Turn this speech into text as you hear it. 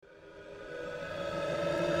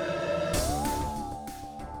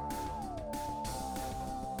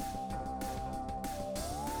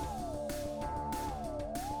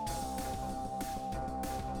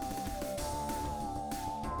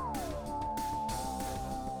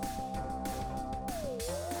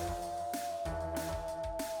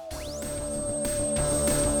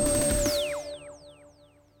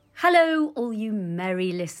Hello, all you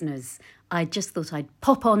merry listeners. I just thought I'd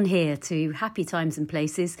pop on here to Happy Times and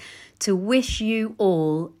Places to wish you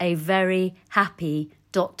all a very happy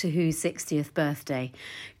Doctor Who 60th birthday.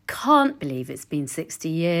 Can't believe it's been 60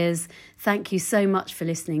 years. Thank you so much for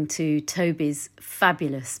listening to Toby's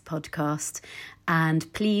fabulous podcast.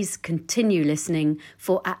 And please continue listening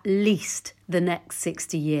for at least the next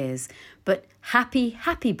 60 years. But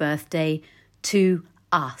happy birthday to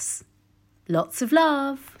us. Lots of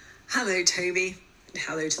love. Hello, Toby, and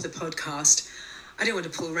hello to the podcast. I don't want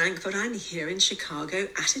to pull rank, but I'm here in Chicago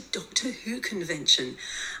at a Doctor Who convention.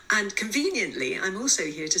 And conveniently, I'm also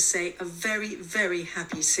here to say a very, very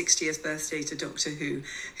happy 60th birthday to Doctor Who.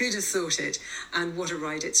 Who'd have thought it? And what a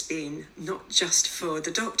ride it's been, not just for the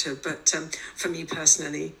Doctor, but for me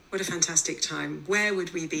personally. What a fantastic time. Where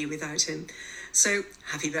would we be without him? So,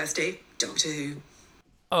 happy birthday, Doctor Who.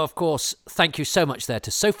 Of course, thank you so much there to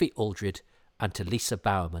Sophie Aldred and to Lisa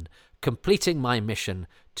Bowerman, completing my mission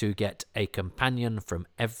to get a companion from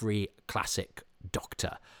every classic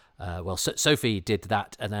Doctor. Sophie did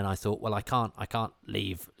that, and then I thought, well, I can't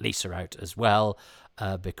leave Lisa out as well,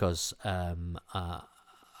 because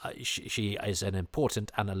she is an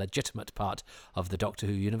important and a legitimate part of the Doctor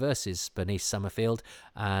Who universe, is Bernice Summerfield,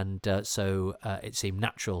 and so it seemed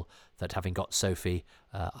natural that having got Sophie,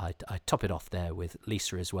 I top it off there with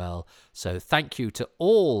Lisa as well. So thank you to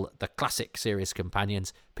all the classic series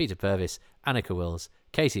companions: Peter Purvis, Annika Wills,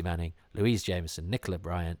 Katie Manning, Louise Jameson, Nicola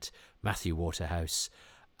Bryant, Matthew Waterhouse,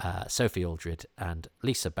 Sophie Aldred and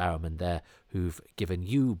Lisa Bowerman there, who've given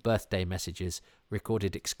you birthday messages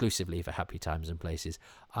recorded exclusively for Happy Times and Places.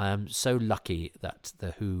 I am so lucky that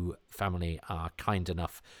the Who family are kind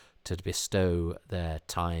enough to bestow their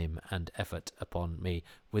time and effort upon me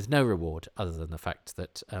with no reward other than the fact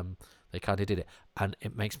that they kind of did it. And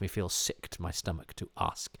it makes me feel sick to my stomach to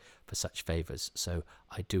ask for such favours. So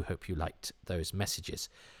I do hope you liked those messages.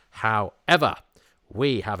 However,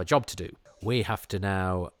 we have a job to do. We have to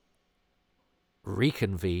now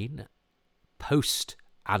reconvene post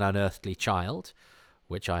An Unearthly Child,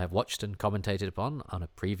 which I have watched and commentated upon on a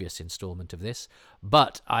previous instalment of this,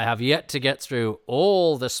 but I have yet to get through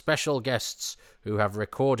all the special guests who have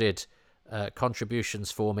recorded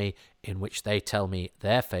contributions for me in which they tell me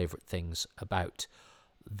their favourite things about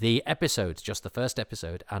the episodes, just the first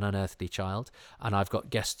episode, An Unearthly Child, and I've got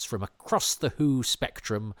guests from across the Who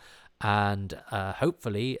spectrum, and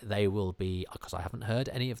hopefully they will be, because I haven't heard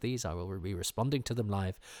any of these, I will be responding to them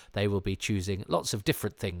live. They will be choosing lots of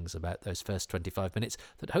different things about those first 25 minutes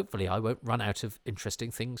that hopefully I won't run out of interesting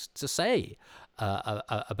things to say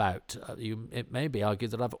about. It may be argued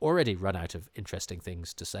that I've already run out of interesting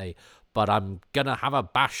things to say, but I'm going to have a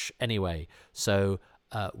bash anyway. So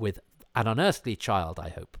with An Unearthly Child, I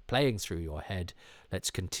hope, playing through your head, let's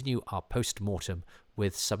continue our post-mortem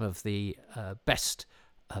with some of the best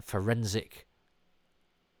forensic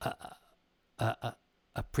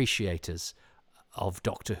appreciators of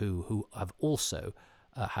Doctor Who have also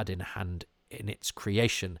had in hand in its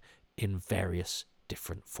creation in various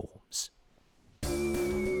different forms.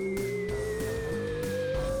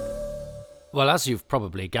 Well, as you've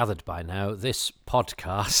probably gathered by now, this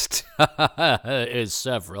podcast is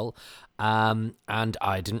several, and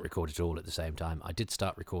I didn't record it all at the same time. I did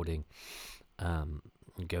start recording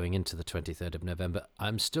going into the 23rd of November.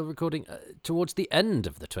 I'm still recording towards the end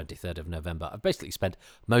of the 23rd of November. I've basically spent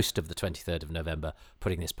most of the 23rd of November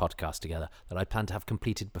putting this podcast together that I plan to have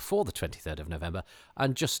completed before the 23rd of November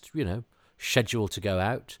and just, schedule to go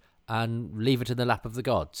out and leave it in the lap of the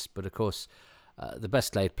gods. But of course, the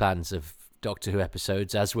best laid plans of Doctor Who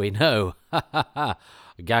episodes, as we know,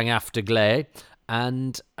 gang after glay.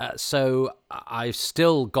 And so I've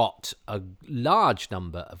still got a large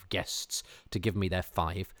number of guests to give me their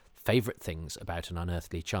 5 favourite things about An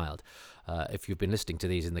Unearthly Child. If you've been listening to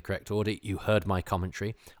these in the correct order, you heard my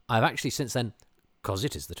commentary. I've actually since then, because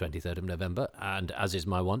it is the 23rd of November, and as is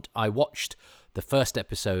my wont, I watched the first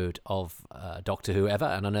episode of Doctor Who ever,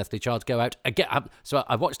 An Unearthly Child, go out again. So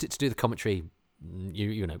I watched it to do the commentary,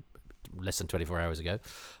 less than 24 hours ago,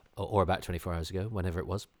 or about 24 hours ago, whenever it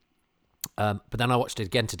was. But then I watched it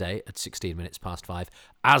again today at 16 minutes past 5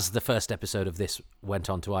 as the first episode of this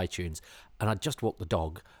went onto iTunes, and I'd just walked the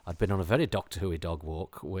dog. I'd been on a very Doctor Who-y dog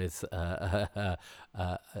walk with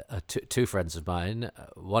two friends of mine,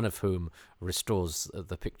 one of whom restores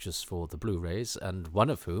the pictures for the Blu-rays, and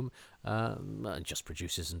one of whom just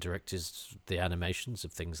produces and directs the animations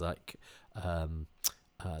of things like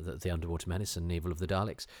the Underwater Menace and Evil of the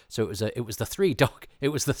Daleks. So it was the three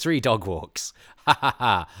dog walks. Ha ha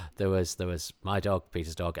ha! There was my dog,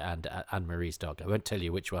 Peter's dog, and Anne Marie's dog. I won't tell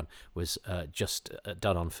you which one was just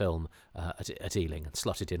done on film at Ealing and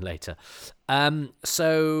slotted in later.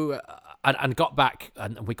 So and got back,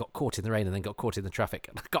 and we got caught in the rain, and then got caught in the traffic,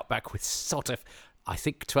 and I got back with sort of, I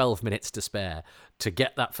think, 12 minutes to spare to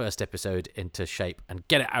get that first episode into shape and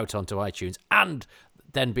get it out onto iTunes, and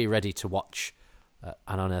then be ready to watch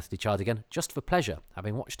An Unearthly Child again, just for pleasure.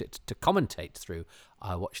 Having watched it to commentate through,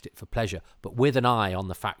 I watched it for pleasure, but with an eye on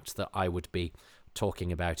the fact that I would be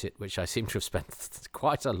talking about it, which I seem to have spent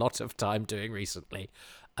quite a lot of time doing recently.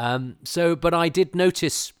 But I did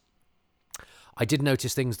notice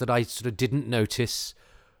things that I sort of didn't notice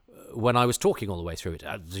when I was talking all the way through it,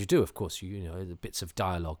 as you do, of course, you know, the bits of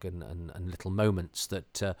dialogue and little moments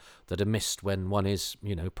that are missed when one is,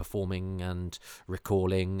 you know, performing and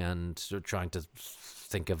recalling and sort of trying to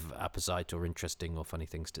think of apposite or interesting or funny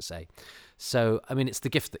things to say. So, I mean, it's the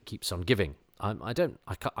gift that keeps on giving. I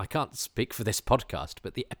can't speak for this podcast,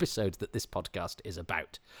 but the episodes that this podcast is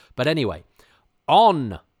about. But anyway,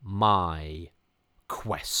 on my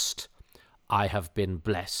quest, I have been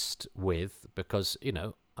blessed with, because, you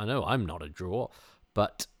know, I know I'm not a draw,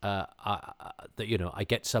 but I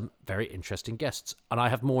get some very interesting guests, and I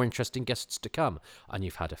have more interesting guests to come. And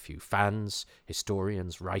you've had a few fans,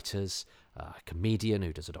 historians, writers, a comedian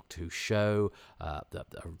who does a Doctor Who show, a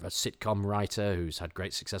sitcom writer who's had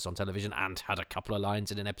great success on television and had a couple of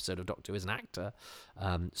lines in an episode of Doctor Who as an actor,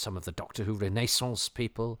 some of the Doctor Who Renaissance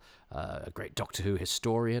people, a great Doctor Who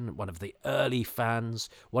historian, one of the early fans,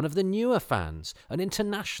 one of the newer fans, an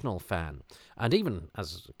international fan, and even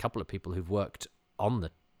as a couple of people who've worked on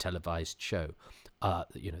the televised show,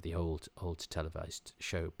 the old televised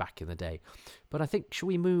show back in the day. But I think, shall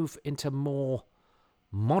we move into more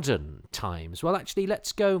modern times? Well, actually,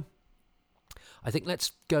 let's go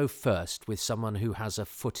first with someone who has a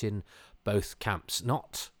foot in both camps.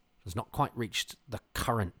 Has not quite reached the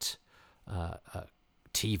current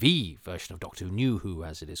TV version of Doctor Who, New Who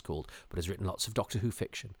as it is called, but has written lots of Doctor Who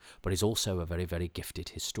fiction, but is also a very, very gifted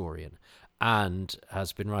historian and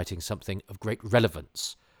has been writing something of great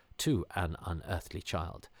relevance to An Unearthly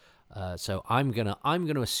Child. So I'm gonna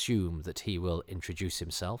assume that he will introduce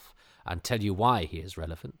himself and tell you why he is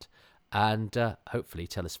relevant, and hopefully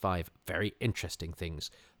tell us 5 very interesting things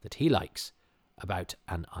that he likes about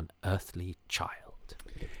An Unearthly Child.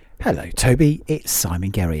 Hello, Toby. It's Simon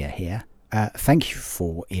Guerrier here. Thank you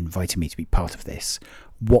for inviting me to be part of this.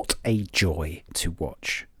 What a joy to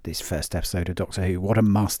watch this first episode of Doctor Who. What a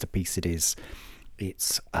masterpiece it is.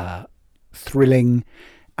 It's thrilling,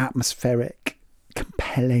 atmospheric,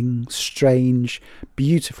 compelling, strange,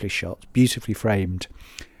 beautifully shot, beautifully framed.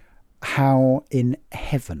 How in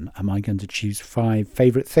heaven am I going to choose 5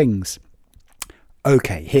 favourite things?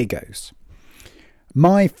 Okay, here goes.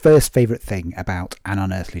 My first favourite thing about An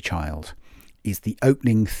Unearthly Child is the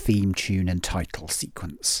opening theme tune and title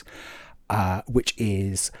sequence, which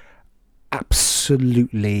is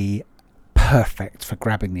absolutely perfect for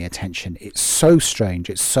grabbing the attention. It's so strange,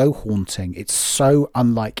 it's so haunting, it's so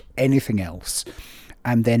unlike anything else.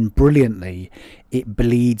 And then brilliantly, it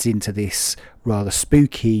bleeds into this rather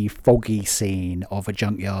spooky, foggy scene of a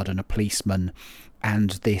junkyard and a policeman,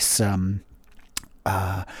 and this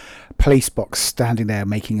police box standing there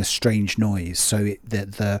making a strange noise. So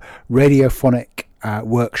the radiophonic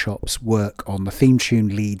workshops work on the theme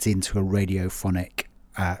tune leads into a radiophonic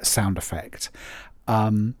sound effect,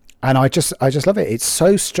 and I just love it. It's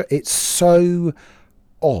so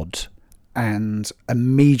odd, and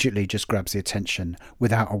immediately just grabs the attention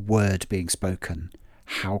without a word being spoken.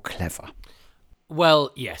 How clever.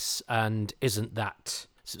 Well, yes, and isn't that...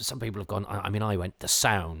 Some people have gone... I mean, I went the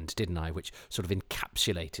sound, didn't I, which sort of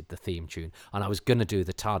encapsulated the theme tune, and I was going to do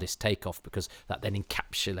the TARDIS takeoff because that then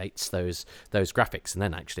encapsulates those graphics, and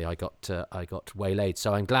then actually I got waylaid.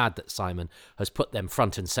 So I'm glad that Simon has put them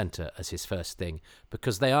front and centre as his first thing,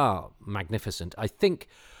 because they are magnificent. I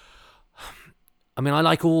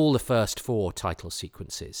like all the first 4 title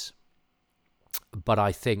sequences, but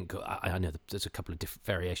I think I know there's a couple of different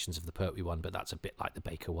variations of the Pertwee one, but that's a bit like the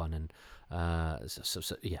Baker one, and all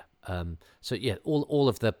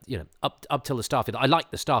of the, you know, up till the Starfield. I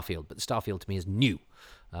like the Starfield, but the Starfield to me is new.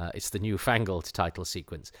 It's the newfangled title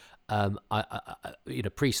sequence.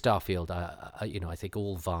 Pre-Starfield, I think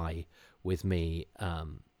all vie with me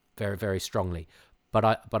very, very strongly.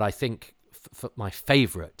 But I think for my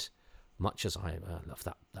favourite, much as I love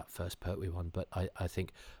that first Pertwee one, but I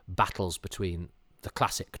think battles between the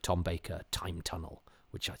classic Tom Baker Time Tunnel,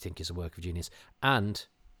 which I think is a work of genius, and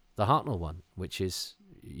the Hartnell one, which is,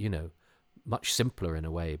 you know, much simpler in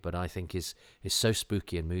a way, but I think is so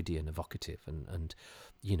spooky and moody and evocative, and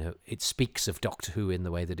you know, it speaks of Doctor Who in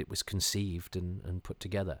the way that it was conceived and put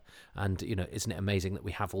together. And, you know, isn't it amazing that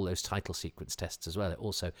we have all those title sequence tests as well? It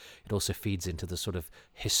also feeds into the sort of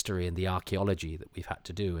history and the archaeology that we've had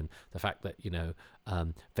to do, and the fact that, you know,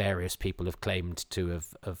 various people have claimed to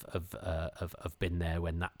have been there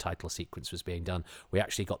when that title sequence was being done. We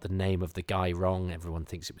actually got the name of the guy wrong. Everyone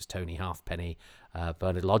thinks it was Tony Halfpenny.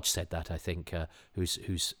 Bernard Lodge said that, I think,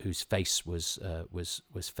 whose face was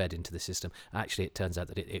fed into the system. Actually, it turns out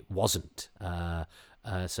that it wasn't.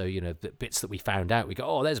 So, you know, the bits that we found out, we go,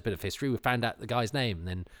 oh, there's a bit of history. We found out the guy's name, and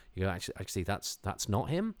then you go, actually, that's not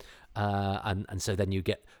him. And so then you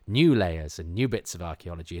get new layers and new bits of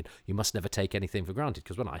archaeology, and you must never take anything for granted,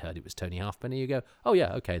 because when I heard it was Tony Halfpenny, you go, oh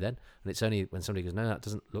yeah, okay then. And it's only when somebody goes, no, that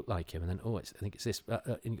doesn't look like him, and then, oh, I think it's this,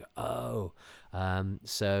 and you go, oh.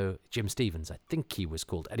 So Jim Stevens, I think he was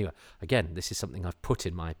called. Anyway, again, this is something I've put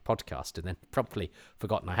in my podcast and then promptly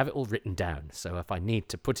forgotten. I have it all written down, so if I need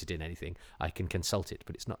to put it in anything, I can consult it,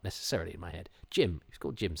 but it's not necessarily in my head. Jim, he's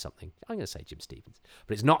called Jim something. I'm going to say Jim Stevens,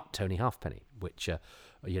 but it's not Tony Halfpenny, which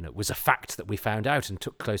you know, was a fact that we found out and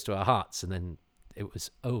took close to our hearts, and then it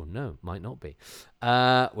was, oh no, might not be,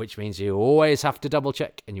 which means you always have to double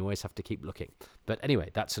check and you always have to keep looking. But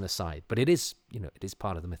anyway, that's an aside. But it is, you know, it is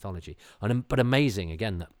part of the mythology, but amazing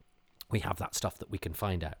again that we have that stuff that we can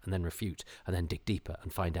find out and then refute and then dig deeper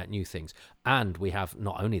and find out new things. And we have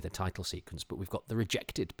not only the title sequence, but we've got the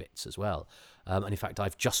rejected bits as well. And in fact,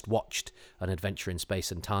 I've just watched An Adventure in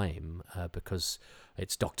Space and Time because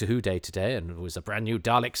it's Doctor Who Day today, and it was a brand new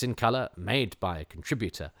Daleks in colour made by a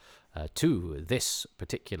contributor to this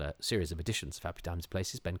particular series of editions of Happy Times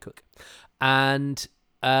Places, Ben Cook. And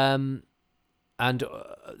the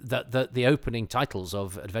opening titles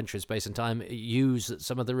of Adventure in Space and Time use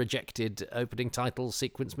some of the rejected opening title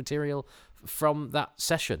sequence material from that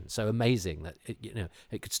session. So amazing that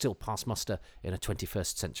it could still pass muster in a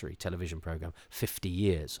 21st century television program 50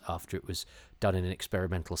 years after it was done in an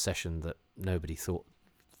experimental session that nobody thought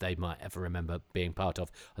they might ever remember being part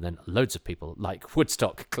of, and then loads of people like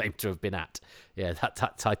Woodstock claim to have been at. Yeah,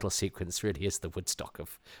 that title sequence really is the Woodstock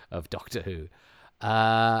of Doctor Who.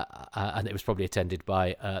 And it was probably attended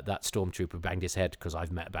by that stormtrooper who banged his head, because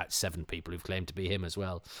I've met about 7 people who've claimed to be him as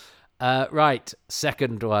well. Right,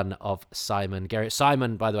 second one of Simon Garrett.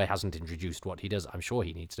 Simon, by the way, hasn't introduced what he does. I'm sure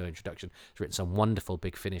he needs no introduction. He's written some wonderful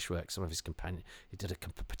Big Finish work. Some of his companion, he did a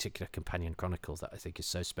particular companion chronicle that I think is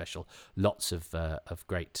so special. Lots of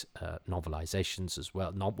great novelizations as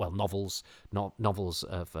well. Novels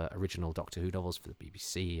of original Doctor Who novels for the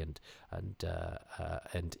BBC,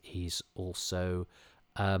 and he's also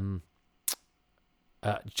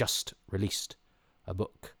just released a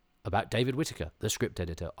book about David Whittaker, the script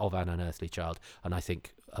editor of An Unearthly Child, and I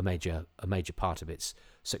think a major part of its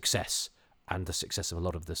success and the success of a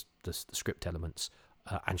lot of the script elements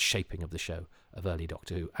and shaping of the show of early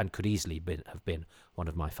Doctor Who, and could easily have been one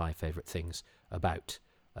of my 5 favourite things about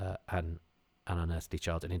An Unearthly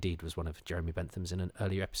Child, and indeed was one of Jeremy Bentham's in an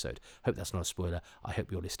earlier episode. Hope that's not a spoiler. I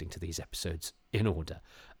hope you're listening to these episodes in order.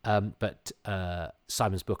 But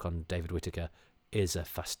Simon's book on David Whittaker is a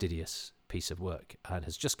fastidious piece of work and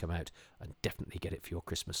has just come out, and definitely get it for your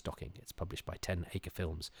Christmas stocking. It's published by 10 Acre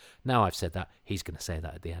Films. Now I've said that, he's going to say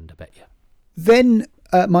that at the end, I bet you. Then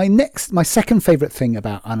my second favourite thing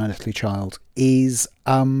about An Unearthly Child is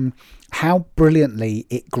how brilliantly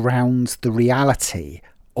it grounds the reality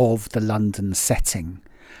of the London setting.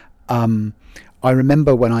 I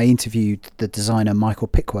remember when I interviewed the designer Michael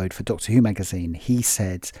Pickwoad for Doctor Who magazine, he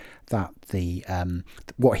said that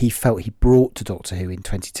what he felt he brought to Doctor Who in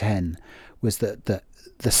 2010 was that the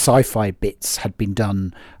sci-fi bits had been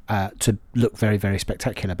done to look very, very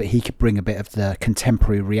spectacular, but he could bring a bit of the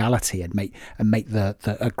contemporary reality and make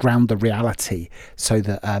the ground the reality so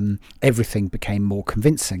that everything became more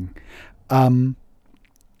convincing. I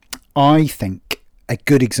think a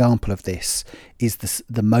good example of this is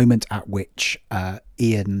the moment at which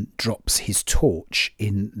Ian drops his torch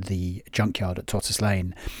in the junkyard at Totters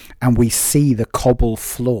Lane, and we see the cobble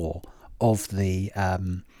floor of the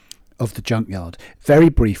junkyard very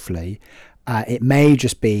briefly. It may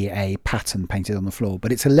just be a pattern painted on the floor,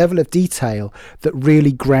 but it's a level of detail that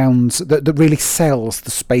really grounds, that really sells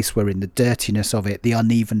the space we're in, the dirtiness of it, the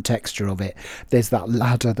uneven texture of it. There's that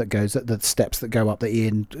ladder that goes, the steps that go up, that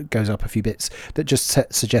Ian goes up a few bits, that just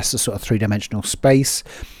suggests a sort of 3-dimensional space.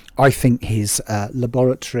 I think his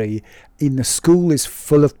laboratory in the school is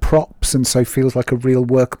full of props, and so feels like a real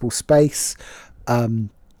workable space.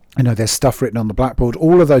 There's stuff written on the blackboard,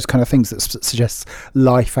 all of those kind of things that suggests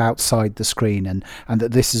life outside the screen, and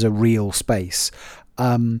that this is a real space.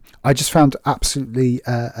 I just found absolutely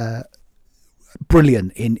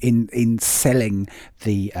brilliant in selling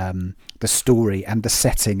the story and the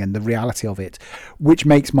setting and the reality of it, which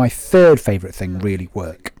makes my third favourite thing really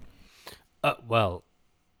work. I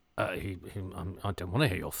don't want to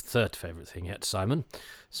hear your third favourite thing yet, Simon,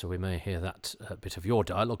 so we may hear that bit of your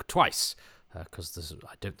dialogue twice, because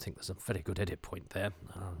I don't think there's a very good edit point there.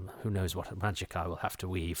 Who knows what magic I will have to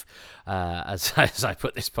weave as I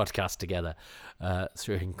put this podcast together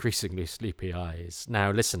through increasingly sleepy eyes.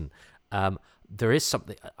 Now, listen, there is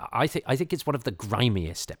something. I think it's one of the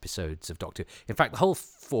grimiest episodes of Doctor Who. In fact, the whole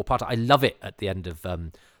 4-part, I love it at the end of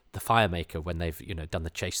the Firemaker, when they've done the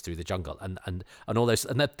chase through the jungle and all those,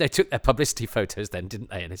 and they took their publicity photos then, didn't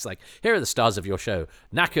they? And it's like, here are the stars of your show,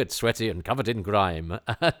 knackered, sweaty, and covered in grime,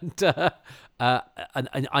 and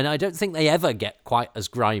I don't think they ever get quite as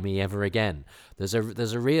grimy ever again. There's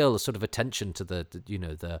a real sort of attention to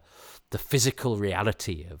the physical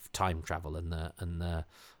reality of time travel and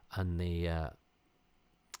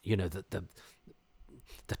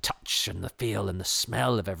the touch and the feel and the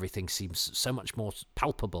smell of everything seems so much more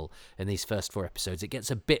palpable in these first 4 episodes. It gets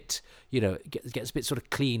a bit, it gets a bit sort of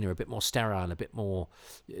cleaner, a bit more sterile, a bit more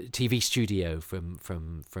TV studio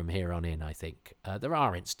from here on in. I think there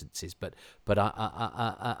are instances, but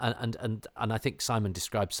I think Simon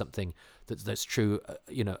describes something that's true.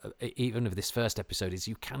 Even of this first episode, is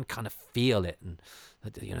you can kind of feel it, and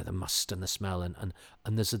the must and the smell, and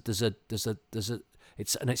there's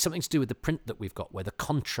it's something to do with the print that we've got, where the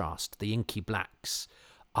contrast, the inky blacks,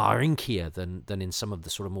 are inkier than in some of the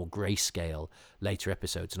sort of more grayscale later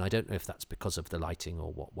episodes. And I don't know if that's because of the lighting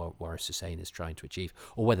or what Waris Hussein is trying to achieve,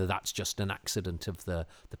 or whether that's just an accident of the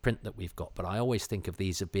print that we've got. But I always think of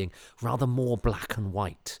these as being rather more black and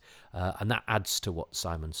white, and that adds to what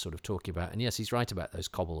Simon's sort of talking about. And yes, he's right about those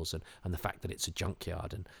cobbles and the fact that it's a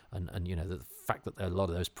junkyard, and the fact that a lot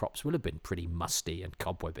of those props will have been pretty musty and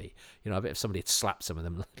cobwebby. I bet if somebody had slapped some of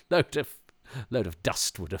them, load of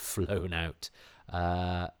dust would have flown out.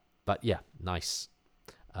 But yeah, nice.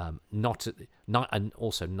 Not and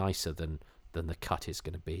also nicer than the cut is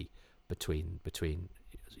going to be between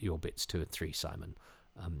your bits 2 and 3, Simon.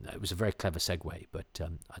 It was a very clever segue, but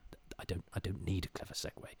I don't need a clever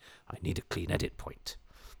segue. I need a clean edit point.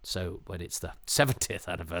 So when it's the 70th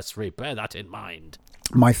anniversary, bear that in mind.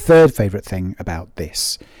 My third favourite thing about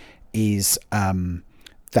this is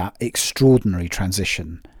that extraordinary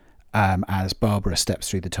transition as Barbara steps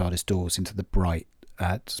through the TARDIS doors into the bright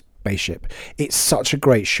spaceship. It's such a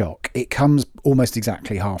great shock. It comes almost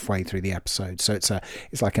exactly halfway through the episode, so it's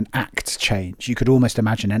like an act change. You could almost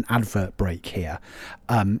imagine an advert break here,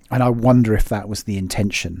 and I wonder if that was the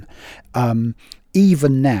intention.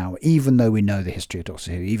 Even now, even though we know the history of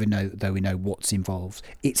Doctor Who, even though we know what's involved,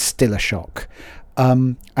 it's still a shock.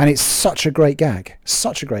 And it's such a great gag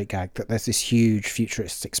that there's this huge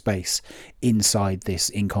futuristic space inside this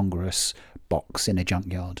incongruous box in a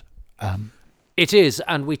junkyard. It is,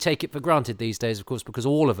 and we take it for granted these days, of course, because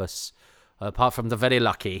all of us, apart from the very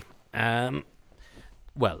lucky, not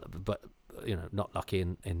lucky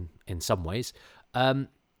in some ways, come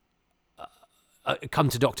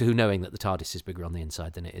to Doctor Who knowing that the TARDIS is bigger on the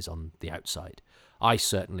inside than it is on the outside. I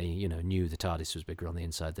certainly, knew the TARDIS was bigger on the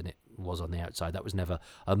inside than it was on the outside. That was never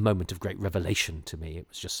a moment of great revelation to me. It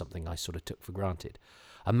was just something I sort of took for granted.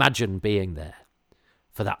 Imagine being there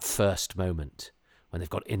for that first moment when they've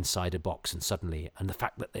got inside a box and the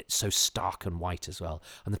fact that it's so stark and white as well,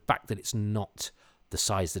 and the fact that it's not the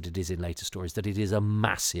size that it is in later stories, that it is a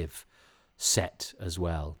massive set as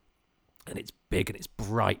well. And it's big and it's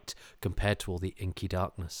bright compared to all the inky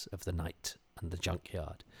darkness of the night and the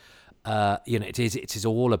junkyard. It is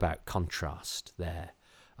all about contrast there,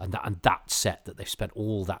 and that set, that they've spent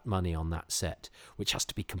all that money on that set, which has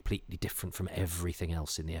to be completely different from everything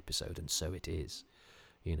else in the episode, and so it is.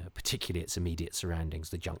 Particularly its immediate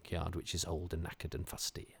surroundings, the junkyard, which is old and knackered and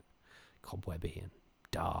fusty and cobwebby and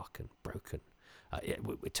dark and broken.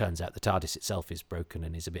 It turns out the TARDIS itself is broken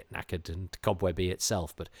and is a bit knackered and cobwebby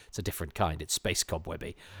itself, but it's a different kind. It's space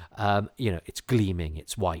cobwebby. It's gleaming,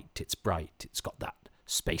 it's white, it's bright, it's got that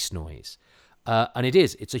space noise. And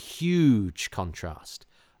it's a huge contrast.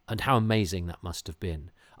 And how amazing that must have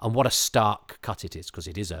been. And what a stark cut it is, because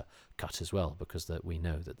it is a cut as well, because we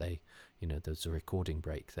know that there's a recording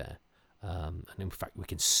break there. And in fact, we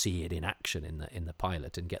can see it in action in the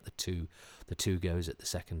pilot and get the two goes at the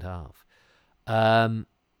second half. And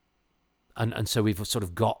so we've sort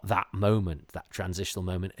of got that moment, that transitional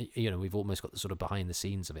moment. We've almost got the sort of behind the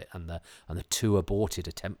scenes of it, and the 2 aborted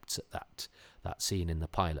attempts at that scene in the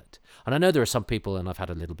pilot. And I know there are some people, and I've had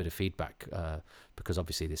a little bit of feedback because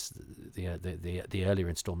obviously the earlier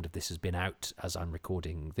installment of this has been out as I'm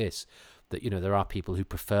recording this, that there are people who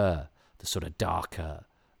prefer the sort of darker,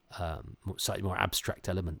 slightly more abstract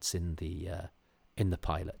elements in the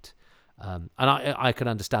pilot. And I can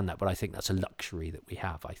understand that, but I think that's a luxury that we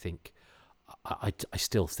have. I think I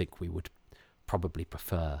still think we would probably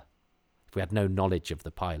prefer, if we had no knowledge of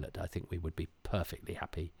the pilot, I think we would be perfectly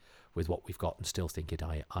happy with what we've got and still think it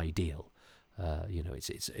ideal.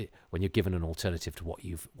 When you're given an alternative to what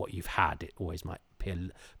you've had, it always might appear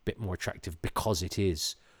a bit more attractive because it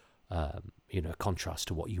is a contrast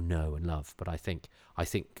to what you know and love. But I think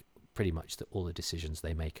pretty much that all the decisions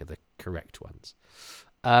they make are the correct ones.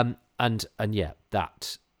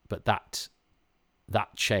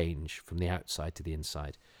 That change from the outside to the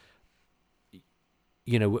inside,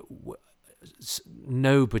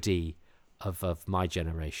 nobody of my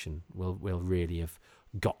generation will really have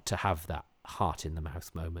got to have that heart in the mouth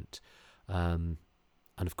moment. And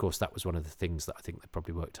of course, that was one of the things that I think they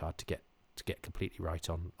probably worked hard to get completely right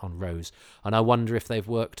on Rose. And I wonder if they've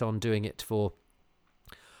worked on doing it for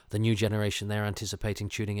the new generation they're anticipating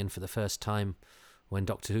tuning in for the first time when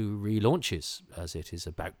Doctor Who relaunches, as it is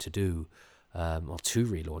about to do. Two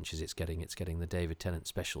relaunches. It's getting the David Tennant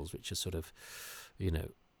specials, which are sort of,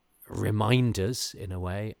 reminders in a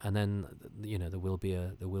way, and then there will be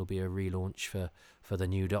a relaunch for the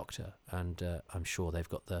new Doctor, and I'm sure they've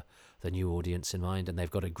got the new audience in mind, and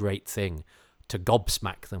they've got a great thing to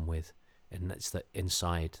gobsmack them with, and it's that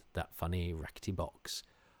inside that funny rackety box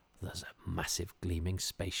there's a massive gleaming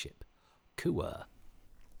spaceship. Ooooh.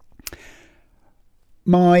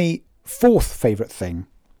 My fourth favourite thing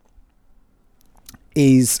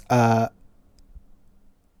is a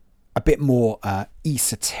bit more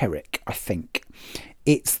esoteric, I think.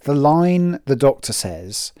 It's the line the Doctor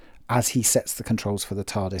says as he sets the controls for the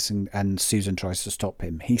TARDIS and Susan tries to stop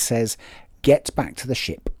him. He says, "Get back to the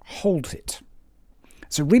ship, hold it."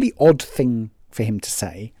 It's a really odd thing for him to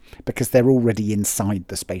say because they're already inside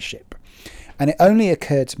the spaceship. And it only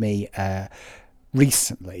occurred to me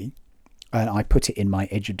recently, and I put it in my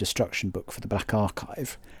Edge of Destruction book for the Black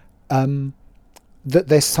Archive, that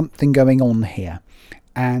there's something going on here.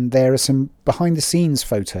 And there are some behind-the-scenes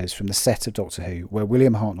photos from the set of Doctor Who where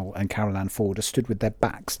William Hartnell and Carol Ann Ford are stood with their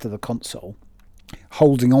backs to the console,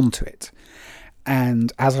 holding on to it.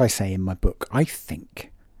 And as I say in my book, I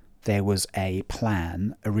think there was a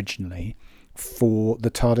plan originally for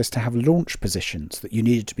the TARDIS to have launch positions, that you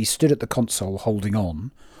needed to be stood at the console holding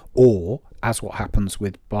on, or, as what happens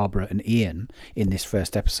with Barbara and Ian in this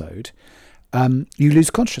first episode, you lose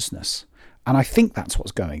consciousness. And I think that's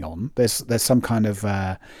what's going on. There's some kind of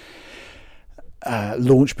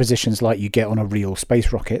launch positions like you get on a real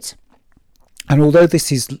space rocket. And although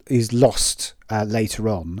this is lost later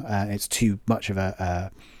on, it's too much of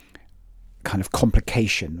a kind of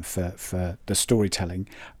complication for the storytelling.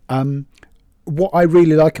 What I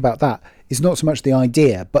really like about that is not so much the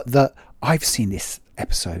idea, but that I've seen this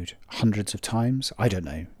episode hundreds of times. I don't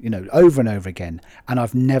know, over and over again. And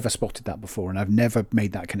I've never spotted that before, and I've never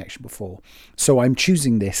made that connection before. So I'm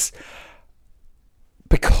choosing this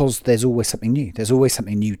because there's always something new. There's always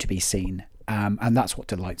something new to be seen. And that's what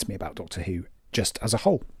delights me about Doctor Who, just as a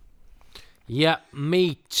whole. Yeah,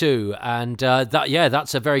 me too, and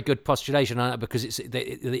that's a very good postulation because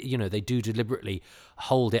they do deliberately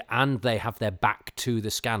hold it, and they have their back to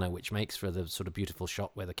the scanner, which makes for the sort of beautiful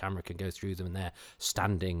shot where the camera can go through them, and they're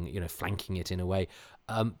standing, flanking it in a way.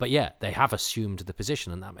 But yeah, they have assumed the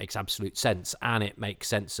position, and that makes absolute sense, and it makes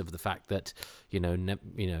sense of the fact that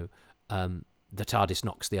the TARDIS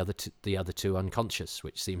knocks the other two unconscious,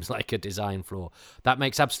 which seems like a design flaw. That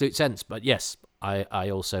makes absolute sense. But yes, I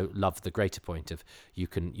also love the greater point of you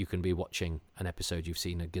can be watching an episode you've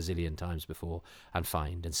seen a gazillion times before and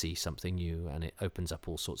find and see something new, and it opens up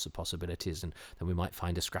all sorts of possibilities. And then we might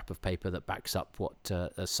find a scrap of paper that backs up what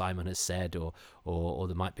Simon has said, or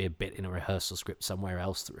there might be a bit in a rehearsal script somewhere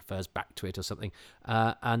else that refers back to it or something.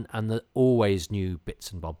 And there always new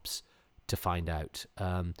bits and bobs to find out.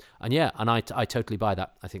 And I totally buy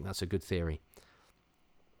that. I think that's a good theory.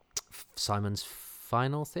 Simon's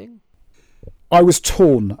final thing? I was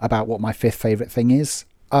torn about what my fifth favourite thing is.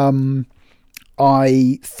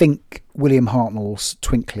 I think William Hartnell's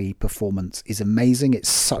Twinkly performance is amazing. It's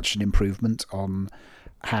such an improvement on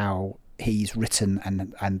how he's written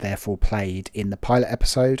and therefore played in the pilot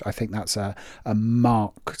episode. I think that's a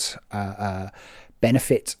marked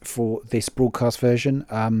benefit for this broadcast version.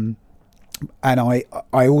 And I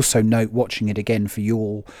also note, watching it again for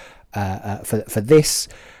your for this,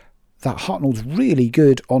 that Hartnell's really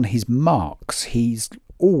good on his marks. He's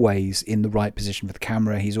always in the right position for the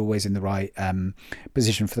camera. He's always in the right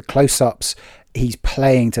position for the close-ups. He's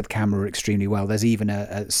playing to the camera extremely well. There's even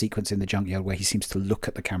a sequence in the junkyard where he seems to look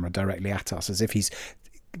at the camera directly at us, as if he's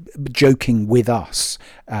joking with us,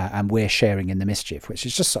 and we're sharing in the mischief, which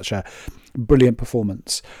is just such a brilliant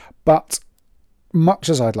performance. But much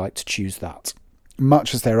as I'd like to choose that,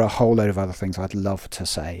 much as there are a whole load of other things I'd love to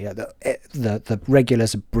say, the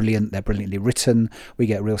regulars are brilliant. They're brilliantly written. We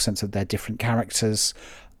get a real sense of their different characters.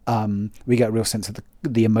 We get a real sense of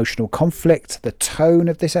the emotional conflict. The tone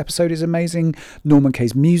of this episode is amazing. Norman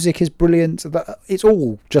Kay's music is brilliant. It's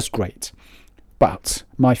all just great. But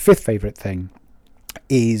my fifth favourite thing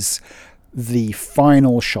is the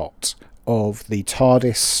final shot of the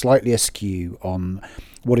TARDIS slightly askew on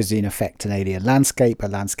what is in effect an alien landscape, a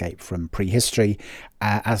landscape from prehistory,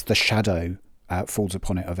 as the shadow falls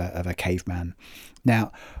upon it of a caveman.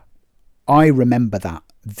 Now, I remember that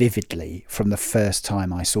vividly from the first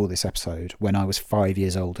time I saw this episode when I was 5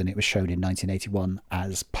 years old, and it was shown in 1981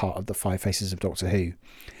 as part of the Five Faces of Doctor Who.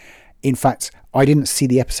 In fact, I didn't see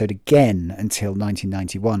the episode again until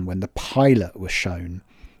 1991 when the pilot was shown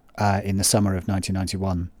in the summer of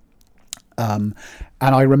 1991. And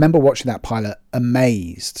I remember watching that pilot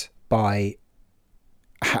amazed by...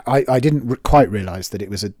 I didn't quite realise that it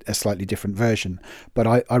was a slightly different version, but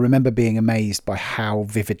I remember being amazed by how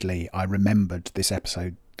vividly I remembered this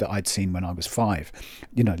episode that I'd seen when I was 5.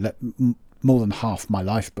 More than half my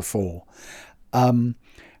life before. And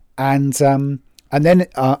then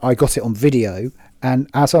I got it on video, and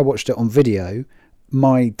as I watched it on video,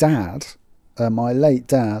 my dad, my late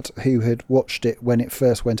dad, who had watched it when it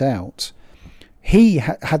first went out, he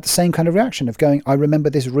had the same kind of reaction of going, I remember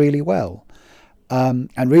this really well. And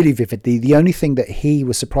really vividly. The only thing that he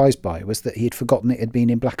was surprised by was that he had forgotten it had been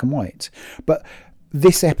in black and white. But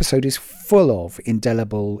this episode is full of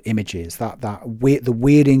indelible images. The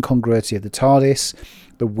weird incongruity of the TARDIS,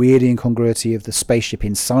 the weird incongruity of the spaceship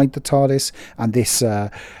inside the TARDIS, and this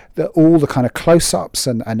all the kind of close-ups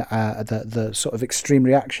and the sort of extreme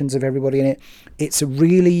reactions of everybody in it. It's a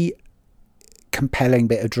really compelling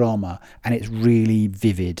bit of drama, and it's really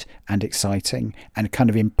vivid and exciting, and kind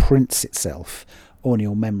of imprints itself on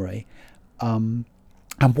your memory. And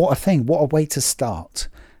what a way to start,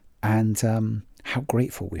 and how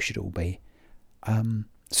grateful we should all be.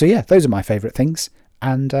 So yeah, those are my favourite things,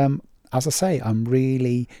 and as I say, I'm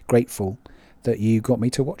really grateful that you got me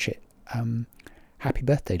to watch it. Happy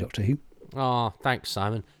birthday, Doctor Who. Oh, thanks,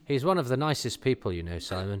 Simon. He's one of the nicest people,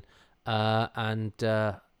 Simon.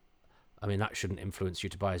 I mean, that shouldn't influence you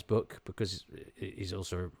to buy his book, because he's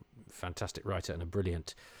also a fantastic writer and a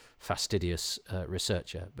brilliant, fastidious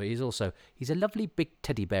researcher. But he's a lovely big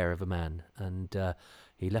teddy bear of a man. And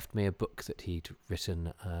he left me a book that he'd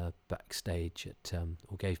written backstage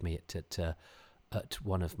or gave me it at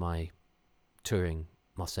one of my touring,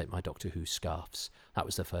 must say, my Doctor Who scarfs. That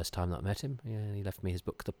was the first time that I met him. Yeah, he left me his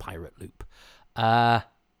book, The Pirate Loop.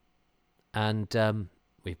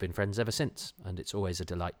 We've been friends ever since, and it's always a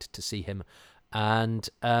delight to see him. And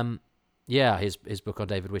his book on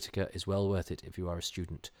David Whittaker is well worth it if you are a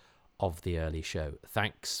student of the early show.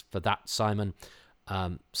 Thanks for that, Simon.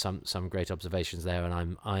 Some great observations there,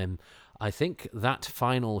 and I think that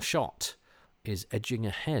final shot is edging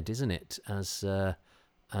ahead, isn't it?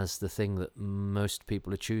 As the thing that most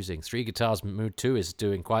people are choosing. Three Guitars Mood 2 is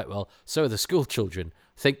doing quite well. So are the school children.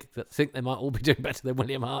 Think they might all be doing better than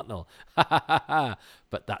William Hartnell.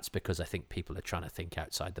 But that's because I think people are trying to think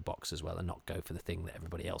outside the box as well and not go for the thing that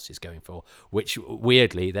everybody else is going for, which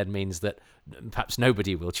weirdly then means that perhaps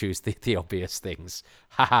nobody will choose the obvious things.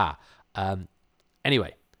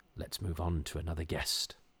 Anyway, let's move on to another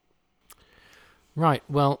guest. Right,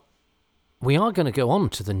 well, we are going to go on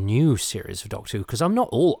to the new series of Doctor Who, because I'm not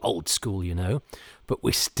all old school, but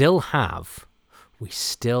we still have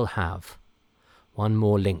one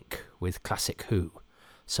more link with Classic Who.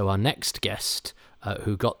 So our next guest,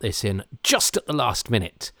 who got this in just at the last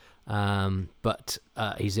minute, but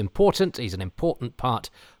he's important. He's an important part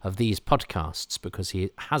of these podcasts because he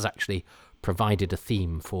has actually provided a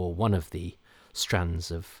theme for one of the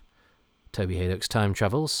strands of Toby Hadoke's time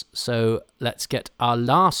travels. So let's get our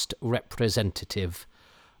last representative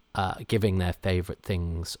giving their favourite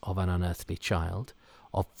things of An Unearthly Child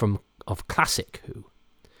of Classic Who.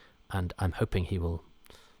 And I'm hoping he will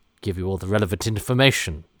give you all the relevant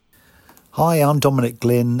information. Hi, I'm Dominic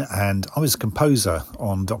Glynn, and I was a composer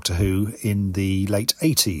on Doctor Who in the late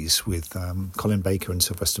 80s with Colin Baker and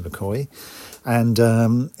Sylvester McCoy.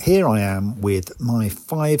 And here I am with my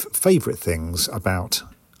 5 favourite things about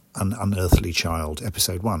An Unearthly Child,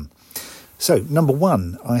 Episode 1. So, number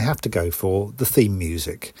 1, I have to go for the theme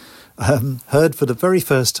music. heard for the very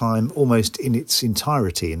first time, almost in its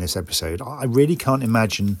entirety in this episode. I really can't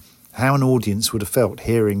imagine how an audience would have felt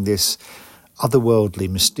hearing this otherworldly,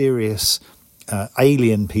 mysterious,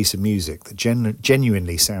 alien piece of music that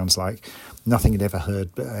genuinely sounds like nothing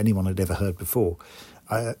anyone had ever heard before.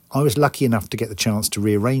 I was lucky enough to get the chance to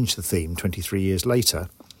rearrange the theme 23 years later,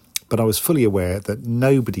 but I was fully aware that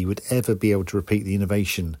nobody would ever be able to repeat the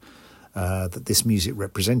innovation that this music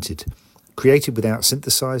represented. Created without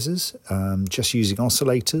synthesizers, just using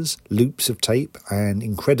oscillators, loops of tape, and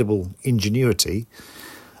incredible ingenuity,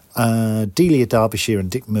 Delia Derbyshire and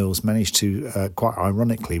Dick Mills managed to, quite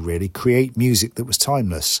ironically really, create music that was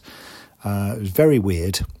timeless. It was very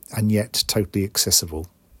weird and yet totally accessible.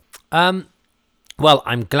 Well,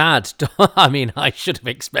 I'm glad. I mean, I should have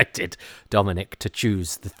expected Dominic to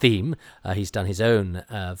choose the theme. He's done his own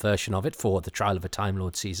version of it for the Trial of a Time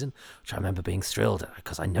Lord season, which I remember being thrilled at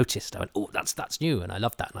because I noticed. I went, oh, that's new, and I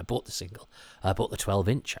loved that, and I bought the single. I bought the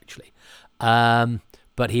 12-inch, actually.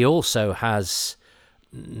 But he also has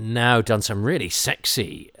now done some really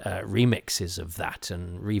sexy remixes of that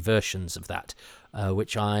and reversions of that,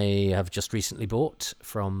 which I have just recently bought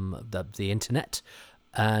from the internet.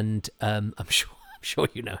 And I'm sure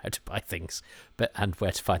you know how to buy things, and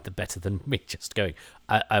where to find them better than me just going,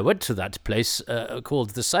 I went to that place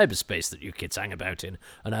called the cyberspace that you kids hang about in,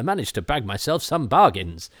 and I managed to bag myself some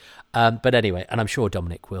bargains. But anyway, and I'm sure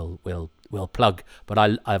Dominic will plug, but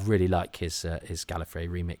I really like his Gallifrey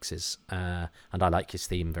remixes, and I like his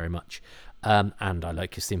theme very much. And I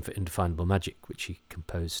like his theme for Indefinable Magic, which he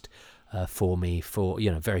composed for me,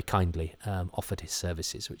 very kindly offered his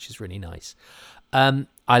services, which is really nice.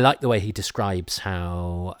 I like the way he describes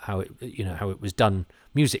how it was done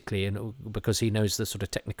musically, and because he knows the sort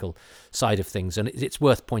of technical side of things. And it's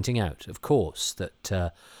worth pointing out, of course,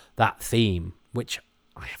 that that theme, which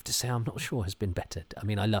I have to say I'm not sure has been bettered. I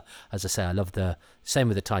mean, I love the same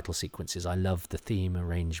with the title sequences. I love the theme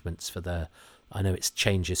arrangements for the. I know it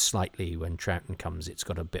changes slightly when Troughton comes. It's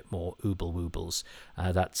got a bit more ooble woobles.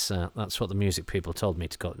 That's what the music people told me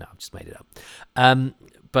to call it. No, I've just made it up.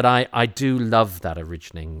 But I do love that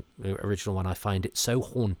original one. I find it so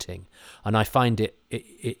haunting, and I find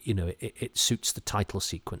it suits the title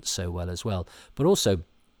sequence so well as well. But also,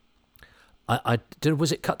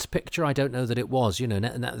 was it cut to picture? I don't know that it was.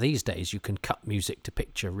 These days you can cut music to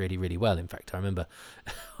picture really, really well. In fact, I remember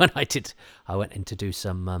when I went in to do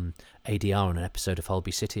some ADR on an episode of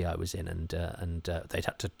Holby City I was in, and they'd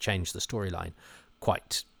had to change the storyline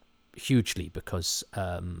quite hugely because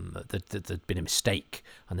there'd been a mistake,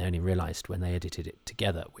 and they only realised when they edited it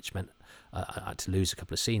together, which meant I had to lose a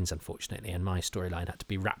couple of scenes, unfortunately, and my storyline had to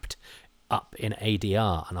be wrapped up in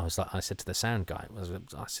ADR. And I said to the sound guy,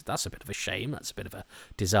 I said, that's a bit of a shame, that's a bit of a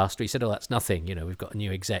disaster. He said, oh, that's nothing, we've got a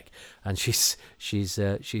new exec, and she's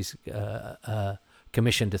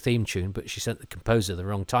commissioned a theme tune, but she sent the composer the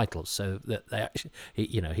wrong title, so that they actually,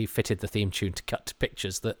 he fitted the theme tune to cut to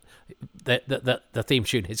pictures that the theme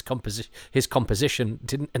tune, his composition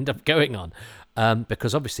didn't end up going on,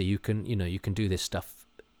 because obviously you can do this stuff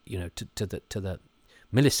to the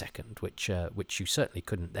millisecond, which you certainly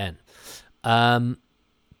couldn't then.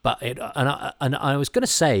 But I was going to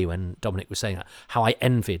say, when Dominic was saying that, how I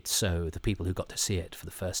envied the people who got to see it for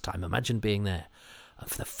the first time. Imagine being there and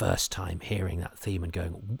for the first time hearing that theme and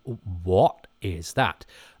going, what is that?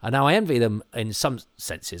 And now I envy them in some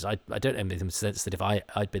senses. I don't envy them in the sense that if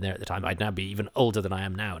I'd been there at the time, I'd now be even older than I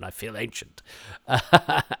am now, and I feel ancient.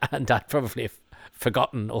 And I'd probably have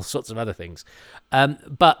forgotten all sorts of other things.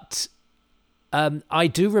 But I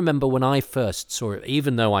do remember when I first saw it,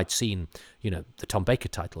 even though I'd seen, the Tom Baker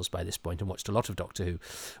titles by this point and watched a lot of Doctor Who,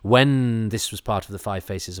 when this was part of the Five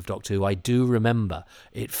Faces of Doctor Who, I do remember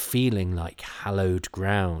it feeling like hallowed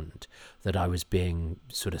ground that I was being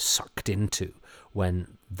sort of sucked into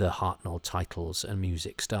when the Hartnell titles and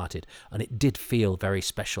music started. And it did feel very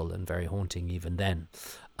special and very haunting even then.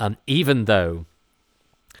 Even though,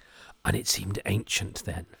 and it seemed ancient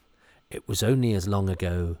then, it was only as long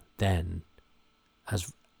ago then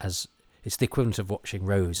as it's the equivalent of watching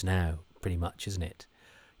Rose now, pretty much, isn't it?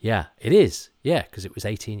 Yeah, it is. Yeah, because it was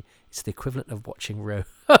 18. It's the equivalent of watching Rose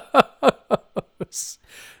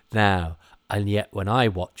now. And yet when I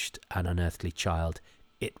watched An Unearthly Child,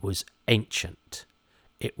 it was ancient.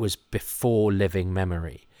 It was before living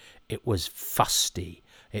memory. It was fusty.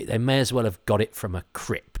 They may as well have got it from a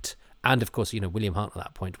crypt. And of course, William Hartnell at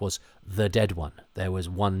that point was the dead one. There was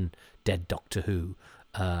one dead Doctor Who,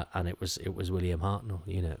 and it was William Hartnell,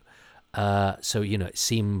 so it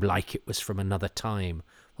seemed like it was from another time.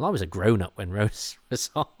 Well, I was a grown-up when Rose was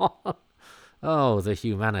on. Oh, the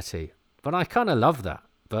humanity. But I kind of love that.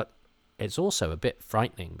 But it's also a bit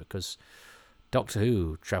frightening because Doctor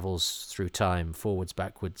Who travels through time, forwards,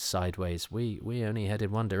 backwards, sideways. We only head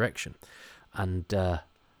in one direction, and I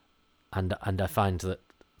find that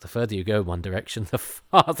the further you go one direction, the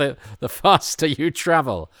faster you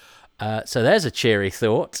travel. So there's a cheery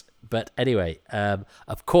thought. But anyway,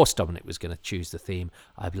 of course Dominic was going to choose the theme.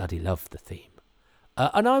 I bloody love the theme.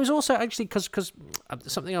 And I was also actually, because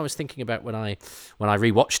something I was thinking about when I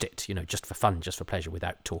rewatched it, just for fun, just for pleasure,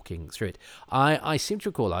 without talking through it. I seem to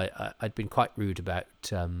recall I'd been quite rude about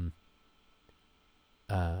the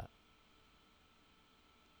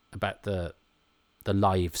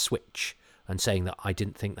live switch and saying that I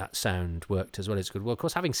didn't think that sound worked as well as good. Well, of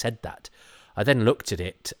course, having said that, I then looked at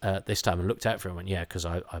it this time and looked out for it and went, yeah, because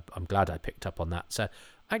I'm glad I picked up on that. So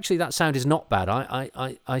actually, that sound is not bad.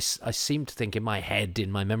 I seem to think in my head,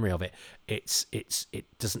 in my memory of it, it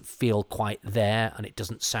doesn't feel quite there, and it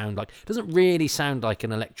doesn't really sound like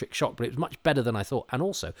an electric shock, but it was much better than I thought. And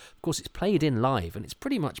also, of course, it's played in live, and it's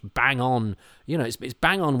pretty much bang on. It's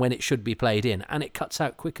bang on when it should be played in, and it cuts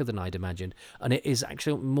out quicker than I'd imagined, and it is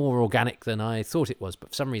actually more organic than I thought it was. But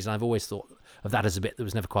for some reason, I've always thought of that as a bit that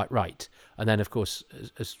was never quite right. And then, of course,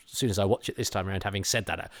 as soon as I watch it this time around, having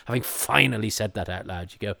finally said that out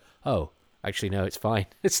loud, you go, oh, actually, no, it's fine.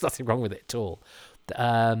 There's nothing wrong with it at all.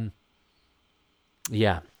 But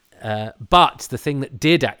the thing that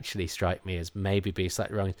did actually strike me as maybe being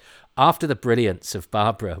slightly wrong, after the brilliance of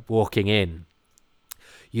Barbara walking in,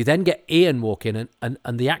 you then get Ian walk in,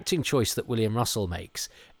 and the acting choice that William Russell makes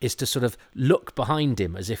is to sort of look behind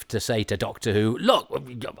him as if to say to Doctor Who, look,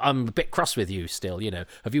 I'm a bit cross with you still,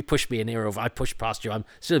 have you pushed me in here, or have I pushed past you? I'm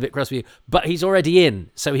still a bit cross with you. But he's already in,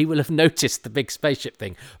 so he will have noticed the big spaceship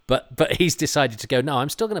thing. But he's decided to go, no, I'm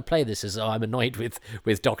still going to play this as though I'm annoyed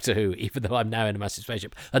with Doctor Who, even though I'm now in a massive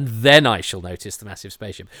spaceship, and then I shall notice the massive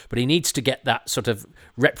spaceship. But he needs to get that sort of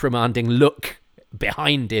reprimanding look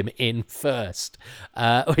behind him in first,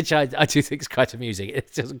 which I do think is quite amusing.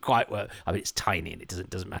 It doesn't quite work. I mean, it's tiny and it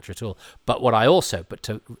doesn't matter at all. But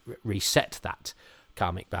to reset that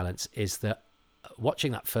karmic balance is that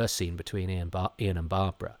watching that first scene between Ian and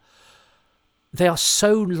Barbara, they are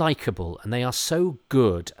so likeable and they are so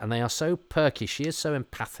good and they are so perky. She is so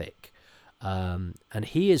empathic. And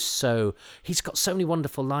he's got so many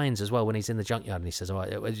wonderful lines as well when he's in the junkyard and he says,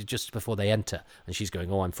 oh, just before they enter, and she's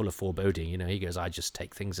going, oh, I'm full of foreboding. He goes, I just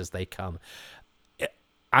take things as they come.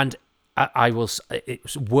 And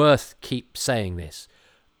it's worth keep saying this.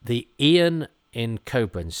 The Ian in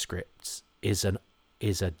Coburn's scripts is a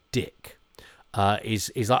dick.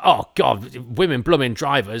 He's like, oh God, women blooming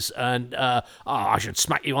drivers, and I should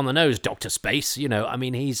smack you on the nose, Dr. Space. I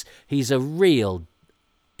mean, he's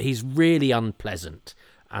really unpleasant,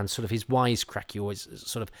 and sort of his wisecracky always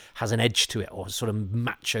sort of has an edge to it, or sort of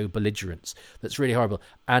macho belligerence that's really horrible.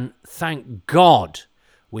 And thank God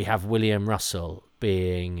we have William Russell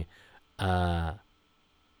being, so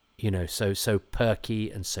perky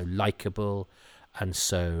and so likeable, and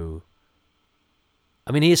so.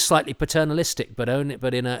 I mean, he is slightly paternalistic, but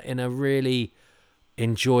in a really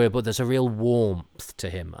enjoyable. There's a real warmth to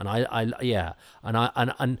him, and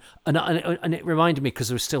and it reminded me, because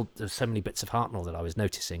there's so many bits of Hartnell that I was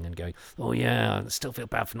noticing and going, oh yeah, I still feel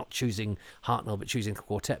bad for not choosing Hartnell but choosing the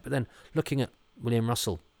quartet. But then looking at William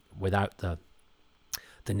Russell without the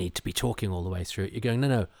need to be talking all the way through it, you're going,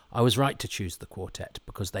 no, I was right to choose the quartet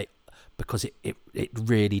because it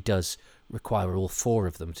really does require all four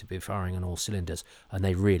of them to be firing on all cylinders, and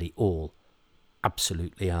they really all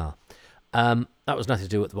absolutely are. That was nothing to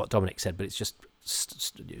do with what Dominic said, but it's just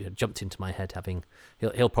jumped into my head.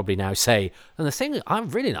 He'll probably now say, and the thing I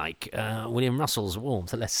really like William Russell's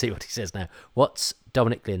warmth. Let's see what he says now. What's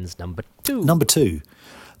Dominic Glynn's number 2? Number 2,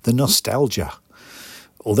 the nostalgia.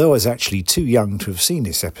 Although I was actually too young to have seen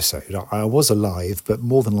this episode, I was alive, but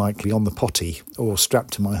more than likely on the potty or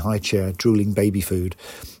strapped to my high chair, drooling baby food.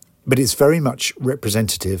 But it's very much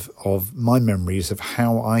representative of my memories of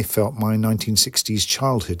how I felt my 1960s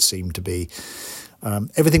childhood seemed to be.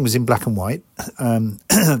 Everything was in black and white. The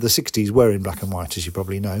 60s were in black and white, as you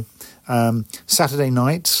probably know. Saturday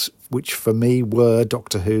nights, which for me were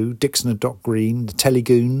Doctor Who, Dixon and Doc Green, the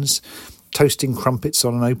Telegoons, toasting crumpets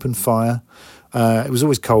on an open fire. It was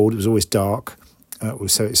always cold, it was always dark,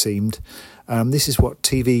 so it seemed. This is what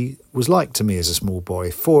TV was like to me as a small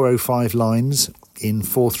boy. 405 lines in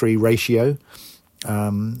 4:3 ratio,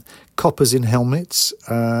 coppers in helmets,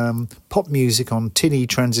 pop music on tinny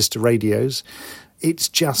transistor radios. It's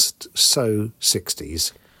just so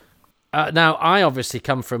 60s. Now, I obviously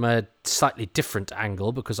come from a slightly different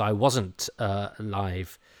angle because I wasn't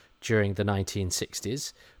alive during the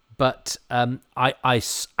 1960s, but I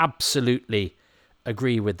absolutely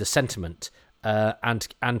agree with the sentiment, and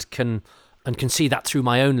can see that through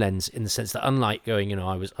my own lens, in the sense that, unlike going,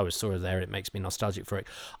 I was sort of there, it makes me nostalgic for it.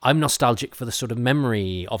 I'm nostalgic for the sort of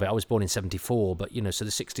memory of it. I was born in 1974, but so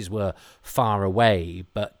the 60s were far away,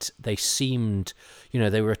 but they seemed,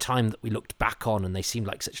 they were a time that we looked back on, and they seemed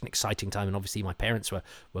like such an exciting time. And obviously my parents were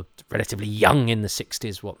relatively young in the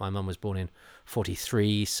 60s. My mum was born in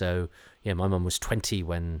 1943, so my mum was 20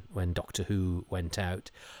 when Doctor Who went out,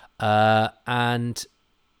 and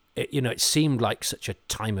it seemed like such a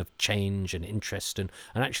time of change and interest, and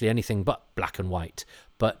actually anything but black and white.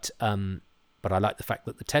 But I like the fact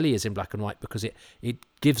that the telly is in black and white, because it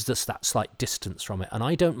gives us that slight distance from it, and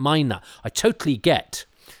I don't mind that. I totally get.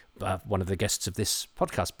 One of the guests of this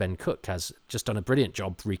podcast, Ben Cook, has just done a brilliant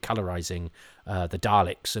job recolorizing the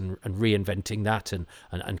Daleks and reinventing that and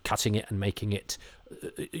cutting it and making it,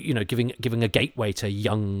 giving a gateway to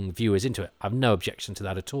young viewers into it. I have no objection to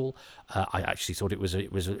that at all. I actually thought it was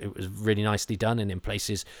really nicely done, and in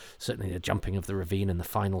places, certainly the jumping of the ravine and the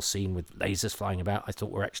final scene with lasers flying about, I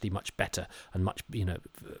thought were actually much better, and much,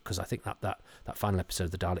 because I think that final episode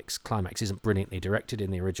of the Daleks climax isn't brilliantly directed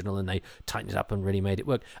in the original, and they tightened it up and really made it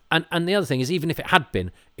work. And the other thing is, even if it had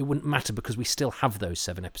been, it wouldn't matter, because we still have those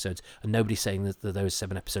 7 episodes, and nobody's saying that those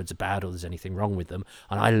 7 episodes are bad or there's anything wrong with them.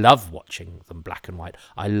 And I love watching them black and white.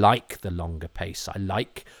 I like the longer pace. I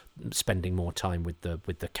like spending more time with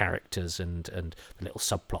the characters and the little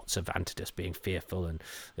subplots of Antidus being fearful and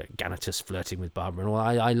Ganatus flirting with Barbara and all.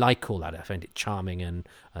 I like all that. I find it charming, and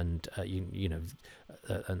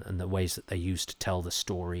the ways that they use to tell the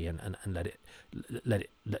story and let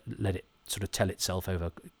it sort of tell itself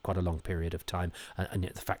over quite a long period of time, and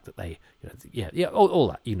yet the fact that they all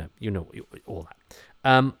that all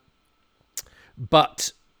that.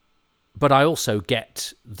 But I also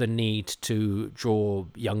get the need to draw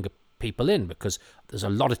younger people in, because there's a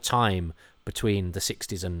lot of time between the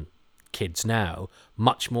 60s and kids now,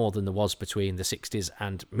 much more than there was between the 60s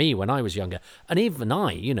and me when I was younger. And even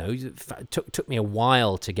it took me a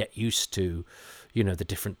while to get used to, the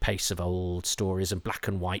different pace of old stories, and black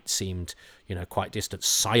and white seemed, quite distant.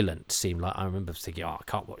 Silent seemed like, I remember thinking, I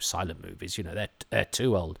can't watch silent movies, they're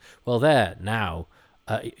too old. Well, they're now.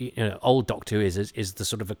 Old Doctor Who is the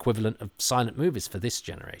sort of equivalent of silent movies for this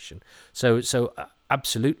generation. So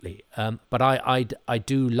absolutely. But I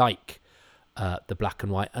do like the black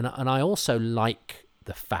and white, and I also like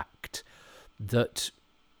the fact that,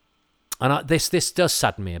 and this does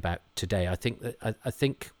sadden me about today. I think that I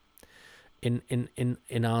think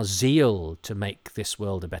in our zeal to make this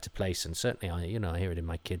world a better place, and certainly I hear it in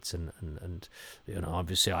my kids, and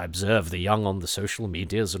obviously I observe the young on the social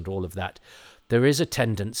medias and all of that. There is a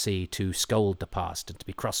tendency to scold the past and to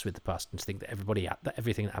be cross with the past, and to think that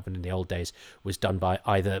everything that happened in the old days was done by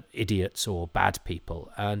either idiots or bad people.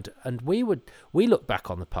 And we look back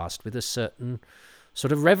on the past with a certain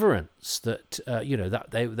sort of reverence that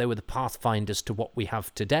that they were the pathfinders to what we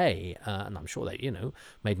have today. And I'm sure they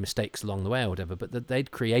made mistakes along the way or whatever, but that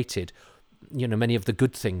they'd created many of the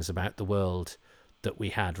good things about the world that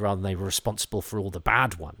we had, rather than they were responsible for all the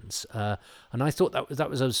bad ones. And I thought that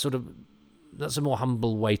was a sort of, that's a more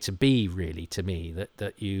humble way to be, really, to me,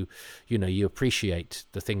 that you appreciate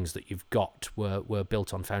the things that you've got were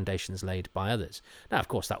built on foundations laid by others. Now, of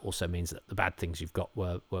course, that also means that the bad things you've got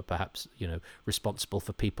were perhaps responsible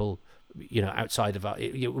for people outside of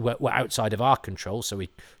were outside of our control, so we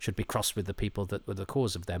should be cross with the people that were the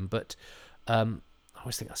cause of them. But I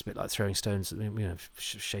always think that's a bit like throwing stones,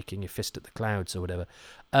 shaking your fist at the clouds or whatever.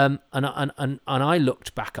 And I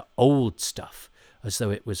looked back at old stuff as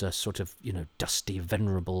though it was a sort of dusty,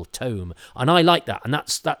 venerable tome, and I like that, and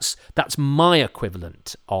that's my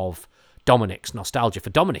equivalent of Dominic's nostalgia.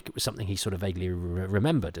 For Dominic, it was something he sort of vaguely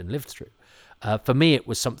remembered and lived through. For me, it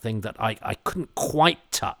was something that I couldn't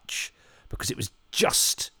quite touch because it was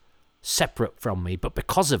just separate from me, but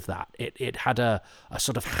because of that, it had a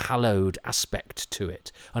sort of hallowed aspect to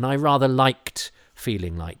it, and I rather liked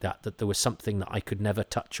feeling like that there was something that I could never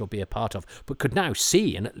touch or be a part of, but could now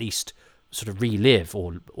see and at least sort of relive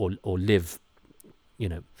or live,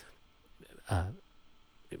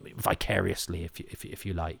 vicariously, if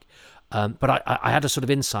you like. But I had a sort of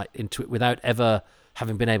insight into it without ever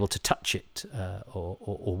having been able to touch it or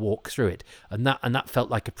walk through it, and that felt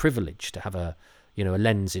like a privilege, to have a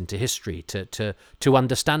lens into history, to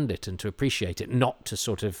understand it and to appreciate it, not to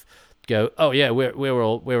sort of go, oh yeah, we're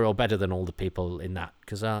all better than all the people in that,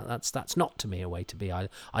 because that's not, to me, a way to be. I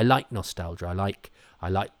like nostalgia. I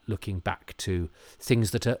like looking back to things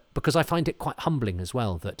that are, because I find it quite humbling as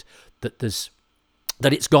well that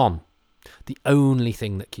it's gone. The only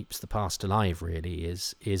thing that keeps the past alive, really,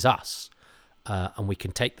 is us, and we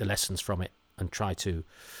can take the lessons from it try to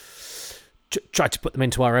put them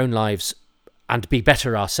into our own lives and be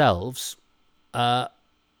better ourselves,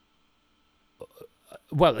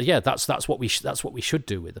 well, yeah, that's what we should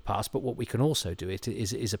do with the past. But what we can also do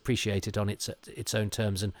is appreciate it on its own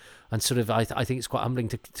terms, and sort of I think it's quite humbling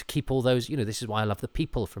to keep all those. This is why I love the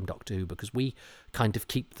people from Doctor Who, because we kind of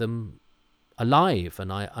keep them alive,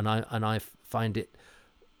 and I find it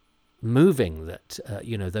moving that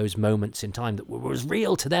those moments in time that were as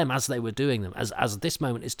real to them as they were doing them as this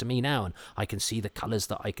moment is to me now, and I can see the colours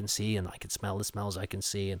that I can see, and I can smell the smells I can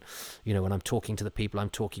see, and when I'm talking to the people I'm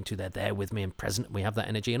talking to, they're there with me and present, and we have that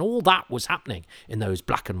energy, and all that was happening in those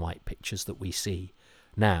black and white pictures that we see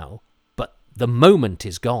now. But the moment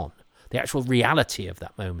is gone. The actual reality of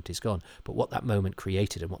that moment is gone, but what that moment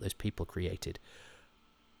created and what those people created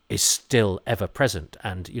is still ever present.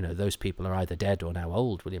 And those people are either dead or now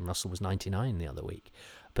old. William Russell was 99 the other week,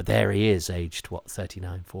 but there he is, aged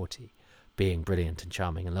 39, 40, being brilliant and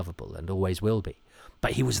charming and lovable, and always will be.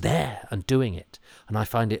 But he was there and doing it, and I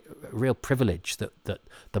find it a real privilege that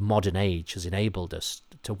the modern age has enabled us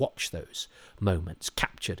to watch those moments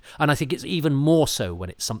captured. And I think it's even more so when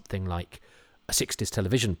it's something like a 60s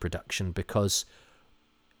television production, because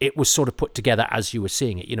it was sort of put together as you were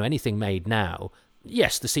seeing it. Anything made now,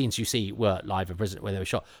 yes, the scenes you see were live and present where they were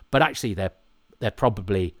shot, but actually they're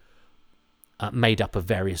probably made up of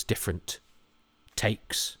various different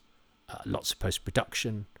takes, lots of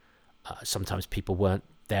post-production. Sometimes people weren't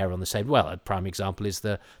there on the same. Well, a prime example is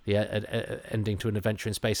the ending to An Adventure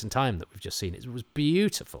in Space and Time that we've just seen. It was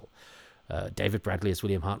beautiful. David Bradley as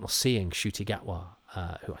William Hartnell seeing Ncuti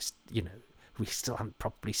Gatwa, who we still haven't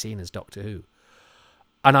properly seen as Doctor Who,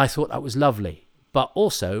 and I thought that was lovely. But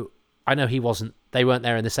also, I know they weren't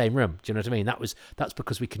there in the same room. Do you know what I mean? That's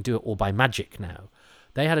because we can do it all by magic now.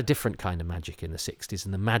 They had a different kind of magic in the 60s,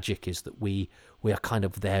 and the magic is that we are kind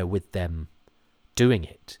of there with them doing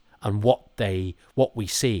it. And what we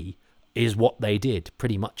see is what they did,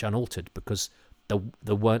 pretty much unaltered, because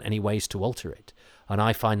there weren't any ways to alter it. And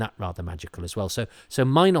I find that rather magical as well. So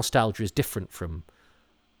my nostalgia is different from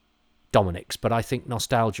Dominic's, but I think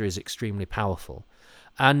nostalgia is extremely powerful.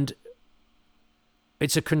 And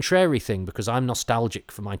it's a contrary thing, because I'm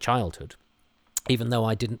nostalgic for my childhood, even though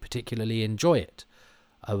I didn't particularly enjoy it.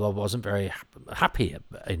 I wasn't very happy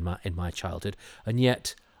in my childhood, and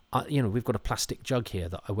yet, we've got a plastic jug here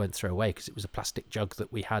that I won't throw away, because it was a plastic jug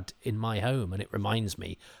that we had in my home, and it reminds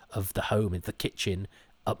me of the home, in the kitchen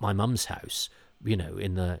at my mum's house, in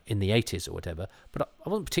the 80s or whatever. But I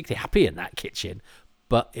wasn't particularly happy in that kitchen,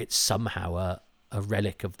 but it's somehow a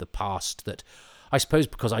relic of the past that, I suppose,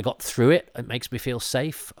 because I got through it, it makes me feel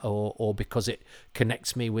safe, or because it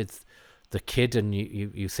connects me with the kid, and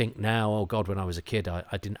you think now, oh God, when I was a kid, I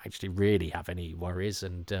didn't actually really have any worries,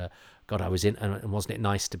 and God, I was in, and wasn't it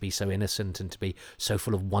nice to be so innocent and to be so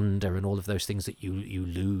full of wonder and all of those things that you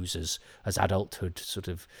lose as adulthood sort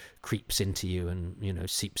of creeps into you, and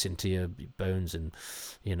seeps into your bones, and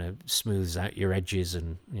smooths out your edges,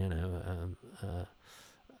 and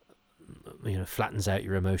flattens out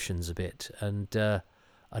your emotions a bit, and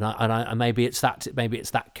maybe it's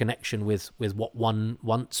that connection with what one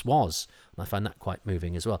once was, and I find that quite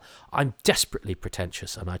moving as well. I'm desperately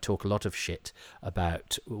pretentious, and I talk a lot of shit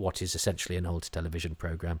about what is essentially an old television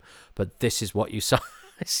program, but this is what you saw.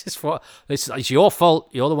 It's your fault.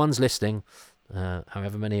 You're the ones listening,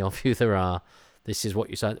 however many of you there are. This is what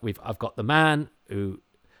you saw. I've got the man who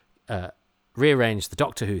rearranged the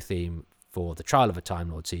Doctor Who theme for the Trial of a Time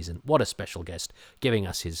Lord season. What a special guest, giving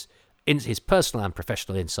us his personal and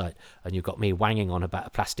professional insight, and you've got me wanging on about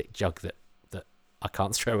a plastic jug that I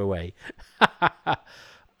can't throw away.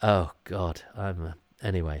 Oh God,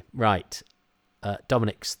 anyway, right.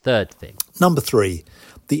 Dominic's third thing. Number 3,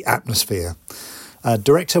 the atmosphere.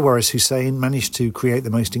 Director Waris Hussein managed to create the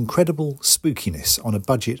most incredible spookiness on a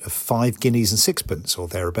budget of 5 guineas and sixpence or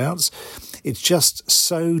thereabouts. It's just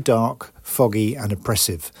so dark, foggy and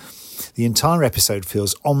oppressive. The entire episode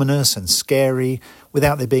feels ominous and scary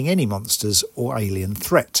without there being any monsters or alien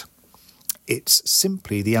threat. It's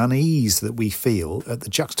simply the unease that we feel at the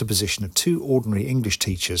juxtaposition of 2 ordinary English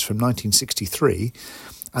teachers from 1963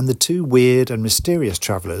 and the 2 weird and mysterious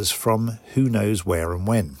travellers from who knows where and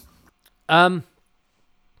when.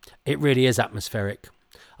 It really is atmospheric.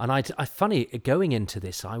 And I funny, going into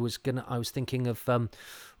this, I was thinking of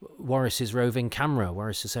Waris Hussein's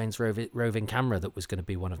roving camera that was going to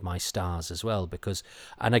be one of my stars as well, because,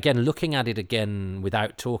 and again, looking at it again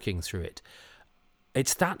without talking through it,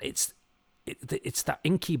 it's that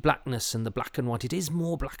inky blackness and the black and white. It is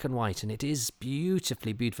more black and white, and it is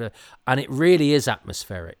beautiful, and it really is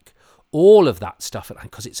atmospheric. all of that stuff,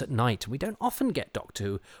 because it's at night. We don't often get Doctor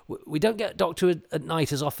Who. We don't get Doctor Who at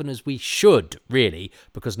night as often as we should, really,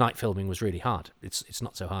 because night filming was really hard. It's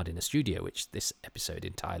not so hard in a studio, which this episode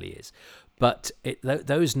entirely is. But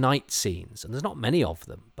those night scenes, and there's not many of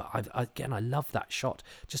them, but I love that shot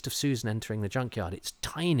just of Susan entering the junkyard. It's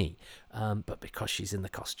tiny, but because she's in the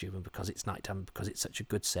costume and because it's nighttime, because it's such a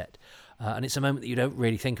good set, and it's a moment that you don't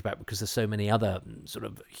really think about because there's so many other sort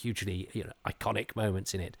of hugely iconic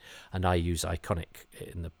moments in it. And I use iconic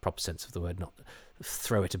in the proper sense of the word, not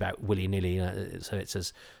throw it about willy-nilly. So it's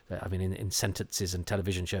as, I mean, in sentences and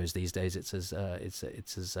television shows these days, it's as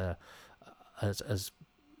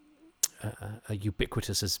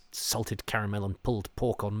ubiquitous as salted caramel and pulled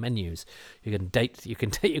pork on menus. You can date.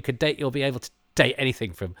 You'll be able to date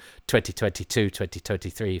anything from 2022,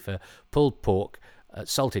 2023 for pulled pork,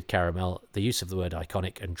 salted caramel, the use of the word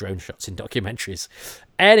iconic, and drone shots in documentaries.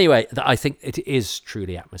 Anyway, I think it is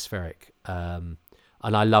truly atmospheric, and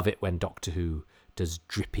I love it when Doctor Who does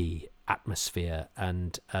drippy atmosphere.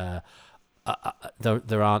 And there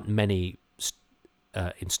aren't many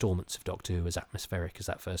installments of Doctor Who as atmospheric as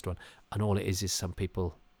that first one, and all it is some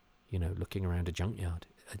people, looking around a junkyard.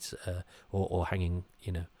 It's or hanging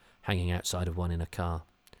outside of one in a car.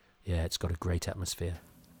 Yeah, it's got a great atmosphere.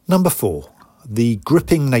 Number 4, the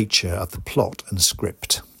gripping nature of the plot and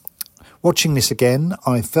script. Watching this again,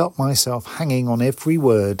 I felt myself hanging on every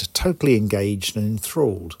word, totally engaged and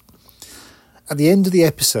enthralled. At the end of the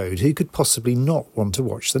episode, who could possibly not want to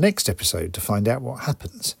watch the next episode to find out what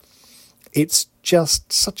happens? It's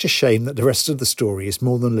just such a shame that the rest of the story is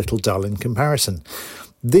more than a little dull in comparison.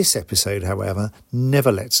 This episode, however,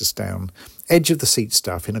 never lets us down. Edge of the seat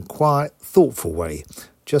stuff in a quiet, thoughtful way,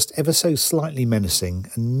 just ever so slightly menacing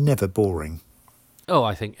and never boring. Oh,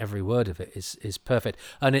 I think every word of it is perfect.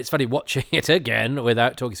 And it's funny watching it again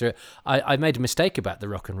without talking through it. I made a mistake about the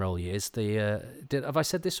rock and roll years. Have I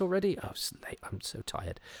said this already? Oh, it's late. I'm so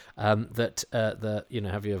tired. Have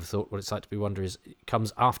you ever thought what it's like to be Wonder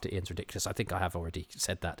comes after Ian's Ridiculous? I think I have already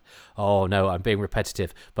said that. Oh no, I'm being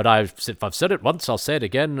repetitive. But if I've said it once, I'll say it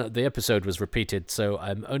again. The episode was repeated, so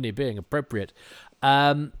I'm only being appropriate.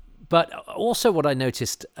 But also what I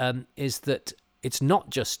noticed is that it's not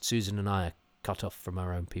just Susan and I are cut off from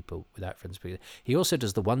our own people without friends. He also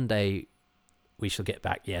does the one day we shall get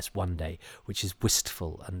back, yes, one day, which is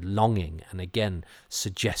wistful and longing, and again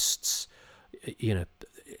suggests, it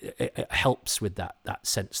helps with that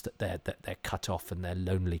sense that they're cut off and they're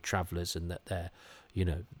lonely travellers, and that they're,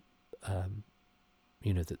 that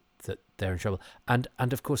they're in trouble. And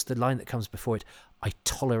of course the line that comes before it, I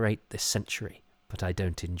tolerate this century, but I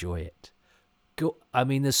don't enjoy it. I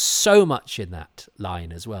mean, there's so much in that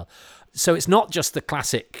line as well. So it's not just the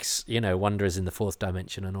classics, Wonder is in the fourth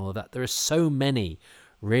dimension and all of that. There are so many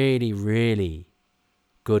really, really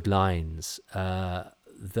good lines that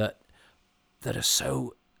are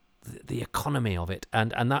so, the economy of it.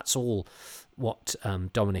 And that's all what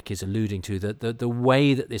Dominic is alluding to, the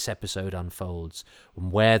way that this episode unfolds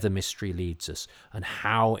and where the mystery leads us and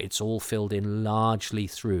how it's all filled in largely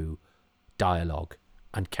through dialogue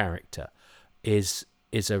and character. Is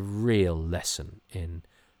a real lesson in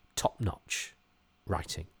top-notch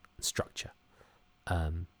writing and structure,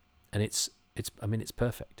 and it's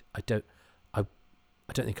perfect. I don't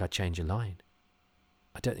think I'd change a line.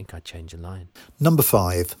 Number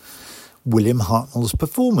 5, William Hartnell's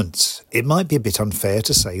performance. It might be a bit unfair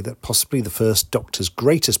to say that possibly the first Doctor's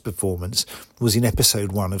greatest performance was in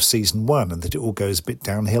episode 1 of season 1 and that it all goes a bit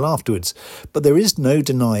downhill afterwards, but there is no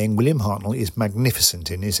denying William Hartnell is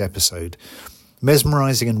magnificent in this episode.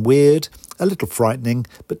 Mesmerising and weird, a little frightening,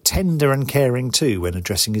 but tender and caring too when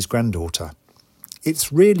addressing his granddaughter.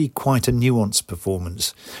 It's really quite a nuanced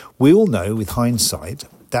performance. We all know with hindsight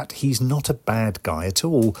that he's not a bad guy at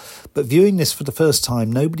all, but viewing this for the first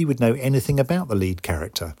time, nobody would know anything about the lead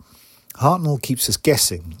character. Hartnell keeps us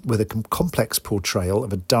guessing with a complex portrayal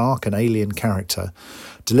of a dark and alien character,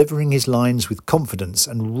 delivering his lines with confidence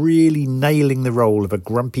and really nailing the role of a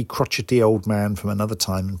grumpy, crotchety old man from another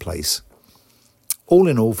time and place. All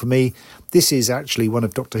in all, for me, this is actually one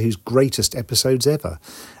of Doctor Who's greatest episodes ever,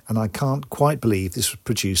 and I can't quite believe this was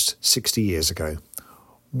produced 60 years ago.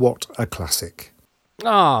 What a classic.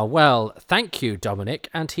 Ah, well, thank you, Dominic.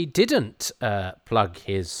 And he didn't plug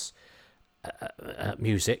his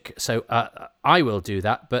music, so I will do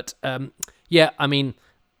that. But I mean,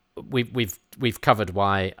 we've covered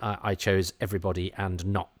why I chose Everybody and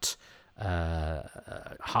not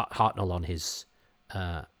Hartnell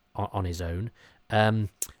on his own.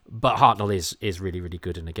 But Hartnell is really, really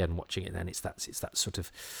good, and again, watching it then, it's that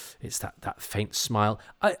faint smile.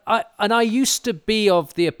 I used to be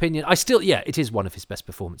of the opinion, it is one of his best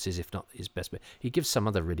performances, if not his best. He gives some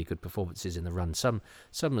other really good performances in the run. Some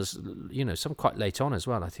as some quite late on as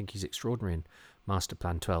well. I think he's extraordinary in Master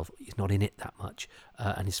Plan 12. He's not in it that much,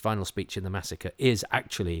 and his final speech in The Massacre is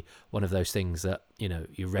actually one of those things that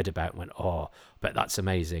you read about and went, oh, but that's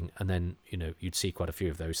amazing, and then you'd see quite a few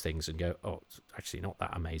of those things and go, oh, it's actually not that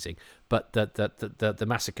amazing. But the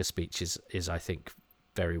Massacre speech is I think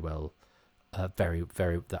very well, very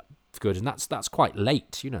that good, and that's quite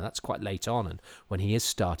late. That's quite late on, and when he is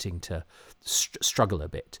starting to struggle a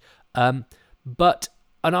bit, but.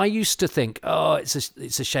 And I used to think, oh, it's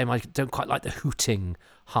a shame I don't quite like the hooting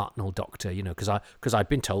Hartnell Doctor, because I'd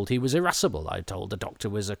been told he was irascible. I'd told the Doctor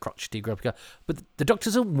was a crotchety, grumpy guy. But the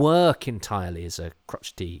Doctor doesn't work entirely as a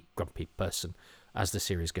crotchety, grumpy person as the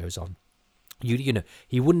series goes on.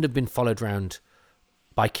 He wouldn't have been followed around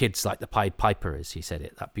by kids like the Pied Piper, as he said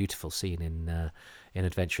it. That beautiful scene in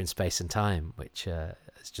Adventure in Space and Time, which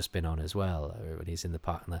has just been on as well, when he's in the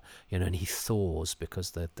park and he thaws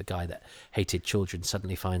because the guy that hated children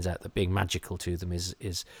suddenly finds out that being magical to them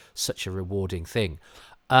is such a rewarding thing.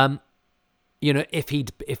 If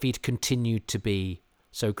he'd continued to be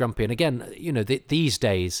so grumpy, and again, these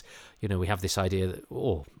days, we have this idea that,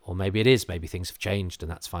 or maybe things have changed,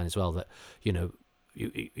 and that's fine as well. That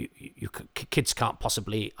kids can't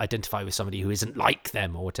possibly identify with somebody who isn't like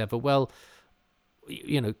them or whatever. Well,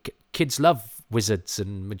 kids love wizards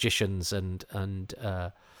and magicians and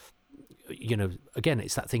again,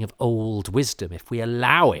 it's that thing of old wisdom. If we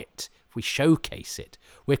allow it, if we showcase it,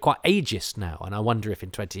 we're quite ageist now, and I wonder if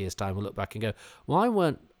in 20 years' time we'll look back and go, why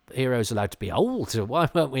weren't heroes allowed to be old? Why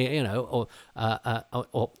weren't we,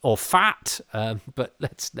 or fat? But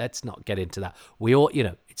let's not get into that. We all,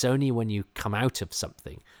 it's only when you come out of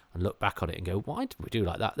something and look back on it and go, why did we do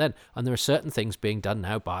like that then? And there are certain things being done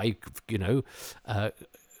now by,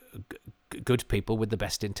 good people with the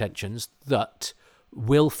best intentions that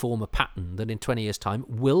will form a pattern that in 20 years' time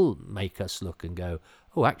will make us look and go,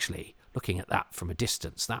 oh, actually, looking at that from a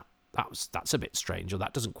distance, that's a bit strange, or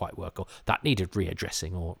that doesn't quite work, or that needed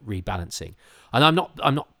readdressing or rebalancing. And I'm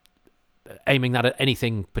not aiming that at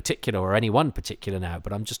anything particular or anyone particular now,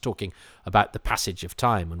 but I'm just talking about the passage of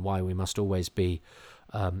time and why we must always be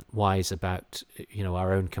wise about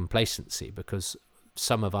our own complacency, because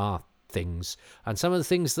some of our things and some of the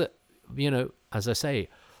things that as I say,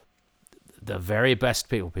 the very best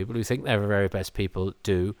people who think they're the very best people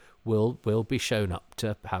will be shown up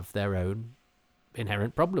to have their own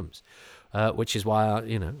inherent problems, which is why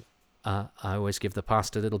I always give the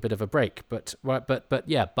past a little bit of a break. But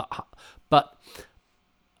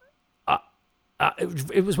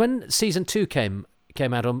it was when season 2 came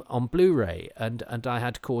out on Blu-ray, and I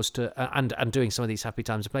had cause to and doing some of these Happy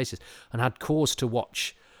Times and Places, and had cause to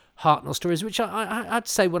watch Hartnell stories, which I'd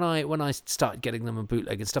say when I started getting them on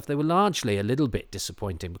bootleg and stuff, they were largely a little bit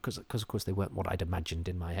disappointing because of course they weren't what I'd imagined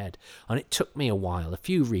in my head, and it took me a while, a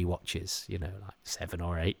few rewatches, like 7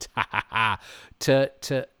 or 8, to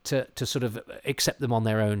sort of accept them on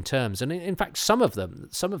their own terms. And in fact, some of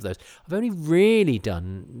those I've only really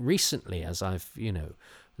done recently, as I've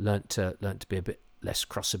learnt to be a bit less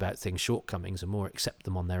cross about things' shortcomings and more accept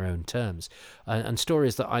them on their own terms. And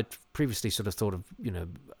stories that I'd previously sort of thought of,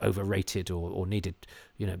 overrated or needed,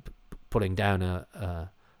 pulling down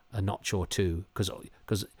a notch or two, because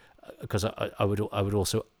I would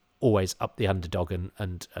also always up the underdog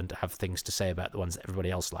and have things to say about the ones that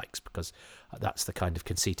everybody else likes, because that's the kind of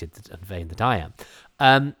conceited and vain that I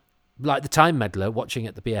am. Like the Time Meddler, watching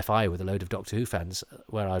at the BFI with a load of Doctor Who fans,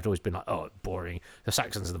 where I'd always been like, oh, boring. The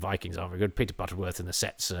Saxons and the Vikings aren't very good. Peter Butterworth and the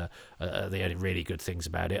sets are the only really good things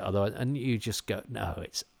about it. And you just go, no,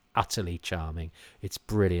 it's utterly charming. It's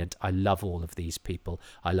brilliant. I love all of these people.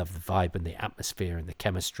 I love the vibe and the atmosphere and the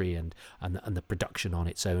chemistry and the production on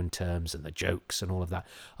its own terms and the jokes and all of that.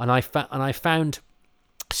 And I found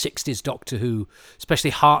 60s Doctor Who, especially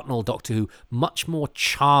Hartnell Doctor Who, much more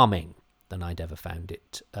charming than I'd ever found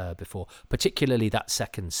it before, particularly that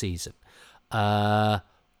second season, where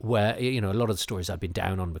a lot of the stories I'd been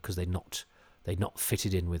down on because they'd not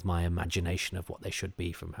fitted in with my imagination of what they should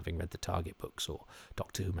be from having read the Target books or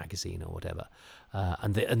Doctor Who magazine or whatever.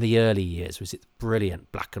 And the early years was it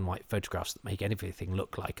brilliant black and white photographs that make everything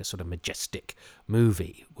look like a sort of majestic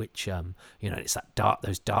movie, which it's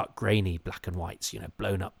those dark grainy black and whites,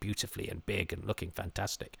 blown up beautifully and big and looking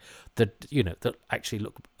fantastic, that actually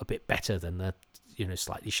look a bit better than the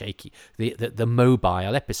slightly shaky, the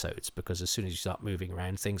mobile episodes, because as soon as you start moving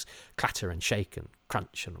around, things clatter and shake and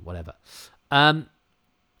crunch and whatever.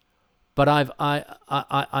 But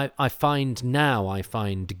I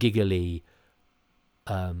find giggly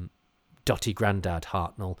Dotty Grandad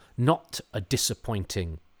Hartnell not a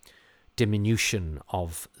disappointing diminution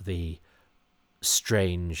of the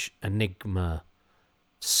strange enigma,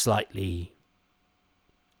 slightly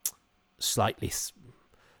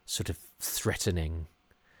sort of threatening,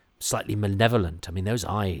 slightly malevolent. I mean, those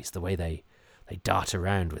eyes, the way they dart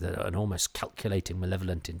around with an almost calculating,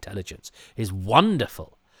 malevolent intelligence is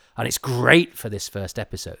wonderful. And it's great for this first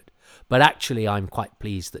episode. But actually, I'm quite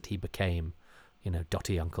pleased that he became,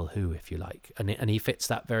 Dotty Uncle Who, if you like. And he fits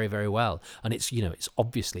that very, very well. And it's, it's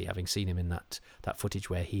obviously, having seen him in that footage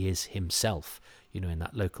where he is himself, in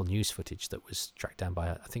that local news footage that was tracked down by,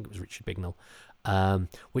 I think it was Richard Bignell,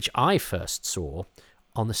 which I first saw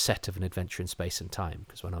on the set of An Adventure in Space and Time.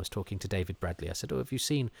 Because when I was talking to David Bradley, I said, have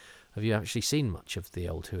you actually seen much of the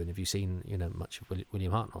old Who, and have you seen much of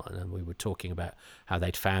William Hartnell? And then we were talking about how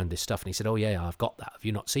they'd found this stuff, and he said, oh yeah, I've got that, have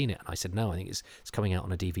you not seen it? And I said, no, I think it's coming out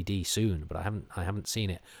on a DVD soon, but I haven't seen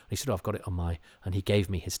it. And he said, oh, I've got it on and he gave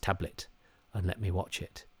me his tablet and let me watch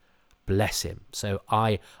it. Bless him. So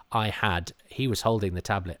he was holding the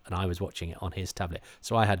tablet and I was watching it on his tablet,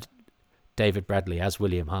 so I had David Bradley as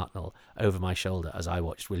William Hartnell over my shoulder as I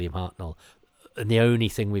watched William Hartnell, and the only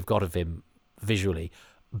thing we've got of him visually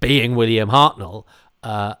being William Hartnell,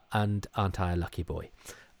 and aren't I a lucky boy?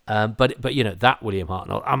 But that William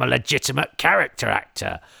Hartnell, I'm a legitimate character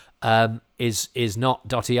actor, is not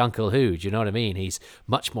Dotty Uncle Who. Do you know what I mean? He's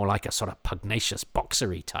much more like a sort of pugnacious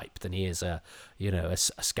boxery type than he is a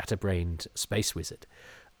scatterbrained space wizard.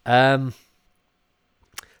 Thanks,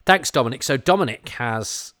 Dominic. So Dominic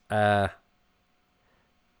has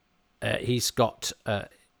he's got a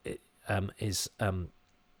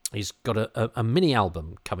mini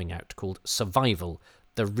album coming out called Survival: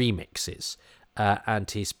 The Remixes, and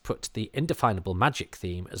he's put the Indefinable Magic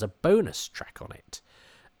theme as a bonus track on it.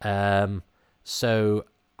 So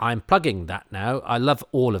I'm plugging that now. I love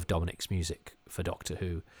all of Dominic's music for Doctor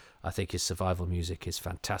Who. I think his Survival music is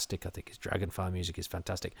fantastic. I think his Dragonfire music is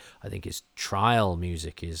fantastic. I think his Trial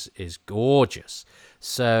music is gorgeous.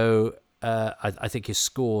 So I think his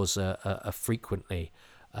scores are frequently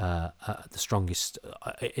the strongest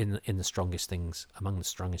in the strongest things, among the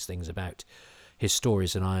strongest things about his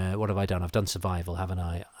stories. And what have I done? I've done Survival, haven't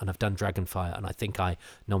I? And I've done Dragonfire, and I think I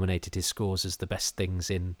nominated his scores as the best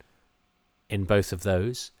things in both of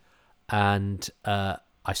those. And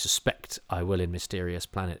I suspect I will in Mysterious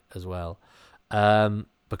Planet as well,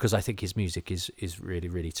 because I think his music is really,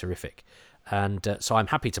 really terrific. And so I'm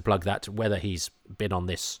happy to plug that, whether he's been on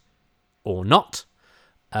this or not.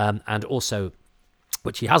 And also,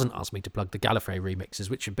 which he hasn't asked me to plug, the Gallifrey remixes,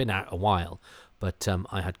 which have been out a while, but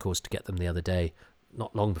I had cause to get them the other day,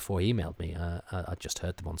 not long before he emailed me. I just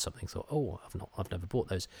heard them on something, thought, oh, I've never bought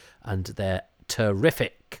those, and they're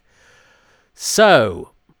terrific.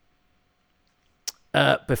 So,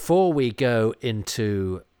 before we go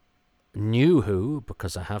into New Who,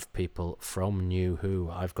 because I have people from New Who,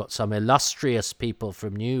 I've got some illustrious people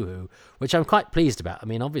from New Who, which I'm quite pleased about. I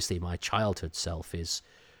mean, obviously my childhood self is,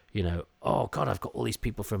 oh God, I've got all these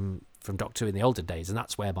people from Doctor Who in the olden days, and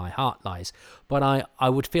that's where my heart lies. But I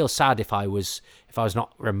would feel sad if I was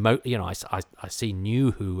not remote. I see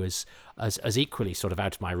New Who as equally sort of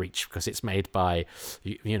out of my reach, because it's made by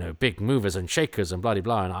big movers and shakers and blah blah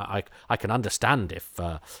blah. And I can understand if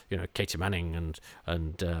Katie Manning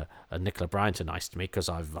and Nicola Bryant are nice to me, because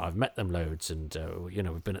I've met them loads, and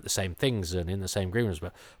we've been at the same things and in the same green rooms.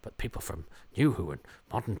 But people from New Who and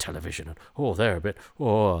modern television, and they're a bit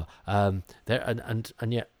there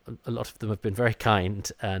and yet a lot of them have been very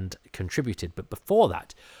kind and contributed. But before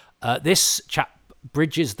that, this chap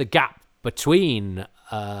bridges the gap between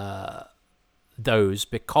those,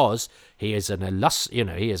 because he is an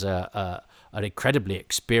incredibly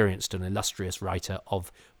experienced and illustrious writer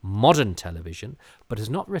of modern television, but has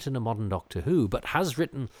not written a modern Doctor Who, but has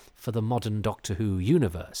written for the modern Doctor Who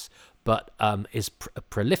universe, but is a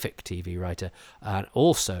prolific TV writer, and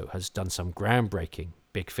also has done some groundbreaking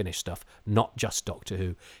Big Finish stuff, not just Doctor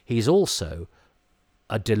Who. He's also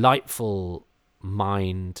a delightful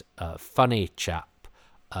mind, funny chap,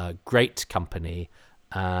 great company,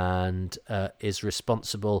 and is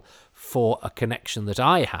responsible for a connection that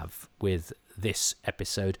I have with this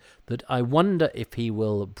episode that I wonder if he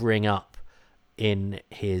will bring up in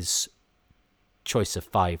his choice of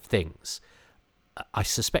 5 things. I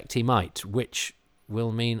suspect he might, which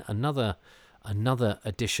will mean another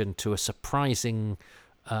addition to a surprising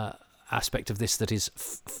aspect of this that is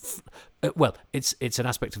it's an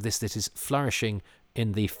aspect of this that is flourishing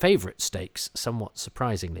in the favourite stakes, somewhat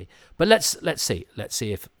surprisingly. But let's see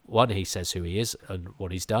if, one, he says who he is and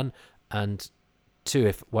what he's done, and two,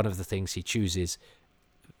 if one of the things he chooses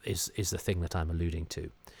is the thing that I'm alluding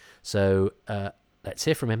to. So let's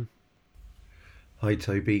hear from him. Hi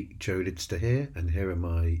Toby, Joe Lidster here, and here are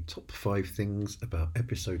my top 5 things about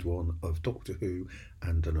episode 1 of Doctor Who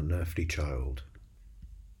and An Unearthly Child.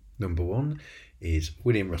 Number 1 is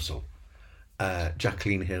William Russell.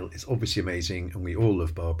 Jacqueline Hill is obviously amazing, and we all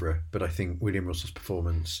love Barbara, but I think William Russell's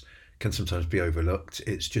performance can sometimes be overlooked.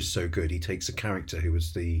 It's just so good. He takes a character who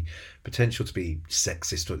has the potential to be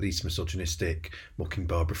sexist or at least misogynistic, mocking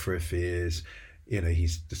Barbara for her fears.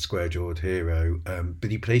 He's the square-jawed hero,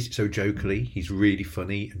 but he plays it so jokily. He's really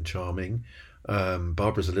funny and charming.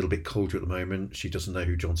 Barbara's a little bit colder at the moment. She doesn't know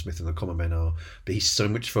who John Smith and the Common Men are, but he's so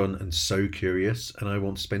much fun and so curious, and I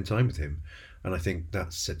want to spend time with him. And I think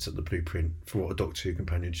that sets up the blueprint for what a Doctor Who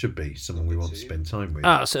companion should be, someone we want to spend time with.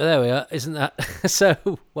 Ah, so there we are. Isn't that...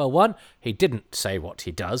 So, well, one, he didn't say what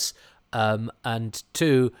he does, and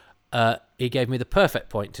two... he gave me the perfect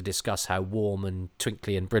point to discuss how warm and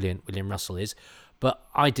twinkly and brilliant William Russell is, but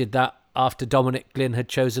I did that after Dominic Glynn had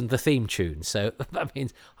chosen the theme tune, so that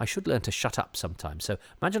means I should learn to shut up sometimes. So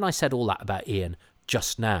imagine I said all that about Ian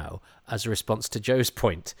just now as a response to Joe's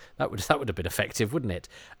point. That would have been effective, wouldn't it?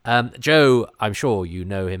 Joe, I'm sure you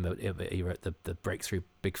know him. He wrote the breakthrough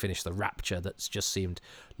Big Finish, The Rapture, that's just seemed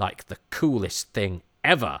like the coolest thing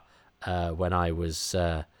ever when I was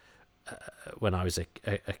a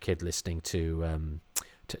kid listening to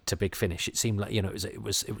Big Finish. It seemed like it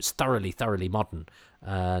was thoroughly modern,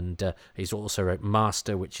 and he's also wrote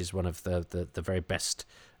Master, which is one of the very best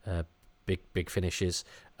big finishes.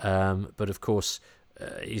 But of course,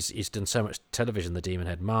 he's done so much television: The Demon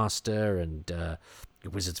Head Master and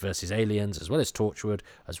Wizards vs. Aliens, as well as Torchwood,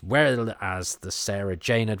 as well as the Sarah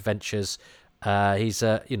Jane Adventures. He's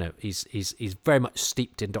very much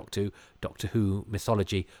steeped in Doctor Who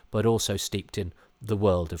mythology, but also steeped in the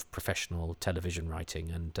world of professional television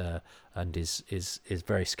writing, and is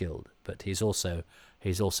very skilled. But he's also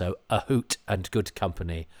a hoot and good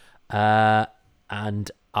company,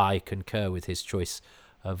 and I concur with his choice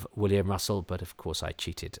of William Russell. But of course, I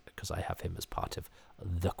cheated because I have him as part of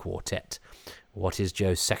the quartet. What is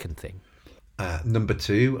Joe's second thing? Number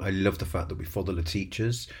 2, I love the fact that we follow the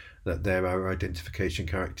teachers, that they're our identification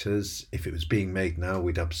characters. If it was being made now,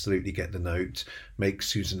 we'd absolutely get the note, make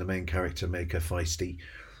Susan the main character, make her feisty.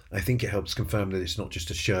 I think it helps confirm that it's not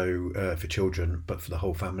just a show for children, but for the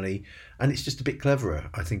whole family. And it's just a bit cleverer.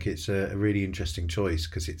 I think it's a really interesting choice,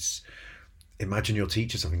 because it's, imagine your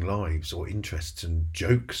teachers having lives or interests and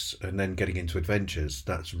jokes and then getting into adventures.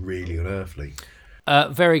 That's really unearthly.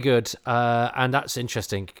 Very good, and that's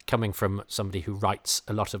interesting coming from somebody who writes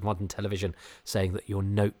a lot of modern television, saying that your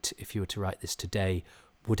note, if you were to write this today,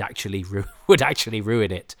 would actually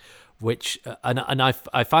ruin it. Which and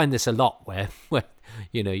I find this a lot where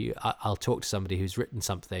I'll talk to somebody who's written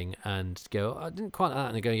something and go, I didn't quite like that,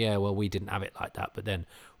 and they go, yeah, well, we didn't have it like that, but then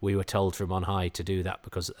we were told from on high to do that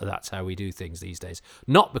because that's how we do things these days.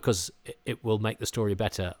 Not because it will make the story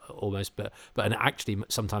better almost, but it actually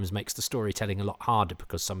sometimes makes the storytelling a lot harder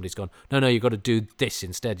because somebody's gone, no, you've got to do this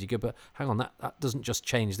instead. You go, but hang on, that doesn't just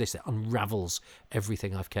change this, it unravels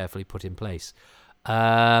everything I've carefully put in place.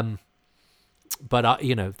 But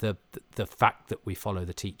the fact that we follow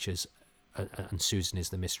the teachers and Susan is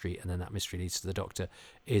the mystery, and then that mystery leads to the Doctor,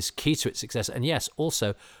 is key to its success. And yes,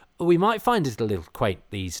 also we might find it a little quaint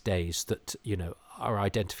these days that our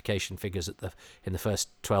identification figures in the first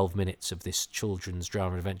 12 minutes of this children's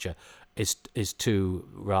drama adventure is two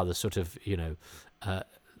rather sort of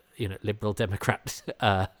liberal Democrat.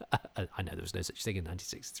 I know there was no such thing in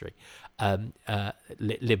 1963.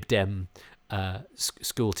 Lib Dem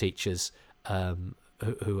school teachers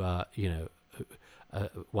who are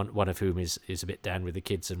one of whom is a bit down with the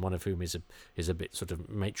kids, and one of whom is a bit sort of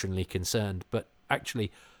matronly concerned. But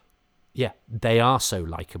actually, yeah, they are so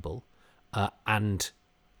likable, and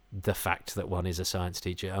the fact that one is a science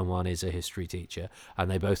teacher and one is a history teacher,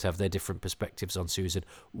 and they both have their different perspectives on Susan,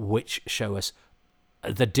 which show us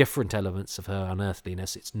the different elements of her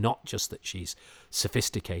unearthliness. It's not just that she's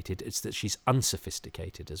sophisticated; it's that she's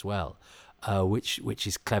unsophisticated as well, which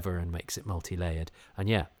is clever and makes it multi-layered. And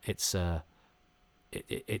yeah, it's a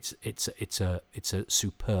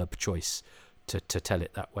superb choice to tell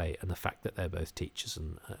it that way, and the fact that they're both teachers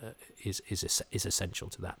and is essential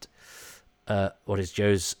to that. What is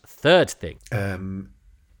Joe's third thing?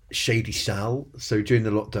 Shady Sal. So during the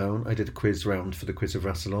lockdown, I did a quiz round for the Quiz of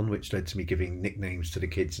Rassilon, which led to me giving nicknames to the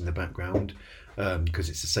kids in the background, because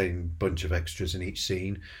it's the same bunch of extras in each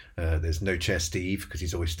scene. There's No Chair Steve, because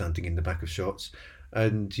he's always standing in the back of shots.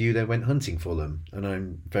 And you then went hunting for them, and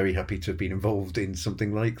I'm very happy to have been involved in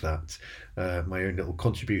something like that. My own little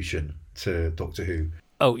contribution. to Doctor Who.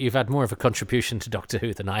 Oh, you've had more of a contribution to Doctor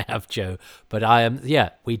Who than I have, Joe. But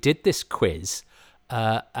we did this quiz,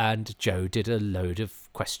 and Joe did a load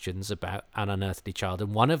of questions about An Unearthly Child.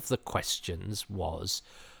 And one of the questions was,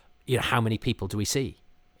 how many people do we see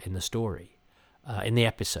in the story, in the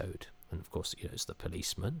episode? And of course, it's the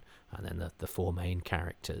policeman, and then the four main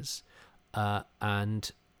characters,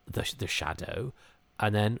 and the shadow,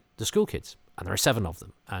 and then the school kids. And there are 7 of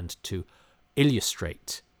them. And to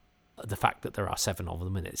illustrate the fact that there are 7 of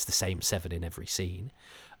them, and it's the same 7 in every scene,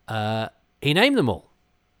 he named them all.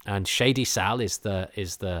 And Shady Sal is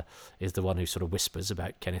the one who sort of whispers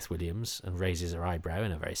about Kenneth Williams and raises her eyebrow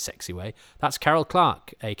in a very sexy way. That's Carol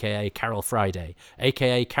Clark, aka Carol Friday,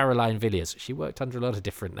 aka Caroline Villiers. She worked under a lot of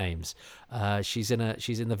different names. She's in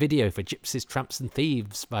the video for Gypsies, Tramps and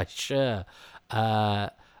Thieves by Cher,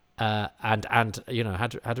 and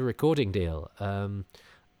had a recording deal,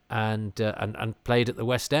 and played at the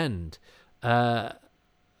West End.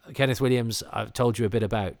 Kenneth Williams, I've told you a bit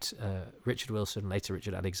about. Richard Wilson, later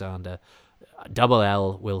Richard Alexander. Double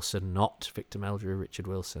L Wilson, not Victor Meldrew, Richard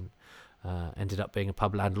Wilson. Ended up being a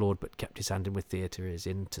pub landlord, but kept his hand in with theatre. Is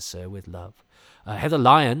in To Sir with Love. Heather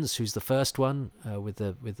Lyons, who's the first one,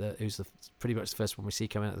 who's pretty much the first one we see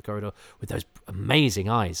coming out of the corridor with those amazing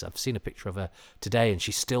eyes. I've seen a picture of her today, and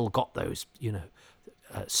she's still got those,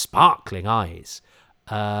 sparkling eyes.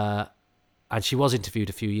 And she was interviewed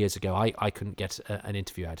a few years ago. I couldn't get an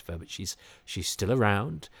interview out of her, but she's still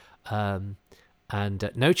around.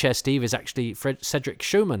 And No Chair Steve is actually Cedric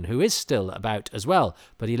Schumann, who is still about as well,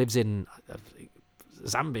 but he lives in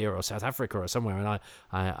Zambia or South Africa or somewhere. And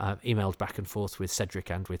I emailed back and forth with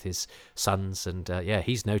Cedric and with his sons, and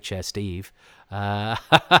he's No Chair Steve. And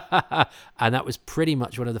that was pretty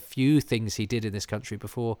much one of the few things he did in this country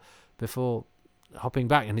before hopping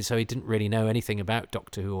back, and so he didn't really know anything about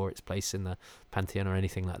Doctor Who or its place in the pantheon or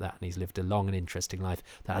anything like that, and he's lived a long and interesting life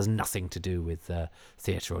that has nothing to do with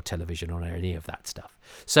theatre or television or any of that stuff.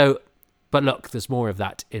 So, but look, there's more of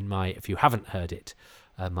that in my, if you haven't heard it,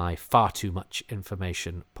 my Far Too Much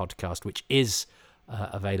Information podcast, which is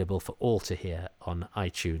available for all to hear on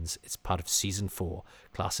iTunes. It's part of Season 4,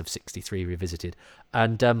 Class of 63 Revisited.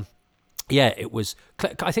 And it was,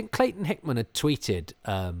 I think Clayton Hickman had tweeted,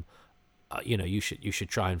 you should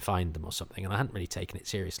try and find them or something, and I hadn't really taken it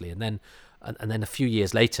seriously. And then a few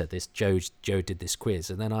years later, this Joe did this quiz,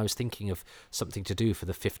 and then I was thinking of something to do for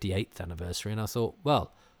the 58th anniversary, and I thought,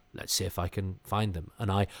 well, let's see if I can find them.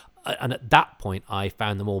 And at that point, I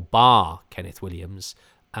found them all bar Kenneth Williams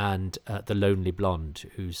and the Lonely Blonde,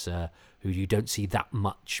 who you don't see that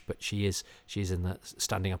much, but she's in the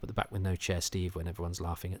standing up at the back with No Chair Steve when everyone's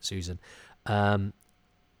laughing at Susan.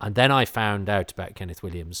 And then I found out about Kenneth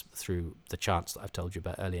Williams through the chants that I've told you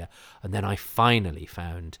about earlier. And then I finally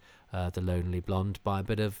found The Lonely Blonde by a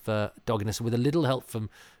bit of dogginess, with a little help from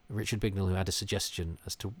Richard Bignell, who had a suggestion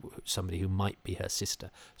as to somebody who might be her sister.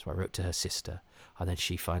 So I wrote to her sister, and then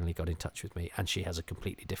she finally got in touch with me, and she has a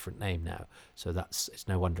completely different name now. So it's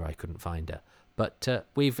no wonder I couldn't find her. But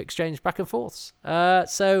we've exchanged back and forths. And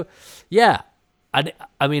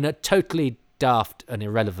I mean, a totally daft and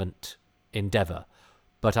irrelevant endeavour.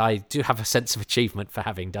 But I do have a sense of achievement for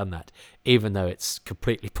having done that, even though it's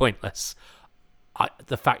completely pointless.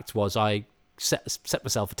 The fact was, I set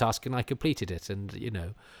myself a task and I completed it. And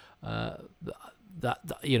I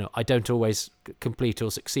don't always complete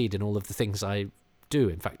or succeed in all of the things I do.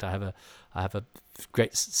 In fact, I have a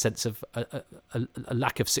great sense of a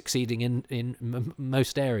lack of succeeding in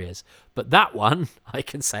most areas. But that one, I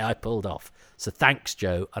can say I pulled off. So thanks,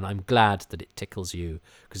 Joe, and I'm glad that it tickles you,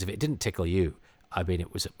 because if it didn't tickle you, I mean, it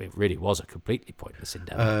really was a completely pointless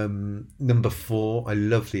endeavour. Number 4, I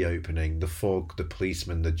love the opening. The fog, the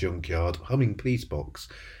policeman, the junkyard, humming police box.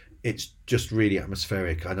 It's just really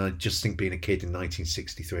atmospheric. And I just think being a kid in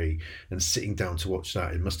 1963 and sitting down to watch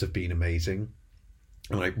that, it must have been amazing.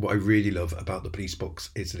 And what I really love about the police box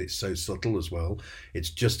is that it's so subtle as well. It's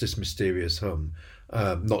just this mysterious hum,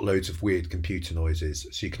 not loads of weird computer noises.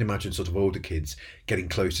 So you can imagine sort of older kids getting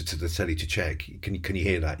closer to the telly to check. Can you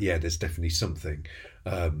hear that? Yeah, there's definitely something.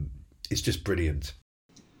 It's just brilliant.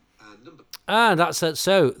 And that's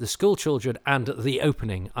so the school children and the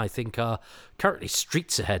opening, I think, are currently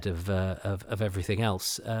streets ahead of everything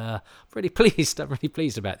else. I'm really pleased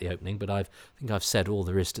about the opening, but I think I've said all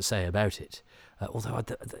there is to say about it. Although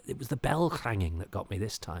it was the bell clanging that got me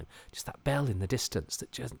this time. Just that bell in the distance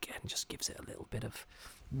that just gives it a little bit of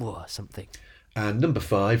something. And number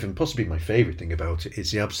 5, and possibly my favourite thing about it,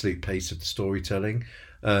 is the absolute pace of the storytelling.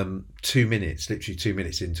 2 minutes, literally 2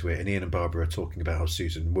 minutes into it, and Ian and Barbara are talking about how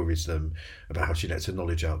Susan worries them, about how she lets her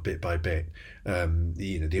knowledge out bit by bit.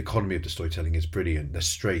 The economy of the storytelling is brilliant. They're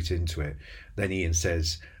straight into it. Then Ian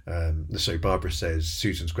says, Barbara says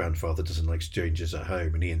Susan's grandfather doesn't like strangers at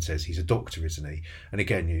home, and Ian says he's a doctor, isn't he? And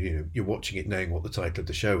again, you're watching it knowing what the title of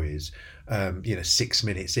the show is. 6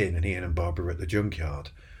 minutes in, and Ian and Barbara are at the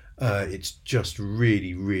junkyard. It's just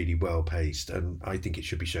really, really well paced, and I think it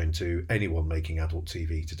should be shown to anyone making adult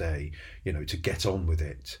TV today, to get on with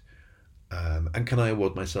it. And can I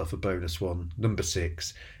award myself a bonus one? Number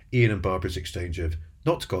 6, Ian and Barbara's exchange of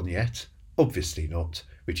 "not gone yet, obviously not,"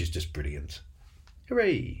 which is just brilliant.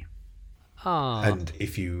 Hooray! And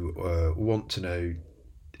if you want to know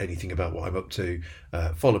anything about what I'm up to,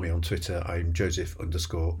 follow me on Twitter. I'm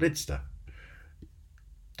Joseph_Lidster.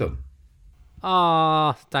 Done.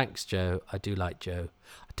 Thanks, Joe. I do like Joe.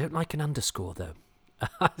 I don't like an underscore, though.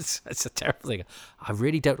 It's a terrible thing. I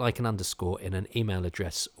really don't like an underscore in an email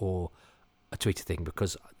address or a Twitter thing,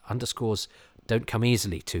 because underscores don't come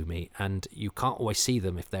easily to me, and you can't always see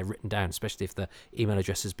them if they're written down, especially if the email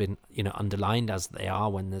address has been, underlined, as they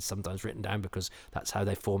are when they're sometimes written down, because that's how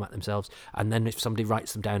they format themselves. And then if somebody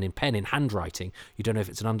writes them down in pen, in handwriting, you don't know if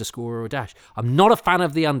it's an underscore or a dash. I'm not a fan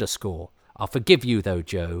of the underscore. I'll forgive you, though,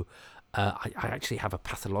 Joe. I actually have a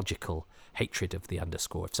pathological hatred of the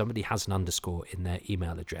underscore. If somebody has an underscore in their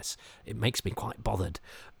email address, it makes me quite bothered.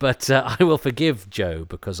 But I will forgive Joe,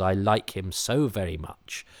 because I like him so very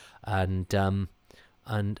much, and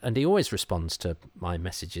he always responds to my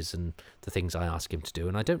messages and the things I ask him to do,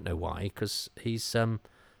 and I don't know why, because he's and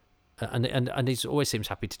he always seems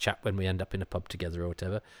happy to chat when we end up in a pub together or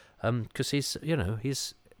whatever, because he's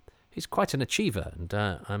quite an achiever, and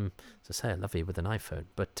as I say, I love you with an iPhone,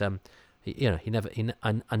 but I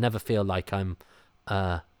never feel like I'm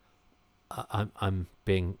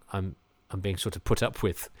being sort of put up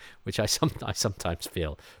with, which I sometimes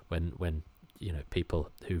feel when people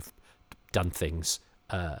who've done things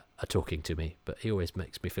are talking to me, but he always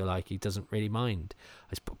makes me feel like he doesn't really mind.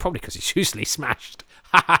 It's probably because he's usually smashed.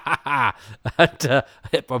 And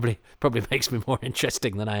it probably makes me more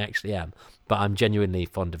interesting than I actually am. But I'm genuinely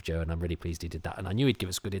fond of Joe, and I'm really pleased he did that. And I knew he'd give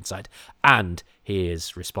us good insight, and he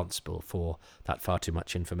is responsible for that far too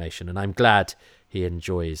much information. And I'm glad he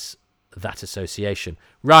enjoys that association.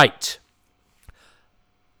 Right.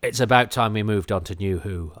 It's about time we moved on to New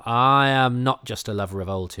Who. I am not just a lover of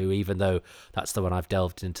old Who, even though that's the one I've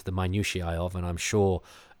delved into the minutiae of, and I'm sure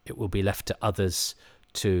it will be left to others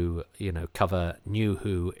to, cover New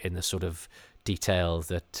Who in the sort of detail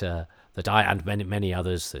that I and many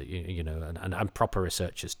others, and proper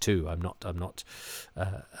researchers too. I'm not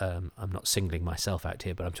singling myself out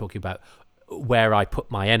here, but I'm talking about where I put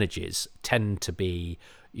my energies tend to be,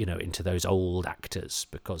 into those old actors,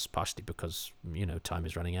 partially because time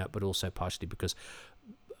is running out, but also partially because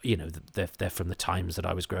they're from the times that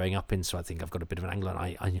I was growing up in, so I think I've got a bit of an angle,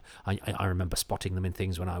 and I remember spotting them in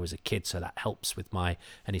things when I was a kid, so that helps with my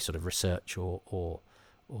any sort of research or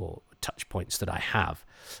touch points that I have.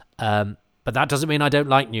 But that doesn't mean I don't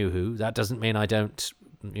like New Who. That doesn't mean I don't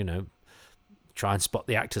try and spot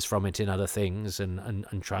the actors from it in other things and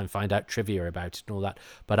try and find out trivia about it and all that.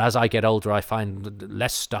 But as I get older, I find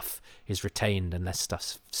less stuff is retained and less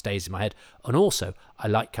stuff stays in my head. And also, I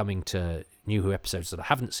like coming to New Who episodes that I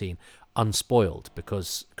haven't seen unspoiled,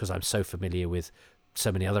 because I'm so familiar with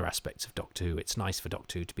so many other aspects of Doctor Who. It's nice for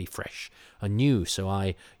Doctor Who to be fresh and new. So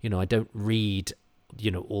I don't read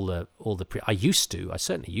all the I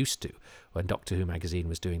certainly used to, when Doctor Who magazine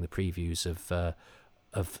was doing the previews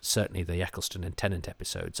of certainly the Eccleston and Tennant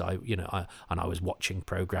episodes. I was watching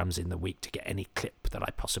programs in the week to get any clip that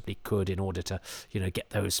I possibly could in order to, get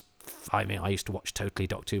those. I used to watch Totally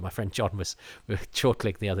Doctor Who. My friend John was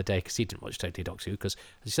chortling the other day because he didn't watch Totally Doctor Who because,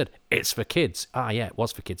 as he said, it's for kids. Yeah, it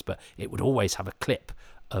was for kids, but it would always have a clip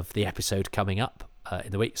of the episode coming up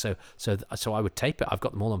in the week. So I would tape it. I've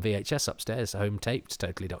got them all on VHS upstairs, home taped,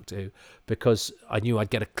 Totally Doctor Who, because I knew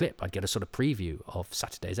I'd get a clip. I'd get a sort of preview of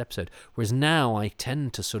Saturday's episode. Whereas now I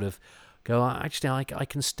tend to sort of go, actually, I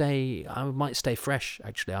can stay. I might stay fresh.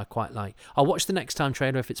 Actually, I quite like. I'll watch the next time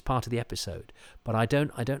trailer if it's part of the episode, but I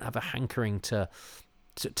don't have a hankering to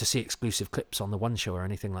see exclusive clips on the One Show or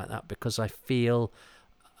anything like that, because I feel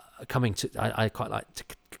I quite like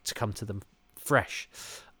to come to them fresh.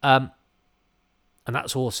 And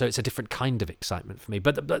that's also, it's a different kind of excitement for me.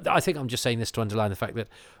 But I think I'm just saying this to underline the fact that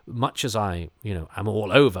much as I, am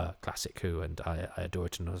all over Classic Who and I adore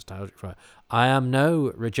it and nostalgic for it, I am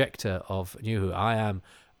no rejecter of New Who.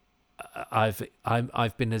 I've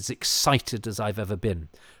been as excited as I've ever been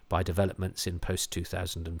by developments in post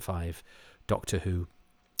 2005 Doctor Who.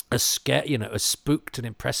 As scared, as spooked and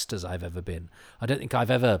impressed as I've ever been. I don't think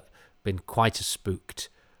I've ever been quite as spooked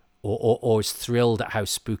or as thrilled at how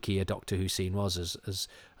spooky a Doctor Who scene was as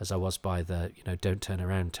I was by the don't turn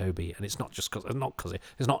around Toby. And it's not just because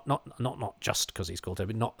it's not just because he's called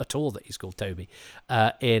Toby, not at all that he's called Toby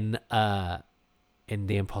in The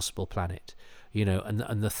Impossible Planet,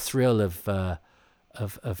 and the thrill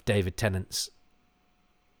of David Tennant's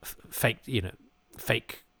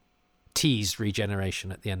fake teased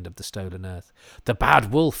regeneration at the end of The Stolen Earth, the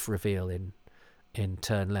Bad Wolf reveal in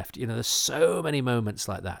Turn Left. There's so many moments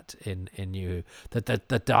like that in New Who. The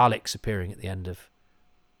Daleks appearing at the end of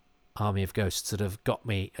Army of Ghosts that have got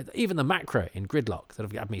me, even the macro in Gridlock, that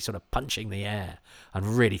have got me sort of punching the air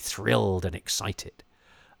and really thrilled and excited.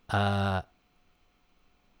 And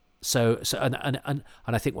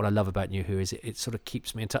I think what I love about New Who is it sort of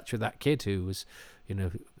keeps me in touch with that kid who was,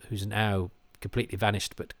 who's now completely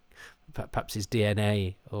vanished, but perhaps his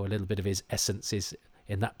DNA or a little bit of his essence is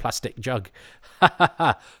in that plastic jug.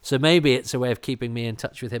 So maybe it's a way of keeping me in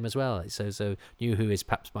touch with him as well. So New Who is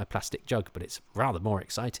perhaps my plastic jug, but it's rather more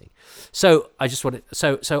exciting. So I just wanted.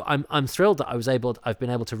 So I'm thrilled that I've been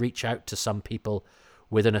able to reach out to some people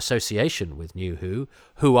with an association with New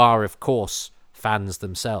who are of course fans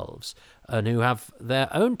themselves and who have their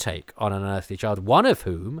own take on An Unearthly Child. One of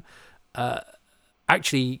whom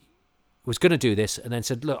actually was going to do this and then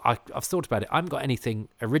said, look, I've thought about it. I haven't got anything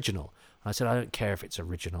original. And I said, I don't care if it's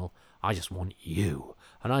original. I just want you.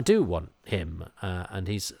 And I do want him. And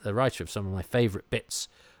he's the writer of some of my favourite bits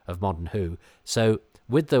of Modern Who. So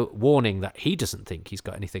with the warning that he doesn't think he's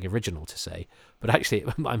got anything original to say, but actually,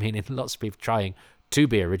 I mean, lots of people trying to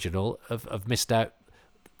be original have missed out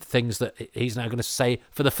things that he's now going to say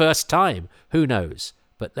for the first time. Who knows?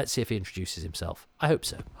 But let's see if he introduces himself. I hope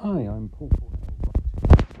so. Hi, I'm Paul.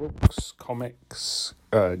 Books, comics,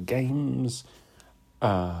 games,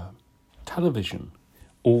 television,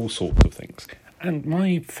 all sorts of things. And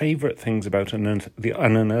my favourite things about An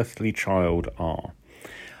Unearthly Child are,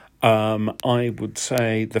 I would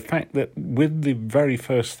say the fact that with the very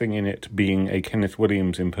first thing in it being a Kenneth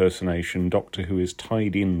Williams impersonation, Doctor Who is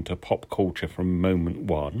tied into pop culture from moment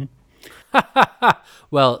one.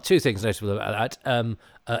 Well, two things notable about that.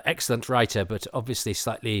 Excellent writer, but obviously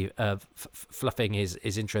slightly fluffing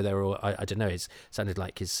his intro there, or I don't know, it sounded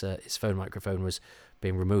like his phone microphone was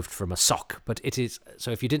being removed from a sock. But it is,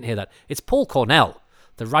 so if you didn't hear that, it's Paul Cornell,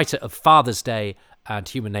 the writer of Father's Day and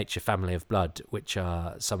Human Nature, Family of Blood, which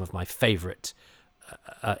are some of my favourite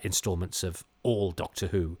instalments of all Doctor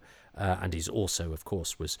Who. And he's also, of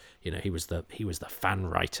course, he was the fan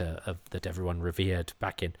writer that everyone revered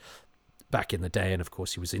back in the day, and of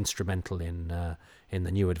course he was instrumental in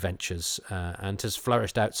the New Adventures and has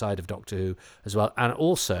flourished outside of Doctor Who as well, and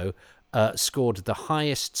also scored the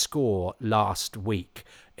highest score last week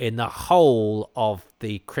in the whole of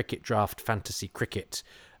the Cricket Draft Fantasy Cricket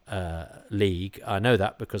League. I know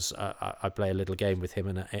that because I play a little game with him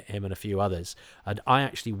and a few others, and I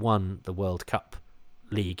actually won the World Cup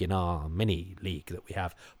league in our mini league that we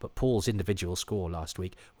have, but Paul's individual score last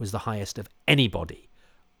week was the highest of anybody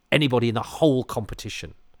in the whole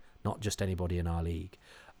competition, not just anybody in our league,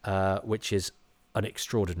 which is an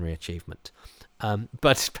extraordinary achievement,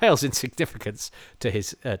 but pales in significance to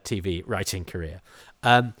his TV writing career.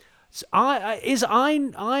 So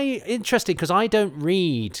I interesting because I don't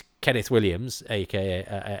read Kenneth Williams,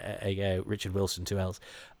 aka Richard Wilson 2Ls,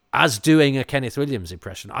 as doing a Kenneth Williams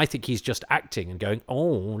impression. I think he's just acting and going, oh,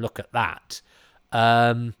 look at that.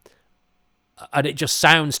 And it just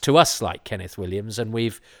sounds to us like Kenneth Williams, and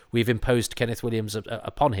we've imposed Kenneth Williams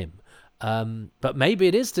upon him. But maybe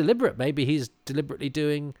it is deliberate. Maybe he's deliberately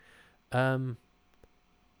doing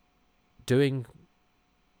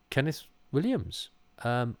Kenneth Williams.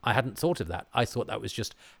 I hadn't thought of that. I thought that was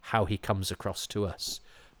just how he comes across to us.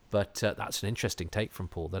 But that's an interesting take from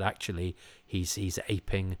Paul, that actually he's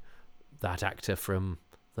aping that actor from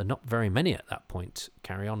the not very many at that point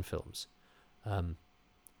Carry On films.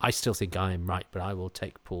 I still think I'm right, but I will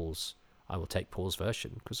take Paul's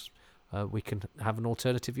version, because we can have an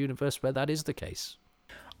alternative universe where that is the case.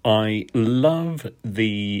 I love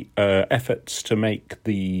the efforts to make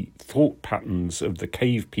the thought patterns of the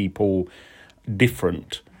cave people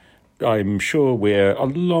different. I'm sure we're a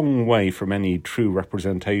long way from any true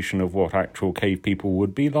representation of what actual cave people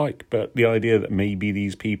would be like, but the idea that maybe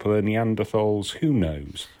these people are Neanderthals, who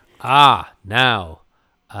knows? Now,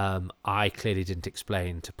 I clearly didn't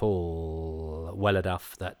explain to Paul well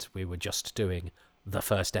enough that we were just doing the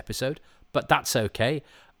first episode, but that's okay.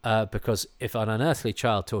 because if An Unearthly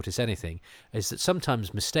Child taught us anything, is that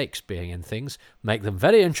sometimes mistakes being in things make them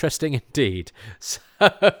very interesting indeed. So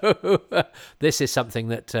this is something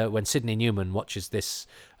that when Sidney Newman watches this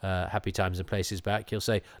Happy Times and Places back, he'll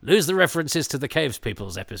say, lose the references to the Caves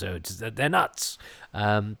People's episodes. They're nuts.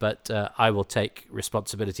 But I will take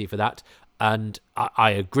responsibility for that. And I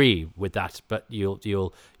agree with that, but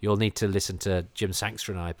you'll need to listen to Jim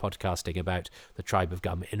Sangster and I podcasting about the Tribe of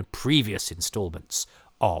Gum in previous instalments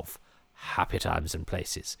of Happy Times and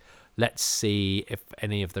Places. Let's see if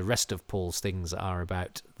any of the rest of Paul's things are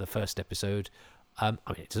about the first episode. I mean,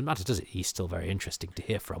 it doesn't matter, does it? He's still very interesting to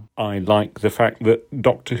hear from. I like the fact that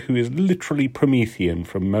Doctor Who is literally Promethean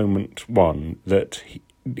from moment one, that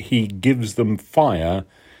he gives them fire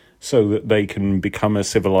so that they can become a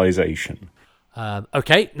civilization.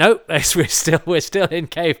 Okay, no, we're still in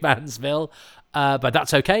Cavemansville, but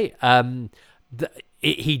that's okay.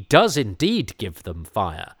 He does indeed give them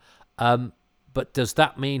fire, but does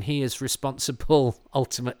that mean he is responsible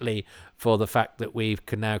ultimately for the fact that we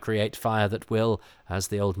can now create fire that will, as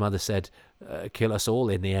the old mother said, kill us all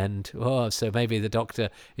in the end? Oh, so maybe the Doctor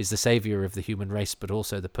is the saviour of the human race, but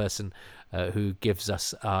also the person who gives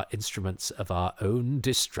us our instruments of our own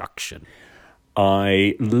destruction.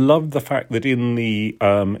 I love the fact that in the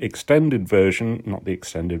extended version, not the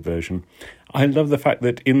extended version, I love the fact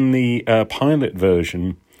that in the pilot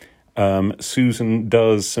version, Susan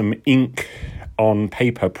does some ink on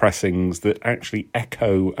paper pressings that actually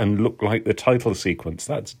echo and look like the title sequence.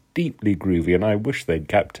 That's deeply groovy, and I wish they'd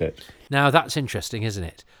kept it. Now, that's interesting, isn't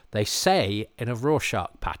it? They say in a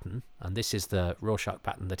Rorschach pattern, and this is the Rorschach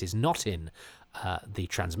pattern that is not in the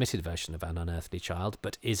transmitted version of An Unearthly Child,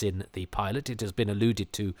 but is in the pilot. It has been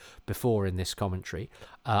alluded to before in this commentary.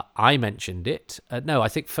 I mentioned it. No, I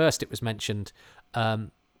think first it was mentioned...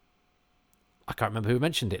 I can't remember who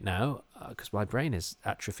mentioned it now, because my brain is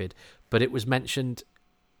atrophied, but it was mentioned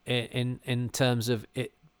in terms of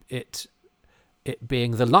it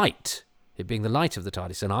being the light. It being the light of the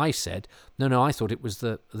TARDIS, and I said, no, I thought it was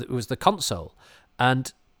the console,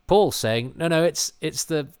 and Paul saying, no, it's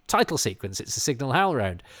the title sequence, it's the signal howl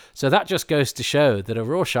round. So that just goes to show that a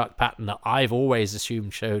Rorschach pattern that I've always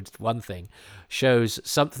assumed showed one thing shows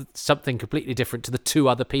something completely different to the two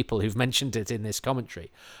other people who've mentioned it in this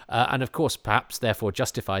commentary, and of course perhaps therefore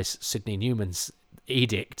justifies Sidney Newman's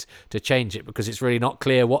edict to change it, because it's really not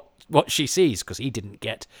clear what she sees, because he didn't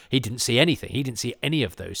see anything. He didn't see any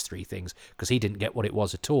of those three things because he didn't get what it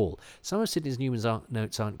was at all. Some of Sidney Newman's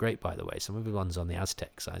notes aren't great, by the way. Some of the ones on the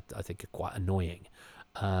Aztecs I think are quite annoying,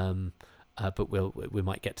 but we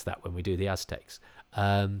might get to that when we do the Aztecs.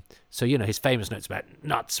 So his famous notes about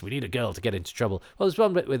nuts, we need a girl to get into trouble. Well, there's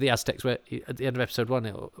one bit with the Aztecs where at the end of episode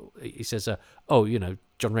 1 he says, John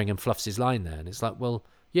Ringham fluffs his line there, and it's like, well,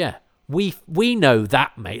 yeah. We know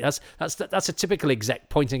that, mate. That's a typical exec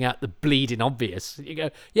pointing out the bleeding obvious. You go,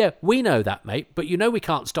 yeah, we know that, mate, but we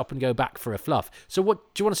can't stop and go back for a fluff. So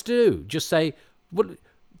what do you want us to do? Just say,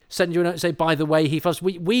 send you a note and say, by the way, he fluffs.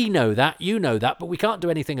 We know that, you know that, but we can't do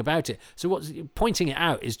anything about it. So pointing it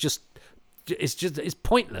out is it's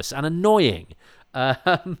pointless and annoying.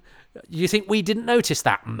 You think we didn't notice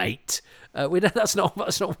that, mate? That's not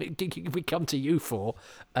what we come to you for.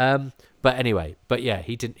 But anyway,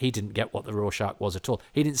 he didn't get what the Rorschach was at all.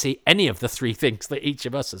 He didn't see any of the three things that each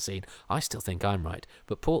of us has seen. I still think I'm right,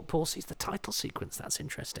 but Paul sees the title sequence. That's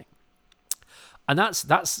interesting, and that's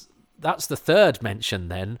the third mention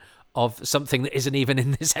then of something that isn't even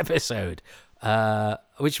in this episode,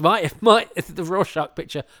 which might the Rorschach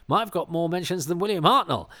picture might have got more mentions than William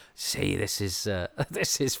Hartnell. See, this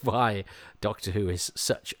is why Doctor Who is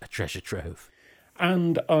such a treasure trove.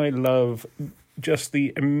 And I love just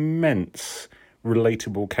the immense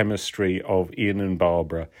relatable chemistry of Ian and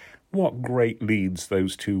Barbara. What great leads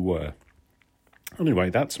those two were. Anyway,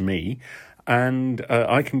 that's me, and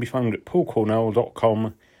I can be found at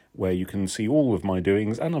paulcornell.com, where you can see all of my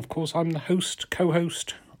doings, and of course I'm the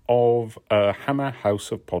co-host of Hammer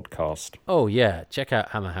House of Podcast. Oh yeah, check out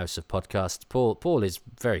Hammer House of Podcast. Paul is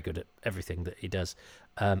very good at everything that he does,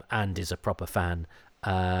 and is a proper fan,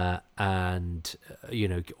 and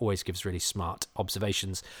always gives really smart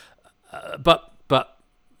observations. But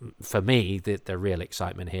for me, the real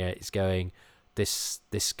excitement here is going this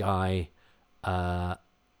guy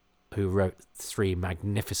who wrote 3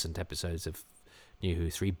 magnificent episodes of New Who,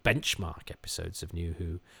 3 benchmark episodes of New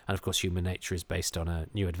Who, and of course Human Nature is based on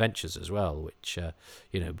New Adventures as well, which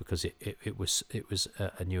because it was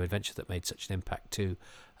a new adventure that made such an impact too,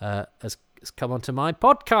 has come onto my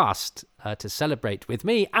podcast to celebrate with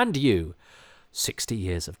me and you 60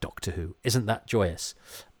 years of Doctor Who. Isn't that joyous?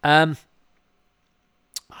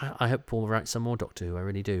 I hope Paul writes some more Doctor Who. I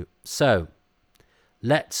really do. So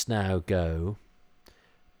let's now go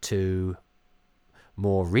to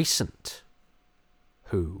more recent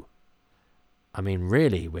Who. I mean,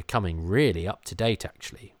 really, we're coming really up to date,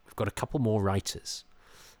 actually. We've got a couple more writers.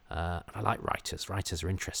 And I like writers. Writers are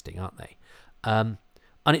interesting, aren't they?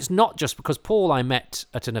 And it's not just because Paul I met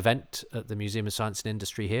at an event at the Museum of Science and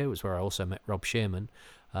Industry here. It was where I also met Rob Shearman.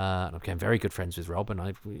 And I became very good friends with Rob, and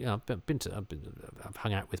I've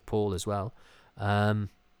hung out with Paul as well. Haven't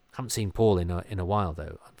seen Paul in a while,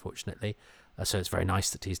 though, unfortunately. So it's very nice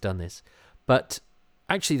that he's done this. But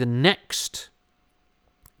actually, the next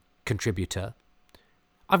contributor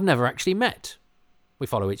I've never actually met. We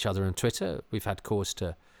follow each other on Twitter. We've had cause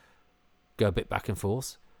to go a bit back and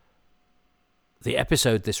forth. The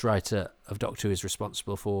episode this writer of Doctor Who is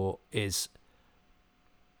responsible for is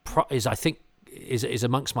I think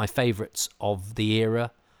amongst my favourites of the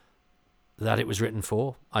era that it was written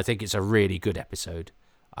for. I think it's a really good episode.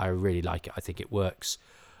 I really like it. I think it works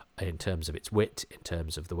in terms of its wit, in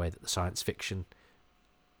terms of the way that the science fiction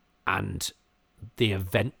and the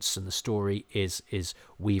events and the story is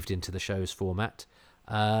weaved into the show's format.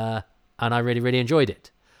 And I really, really enjoyed it.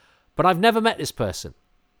 But I've never met this person.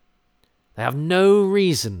 They have no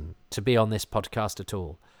reason to be on this podcast at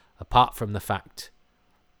all, apart from the fact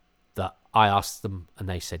that I asked them and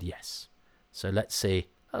they said yes. So let's see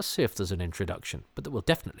if there's an introduction. But there will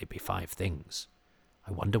definitely be 5 things.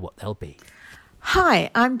 I wonder what they'll be. Hi,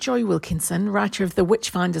 I'm Joy Wilkinson, writer of The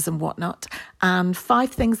Witchfinders and Whatnot, and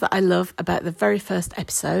 5 things that I love about the very first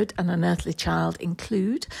episode, An Unearthly Child,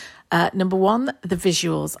 include number 1, the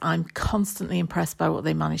visuals. I'm constantly impressed by what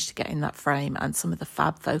they managed to get in that frame and some of the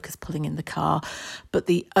fab focus pulling in the car, but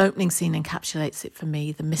the opening scene encapsulates it for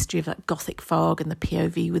me. The mystery of that gothic fog and the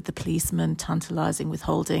POV with the policeman, tantalising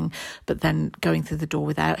withholding, but then going through the door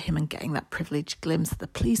without him and getting that privileged glimpse of the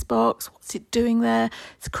police box. What's it doing there?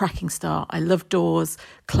 It's a cracking start. I love doors,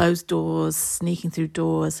 closed doors, sneaking through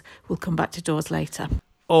doors. We'll come back to doors later.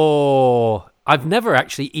 Oh, I've never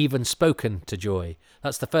actually even spoken to Joy.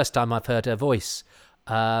 That's the first time I've heard her voice.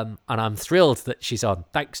 And I'm thrilled that she's on.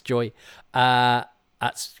 Thanks, Joy.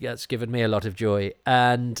 That's given me a lot of joy.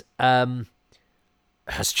 And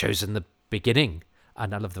has chosen the beginning.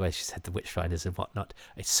 And I love the way she said the Witchfinders and Whatnot.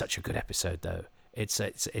 It's such a good episode, though.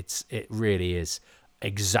 It really is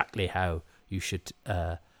exactly how you should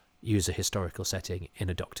use a historical setting in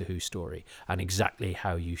a Doctor Who story, and exactly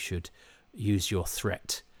how you should use your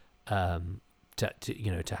threat to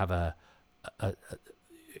have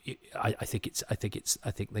I think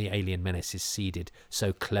the alien menace is seeded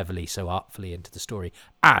so cleverly, so artfully into the story,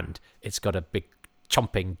 and it's got a big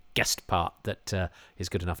chomping guest part that is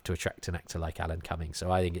good enough to attract an actor like Alan Cumming.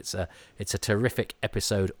 So I think it's a terrific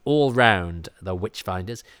episode all round. The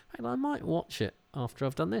Witchfinders, and I might watch it after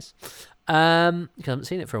I've done this because I haven't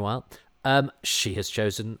seen it for a while. She has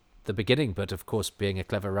chosen the beginning, but of course, being a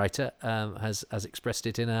clever writer, has expressed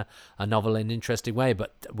it in a novel and interesting way.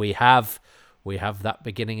 But we have that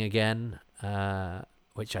beginning again,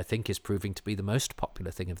 which I think is proving to be the most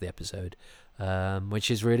popular thing of the episode,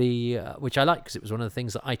 which is really which I like because it was one of the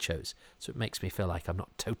things that I chose. So it makes me feel like I'm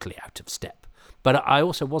not totally out of step. But I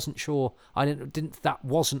also wasn't sure. That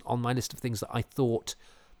wasn't on my list of things that I thought.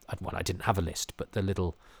 Well, I didn't have a list, but the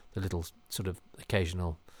little sort of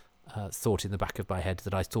occasional thought in the back of my head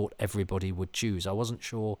that I thought everybody would choose. I wasn't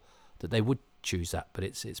sure that they would choose that, but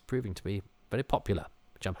it's proving to be very popular,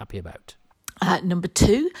 which I'm happy about. Number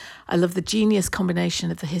 2, I love the genius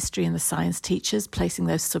combination of the history and the science teachers, placing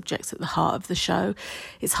those subjects at the heart of the show.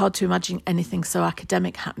 It's hard to imagine anything so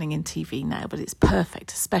academic happening in TV now, but it's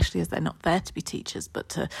perfect, especially as they're not there to be teachers, but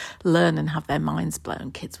to learn and have their minds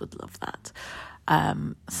blown. Kids would love that.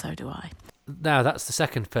 So do I. Now, that's the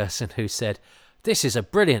second person who said, this is a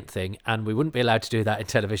brilliant thing, and we wouldn't be allowed to do that in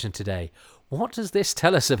television today. What does this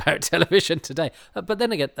tell us about television today? But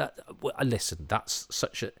then again, listen, that's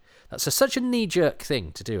such a knee-jerk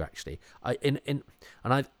thing to do. Actually, I've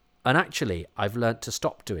learnt to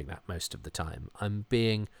stop doing that most of the time. I'm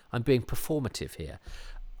being performative here.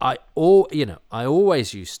 I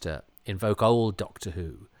always used to invoke old Doctor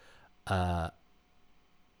Who, and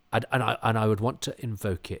I would want to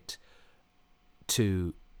invoke it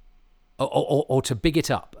to. Or to big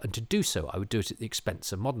it up, and to do so, I would do it at the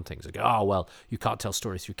expense of modern things. I go, oh well, you can't tell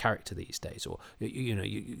stories through character these days, or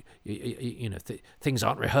things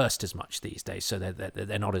aren't rehearsed as much these days, so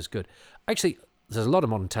they're not as good. Actually, there's a lot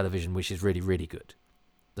of modern television which is really, really good.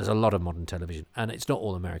 There's a lot of modern television, and it's not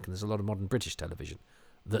all American. There's a lot of modern British television,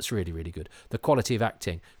 that's really, really good. The quality of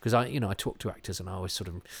acting, because I talk to actors and I always sort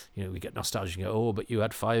of, we get nostalgic and go, oh, but you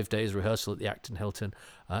had 5 days rehearsal at the Acton Hilton,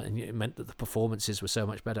 and it meant that the performances were so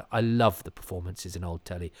much better. I love the performances in old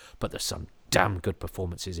telly, but there's some damn good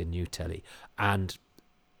performances in new telly, and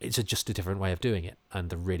it's just a different way of doing it. And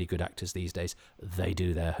the really good actors these days, they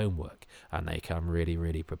do their homework and they come really,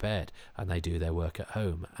 really prepared, and they do their work at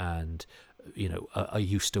home, and are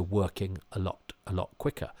used to working a lot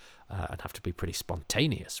quicker, and have to be pretty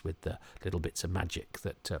spontaneous with the little bits of magic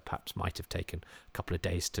that perhaps might have taken a couple of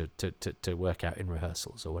days to work out in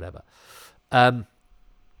rehearsals or whatever.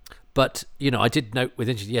 But I did note with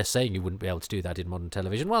interest, saying you wouldn't be able to do that in modern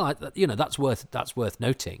television. Well, that's worth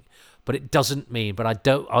noting, but it doesn't mean. But I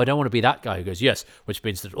don't want to be that guy who goes yes, which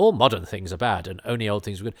means that all modern things are bad and only old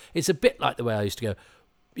things are good. It's a bit like the way I used to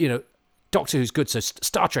go, Doctor Who's good, so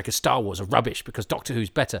Star Trek and Star Wars are rubbish because Doctor Who's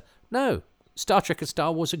better. No, Star Trek and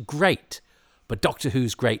Star Wars are great, but Doctor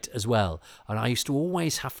Who's great as well. And I used to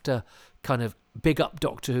always have to kind of big up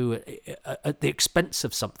Doctor Who at the expense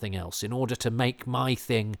of something else in order to make my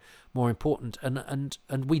thing more important. And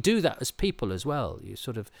we do that as people as well. You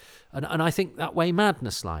sort of, and I think that way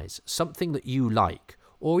madness lies. Something that you like,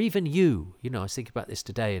 or even you. I was thinking about this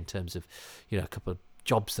today in terms of, a couple of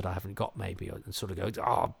jobs that I haven't got maybe, and sort of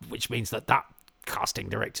go, which means that casting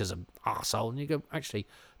director's an arsehole, and you go, actually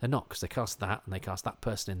they're not, because they cast that and they cast that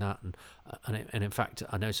person in that, and in fact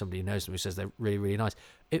I know somebody who knows them who says they're really, really nice.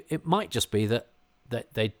 It might just be that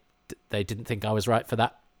they didn't think I was right for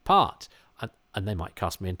that part, and they might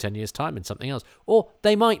cast me in 10 years' time in something else, or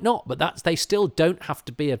they might not, but they still don't have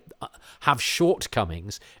to have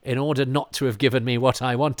shortcomings in order not to have given me what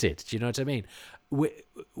I wanted. Do you know what I mean?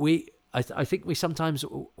 I think we sometimes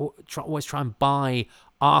always try and buy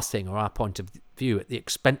our thing or our point of view at the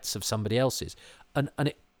expense of somebody else's, and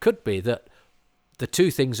it could be that the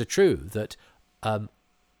two things are true. That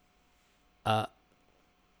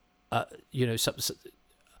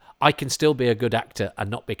I can still be a good actor and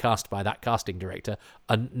not be cast by that casting director,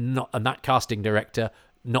 and that casting director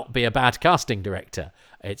not be a bad casting director.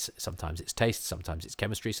 Sometimes it's taste, sometimes it's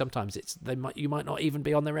chemistry, sometimes you might not even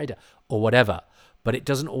be on their radar or whatever. But it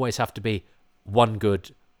doesn't always have to be one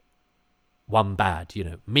good, one bad.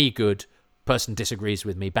 Me good, person disagrees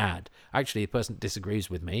with me bad. Actually, the person disagrees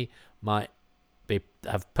with me might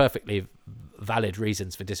have perfectly valid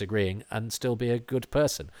reasons for disagreeing and still be a good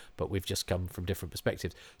person. But we've just come from different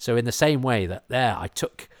perspectives. So in the same way that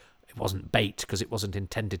it wasn't bait because it wasn't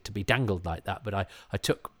intended to be dangled like that, but I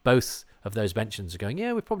took both of those mentions of going,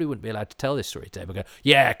 we probably wouldn't be allowed to tell this story today. But go,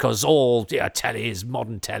 because all telly is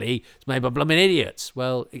modern telly. It's made by blooming idiots.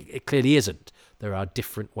 Well, it clearly isn't. There are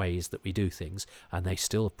different ways that we do things, and they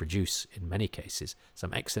still produce, in many cases,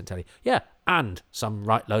 some excellent telly. And some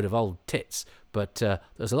right load of old tits. But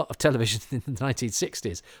there's a lot of television in the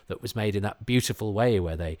 1960s that was made in that beautiful way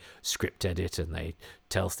where they script edit and they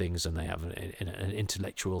tell things and they have an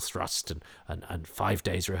intellectual thrust and 5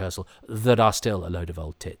 days rehearsal that are still a load of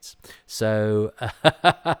old tits. So,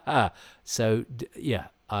 I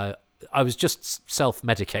was just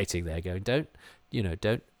self-medicating there, going,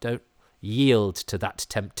 don't yield to that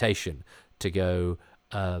temptation to go,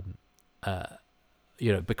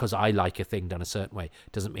 because I like a thing done a certain way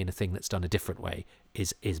doesn't mean a thing that's done a different way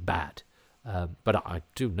is bad. But I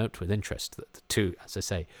do note with interest that the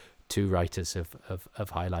two writers have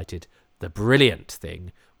highlighted the brilliant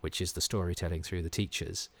thing, which is the storytelling through the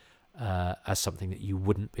teachers, as something that you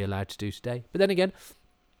wouldn't be allowed to do today. But then again,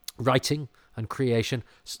 writing and creation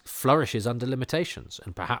flourishes under limitations.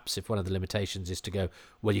 And perhaps if one of the limitations is to go,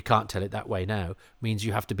 well, you can't tell it that way now, means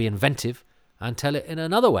you have to be inventive and tell it in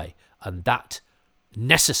another way. And that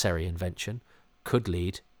necessary invention could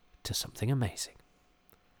lead to something amazing.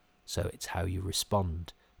 So it's how you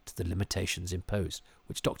respond to the limitations imposed,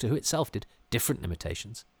 which Doctor Who itself did, different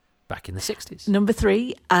limitations, back in the 60s. Number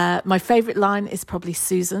 3, my favourite line is probably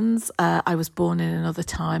Susan's. I was born in another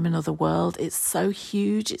time, another world. It's so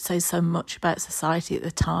huge. It says so much about society at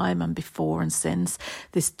the time and before and since.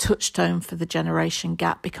 This touchstone for the generation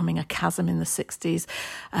gap becoming a chasm in the 60s.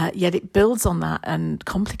 Yet it builds on that and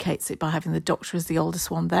complicates it by having the Doctor as the oldest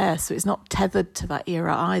one there. So it's not tethered to that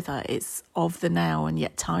era either. It's of the now and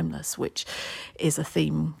yet timeless, which is a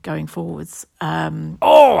theme going forwards.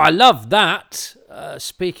 I love that.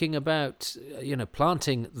 Speaking about,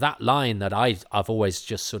 planting that line that I've always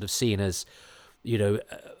just sort of seen as,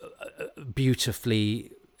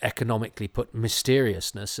 beautifully economically put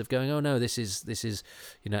mysteriousness of going, oh no, this is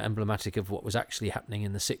emblematic of what was actually happening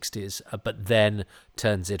in the 60s, but then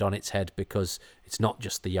turns it on its head because it's not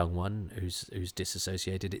just the young one who's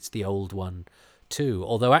disassociated, it's the old one too.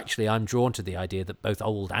 Although actually I'm drawn to the idea that both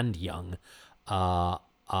old and young are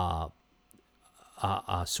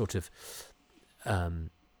sort of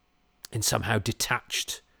in somehow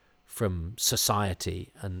detached from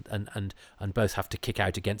society, and both have to kick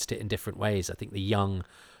out against it in different ways. I think the young,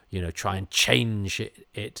 try and change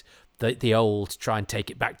it. The old try and take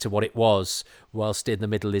it back to what it was, whilst in the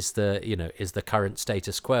middle is the current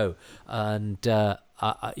status quo. And I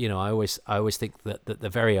always think that the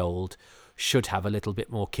very old should have a little bit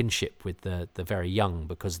more kinship with the very young,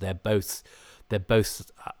 because they're both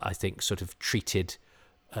I think sort of treated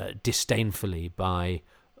disdainfully by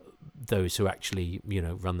those who actually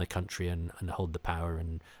run the country and hold the power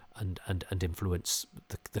and influence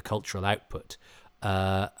the cultural output.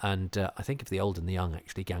 And I think if the old and the young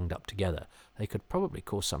actually ganged up together, they could probably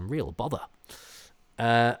cause some real bother.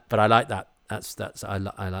 But I like that. I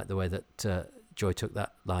like the way that Joy took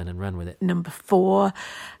that line and ran with it. Number 4,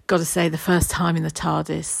 got to say, the first time in the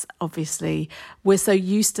TARDIS, obviously, we're so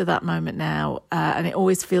used to that moment now, and it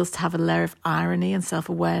always feels to have a layer of irony and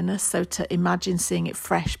self-awareness. So to imagine seeing it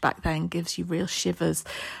fresh back then gives you real shivers,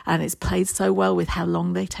 and it's played so well with how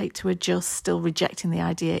long they take to adjust, still rejecting the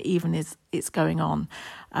idea even as it's going on.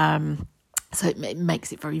 So it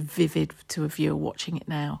makes it very vivid to a viewer watching it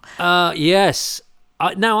now. Yes.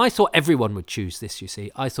 I thought everyone would choose this, you see.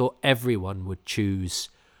 I thought everyone would choose,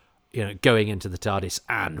 going into the TARDIS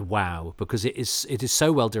and wow, because it is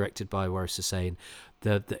so well directed by Waris Hussain.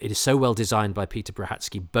 It is so well designed by Peter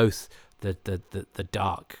Brahatsky, both the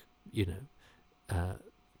dark,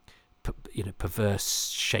 perverse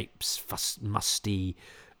shapes, musty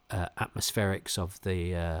atmospherics of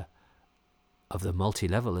the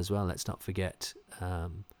multi-level as well, let's not forget.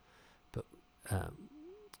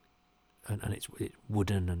 And it's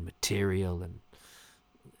wooden and material and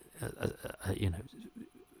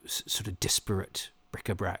sort of disparate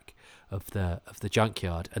bric-a-brac of the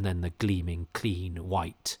junkyard, and then the gleaming, clean,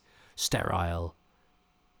 white, sterile,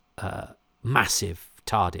 massive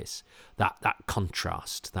TARDIS. That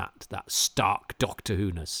contrast, that stark Doctor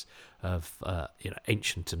Who-ness of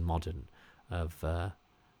ancient and modern, of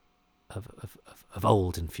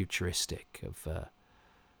old and futuristic, of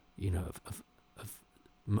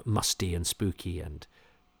musty and spooky and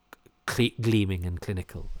gleaming and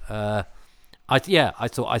clinical. I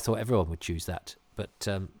thought everyone would choose that, but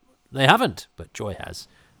they haven't. But Joy has,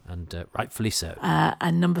 and rightfully so.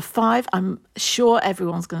 And number 5, I'm sure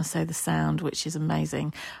everyone's going to say the sound, which is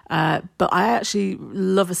amazing. But I actually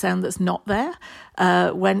love a sound that's not there.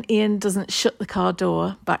 When Ian doesn't shut the car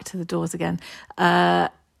door, back to the doors again,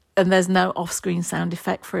 and there's no off-screen sound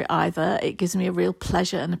effect for it either. It gives me a real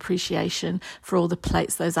pleasure and appreciation for all the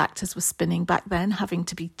plates those actors were spinning back then, having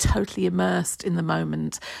to be totally immersed in the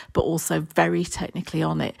moment, but also very technically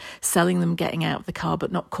on it, selling them getting out of the car,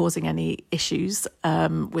 but not causing any issues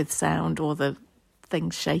with sound or the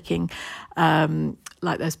things shaking,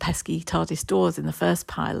 like those pesky TARDIS doors in the first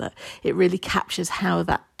pilot. It really captures how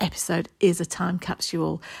that episode is a time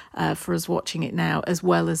capsule for us watching it now, as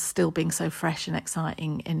well as still being so fresh and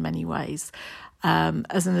exciting in many ways.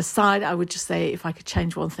 As an aside, I would just say, if I could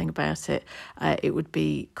change one thing about it, it would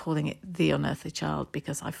be calling it The Unearthly Child,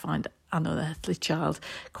 because I find An Unearthly Child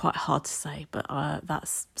quite hard to say, but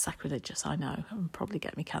that's sacrilegious, I know, and probably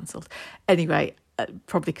get me cancelled. Anyway,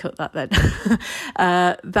 probably cut that then.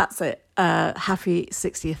 That's it. Happy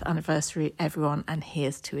 60th anniversary, everyone, and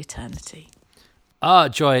here's to eternity.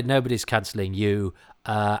 Joy, nobody's cancelling you.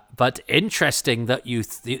 But interesting that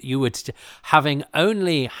you would, having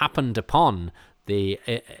only happened upon the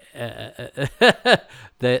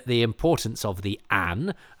importance of the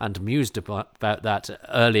An and mused about that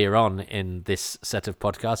earlier on in this set of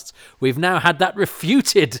podcasts, we've now had that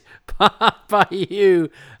refuted by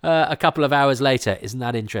you a couple of hours later. Isn't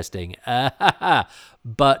that interesting?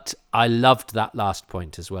 But I loved that last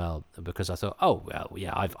point as well, because I thought, oh well,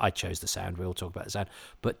 yeah, I chose the sound. We all talk about the sound,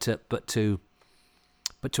 but to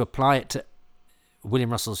apply it to William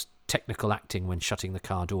Russell's technical acting when shutting the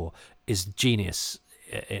car door is genius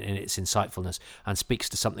in its insightfulness, and speaks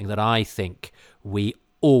to something that I think we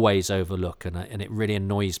always overlook, and it really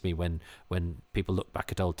annoys me when people look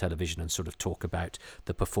back at old television and sort of talk about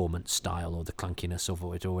the performance style or the clunkiness of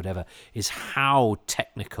it or whatever, is how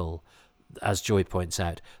technical, as Joy points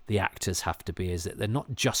out, the actors have to be. Is that they're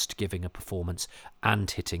not just giving a performance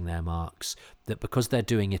and hitting their marks, that because they're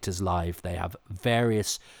doing it as live, they have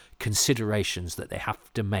various considerations that they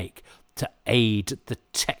have to make to aid the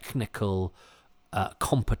technical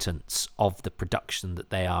competence of the production that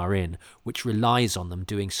they are in, which relies on them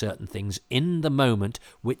doing certain things in the moment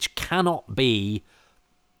which cannot be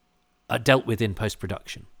dealt with in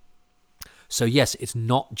post-production. So yes, it's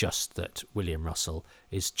not just that William Russell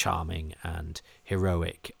is charming and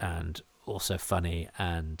heroic and also funny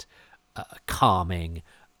and calming,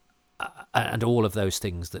 and all of those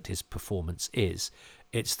things that his performance is.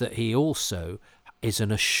 It's that he also is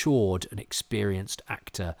an assured and experienced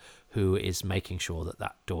actor who is making sure that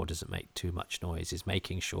that door doesn't make too much noise, is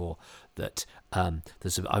making sure that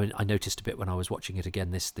I noticed a bit when I was watching it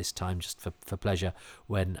again this time just for pleasure,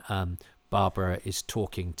 when Barbara is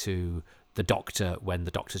talking to the doctor when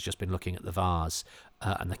the doctor's just been looking at the vase,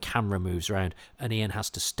 and the camera moves around, and Ian has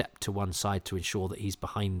to step to one side to ensure that he's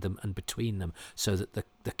behind them and between them, so that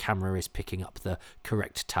the camera is picking up the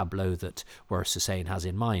correct tableau that Waris Hussein has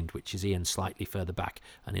in mind, which is Ian slightly further back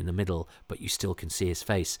and in the middle, but you still can see his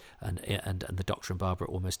face, and the doctor and Barbara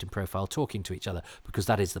almost in profile talking to each other, because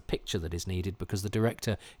that is the picture that is needed, because the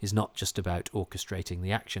director is not just about orchestrating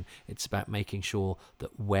the action, it's about making sure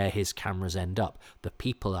that where his cameras end up, the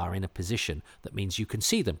people are in a position that means you can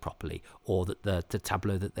see them properly, or that the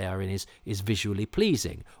tableau that they are in is visually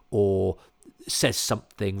pleasing, or says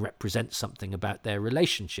something, represents something about their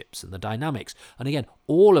relationships and the dynamics. And again,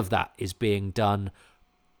 all of that is being done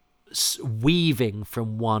weaving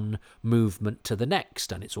from one movement to the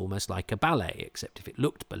next, and it's almost like a ballet, except if it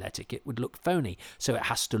looked balletic it would look phony. So it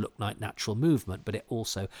has to look like natural movement, but it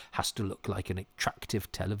also has to look like an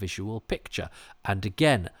attractive televisual picture. And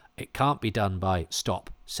again, it can't be done by stop,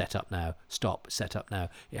 set up now, stop, set up now.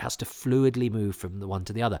 It has to fluidly move from the one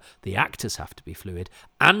to the other. The actors have to be fluid,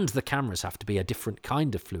 and the cameras have to be a different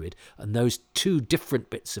kind of fluid, and those two different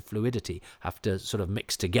bits of fluidity have to sort of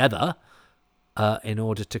mix together in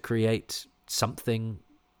order to create something,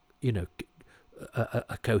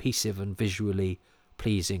 a cohesive and visually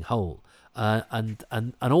pleasing whole. And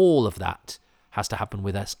all of that has to happen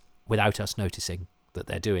without us noticing that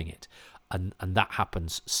they're doing it. And that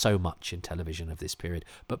happens so much in television of this period,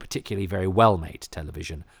 but particularly very well-made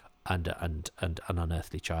television. And An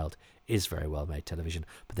Unearthly Child is very well-made television.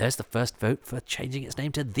 But there's the first vote for changing its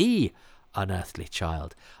name to The Unearthly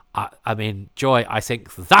Child. I mean, Joy, I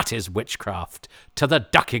think that is witchcraft. To the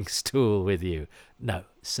ducking stool with you. No,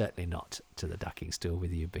 certainly not to the ducking stool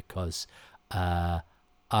with you, because I'm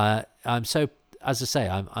so, as I say,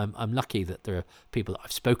 I'm lucky that there are people that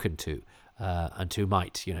I've spoken to and who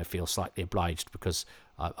might, feel slightly obliged because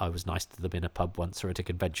I was nice to them in a pub once or at a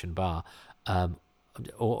convention bar.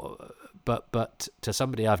 But to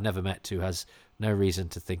somebody I've never met who has no reason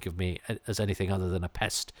to think of me as anything other than a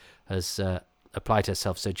pest, has applied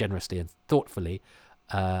herself so generously and thoughtfully,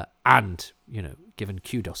 and given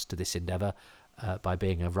kudos to this endeavour by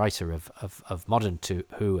being a writer of modern to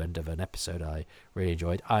Who and of an episode I really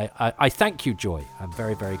enjoyed. I thank you, Joy. I'm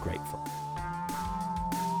very, very grateful.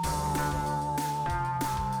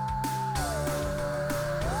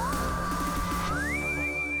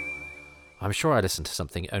 I'm sure I listened to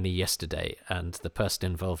something only yesterday, and the person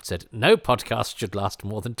involved said, no podcast should last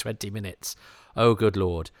more than 20 minutes. Oh, good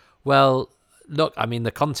Lord. Well, look, I mean, the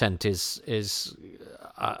content is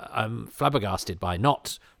I'm flabbergasted by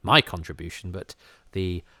not my contribution, but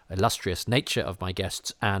the illustrious nature of my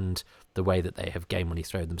guests and the way that they have gamely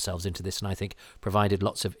thrown themselves into this, and I think provided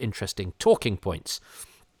lots of interesting talking points.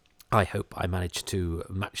 I hope I managed to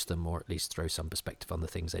match them, or at least throw some perspective on the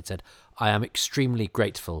things they'd said. I am extremely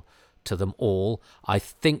grateful to them all. I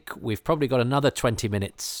think we've probably got another 20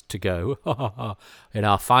 minutes to go in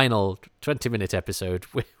our final 20-minute episode,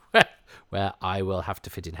 where I will have to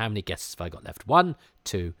fit in. How many guests have I got left? 1,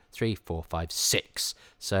 2, 3, 4, 5, 6.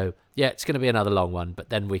 So yeah, it's going to be another long one, but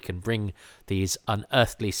then we can bring these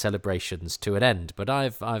unearthly celebrations to an end. But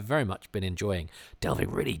I've very much been enjoying delving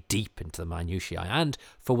really deep into the minutiae, and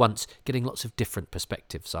for once getting lots of different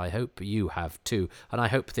perspectives. I hope you have too, and I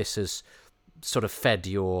hope this has sort of fed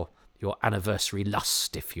your anniversary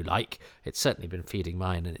lust, if you like. It's certainly been feeding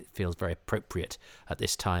mine, and it feels very appropriate at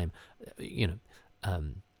this time,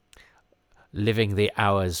 living the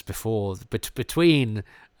hours between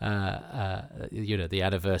the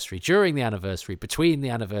anniversary, during the anniversary, between the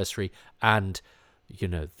anniversary, and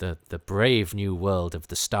the brave new world of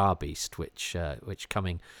the Star Beast, which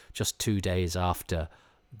coming just 2 days after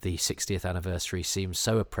the 60th anniversary seems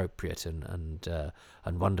so appropriate and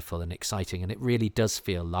wonderful and exciting, and it really does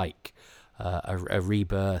feel like a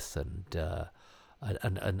rebirth, and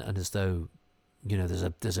as though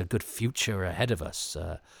there's a good future ahead of us.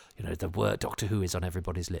 The word Doctor Who is on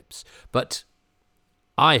everybody's lips, but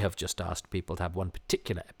I have just asked people to have one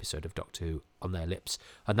particular episode of Doctor Who on their lips,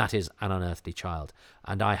 and that is An Unearthly Child.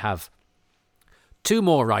 And I have 2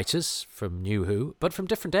 more writers from New Who, but from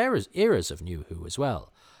different eras of New Who as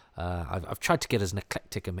well. I've tried to get as an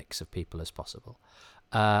eclectic a mix of people as possible.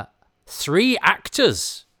 3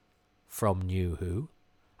 actors from New Who.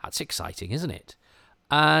 That's exciting, isn't it?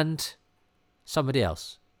 And somebody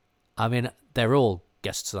else. I mean, they're all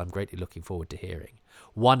guests that I'm greatly looking forward to hearing.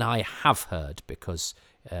 One I have heard because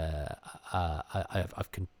I've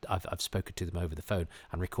spoken to them over the phone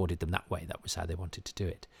and recorded them that way. That was how they wanted to do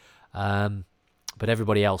it. But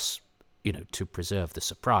everybody else, to preserve the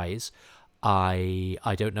surprise,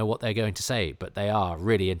 I don't know what they're going to say, but they are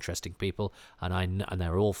really interesting people, and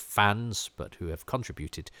they're all fans, but who have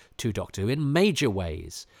contributed to Doctor Who in major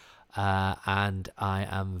ways. And I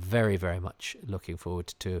am very, very much looking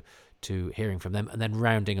forward to hearing from them, and then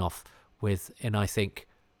rounding off with, and I think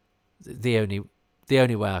the only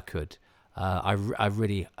way I could. I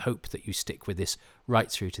really hope that you stick with this right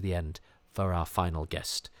through to the end for our final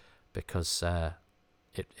guest, because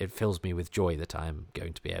it fills me with joy that I'm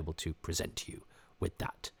going to be able to present you with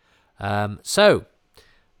that. So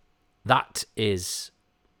that is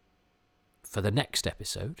for the next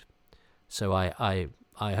episode. So I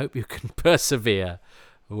hope you can persevere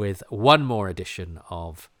with one more edition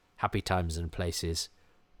of Happy Times and Places,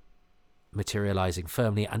 materialising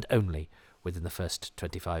firmly and only within the first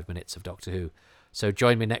 25 minutes of Doctor Who. So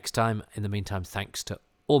join me next time. In the meantime, thanks to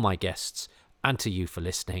all my guests and to you for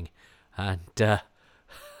listening. And I'm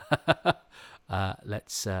going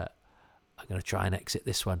to try and exit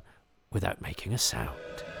this one without making a sound.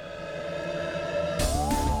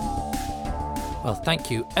 Well,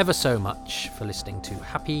 thank you ever so much for listening to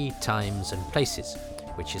Happy Times and Places,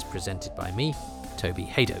 which is presented by me, Toby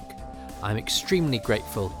Hadoke. I'm extremely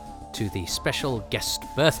grateful to the special guest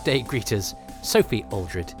birthday greeters, Sophie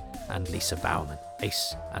Aldred and Lisa Bauman,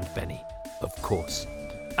 Ace and Benny, of course.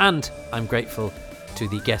 And I'm grateful to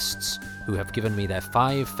the guests who have given me their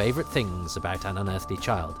 5 favourite things about An Unearthly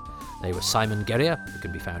Child. They were Simon Guerrier, who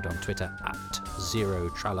can be found on Twitter at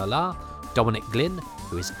 @ZeroTralala, Dominic Glynn,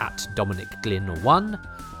 who is at DominicGlynn1,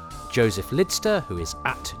 Joseph Lidster, who is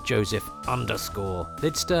at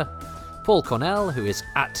Joseph_Lidster, Paul Cornell, who is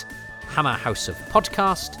at Hammer House of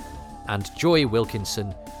Podcast, and Joy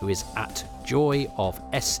Wilkinson, who is at Joy of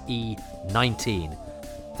SE19.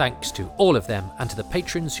 Thanks to all of them and to the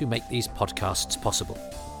patrons who make these podcasts possible.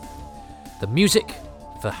 The music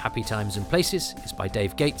for Happy Times and Places is by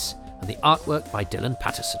Dave Gates, and the artwork by Dylan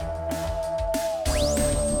Patterson.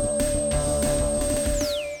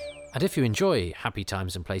 And if you enjoy Happy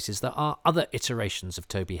Times and Places, there are other iterations of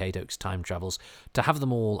Toby Hadoke's Time Travels. To have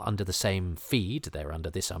them all under the same feed, they're under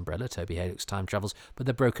this umbrella, Toby Hadoke's Time Travels, but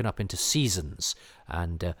they're broken up into seasons.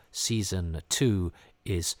 And Season 2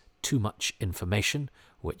 is Too Much Information,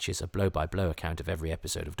 which is a blow-by-blow account of every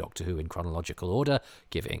episode of Doctor Who in chronological order,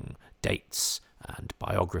 giving dates and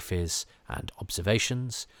biographies and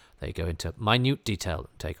observations. They go into minute detail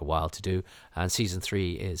and take a while to do. And Season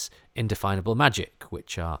 3 is Indefinable Magic,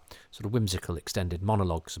 which are sort of whimsical extended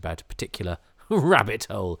monologues about a particular rabbit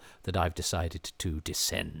hole that I've decided to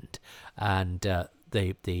descend. And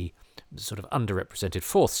the sort of underrepresented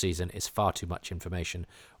 4th season is Far Too Much Information,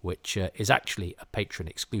 which is actually a patron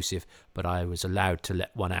exclusive, but I was allowed to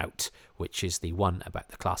let one out, which is the one about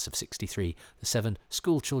the class of 63, the 7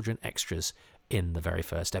 school children extras in the very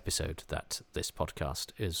first episode that this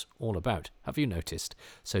podcast is all about. Have you noticed?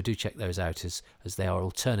 So do check those out as they are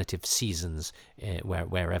alternative seasons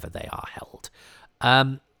wherever they are held.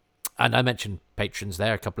 And I mentioned patrons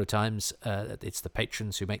there a couple of times. It's the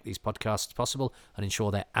patrons who make these podcasts possible and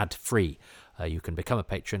ensure they're ad-free. You can become a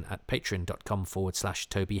patron at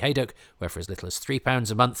patreon.com/Toby Hadoke, where for as little as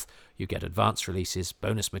 £3 a month, you get advance releases,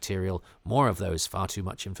 bonus material, more of those Far Too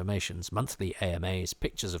Much Informations, monthly AMAs,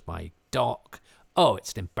 pictures of my dog. Oh,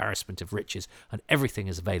 it's an embarrassment of riches, and everything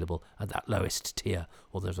is available at that lowest tier,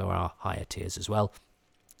 although there are higher tiers as well.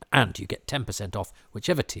 And you get 10% off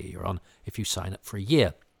whichever tier you're on if you sign up for a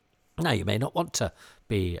year. Now, you may not want to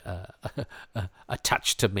be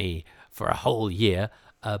attached to me for a whole year,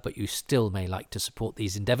 but you still may like to support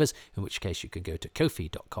these endeavours, in which case you can go to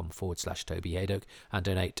ko-fi.com/Toby Hadoke and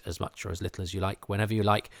donate as much or as little as you like, whenever you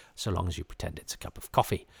like, so long as you pretend it's a cup of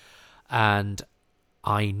coffee. And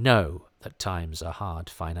I know that times are hard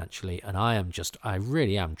financially, and I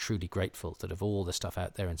really am truly grateful that of all the stuff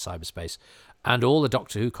out there in cyberspace and all the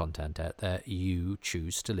Doctor Who content out there, you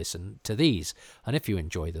choose to listen to these. And if you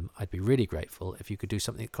enjoy them, I'd be really grateful if you could do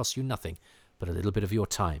something that costs you nothing but a little bit of your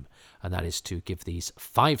time, and that is to give these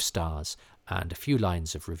 5 stars and a few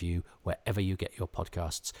lines of review wherever you get your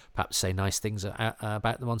podcasts. Perhaps say nice things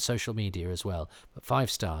about them on social media as well. But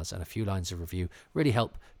 5 stars and a few lines of review really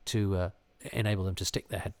help to enable them to stick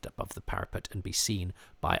their head above the parapet and be seen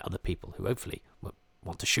by other people who hopefully will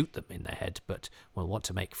want to shoot them in their head, but will want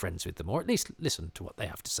to make friends with them, or at least listen to what they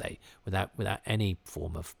have to say without any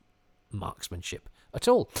form of marksmanship at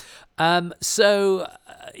all.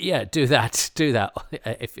 Yeah, do that. Do that.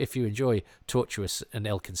 If you enjoy tortuous and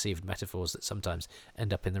ill-conceived metaphors that sometimes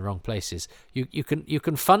end up in the wrong places, you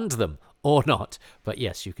can fund them or not. But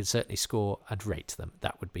yes, you can certainly score and rate them.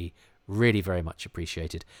 That would be really very much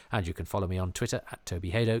appreciated. And you can follow me on Twitter at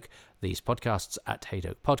Toby Hadoke, these podcasts at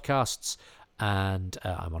Hadoke Podcasts, and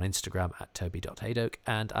I'm on Instagram at toby.hadoke,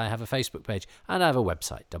 and I have a Facebook page, and I have a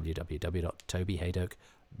website,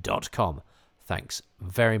 www.tobyhadoke.com. Thanks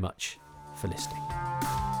very much for listening.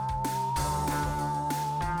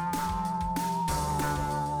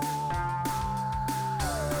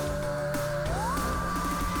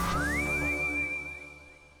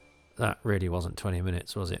 That really wasn't 20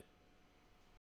 minutes, was it?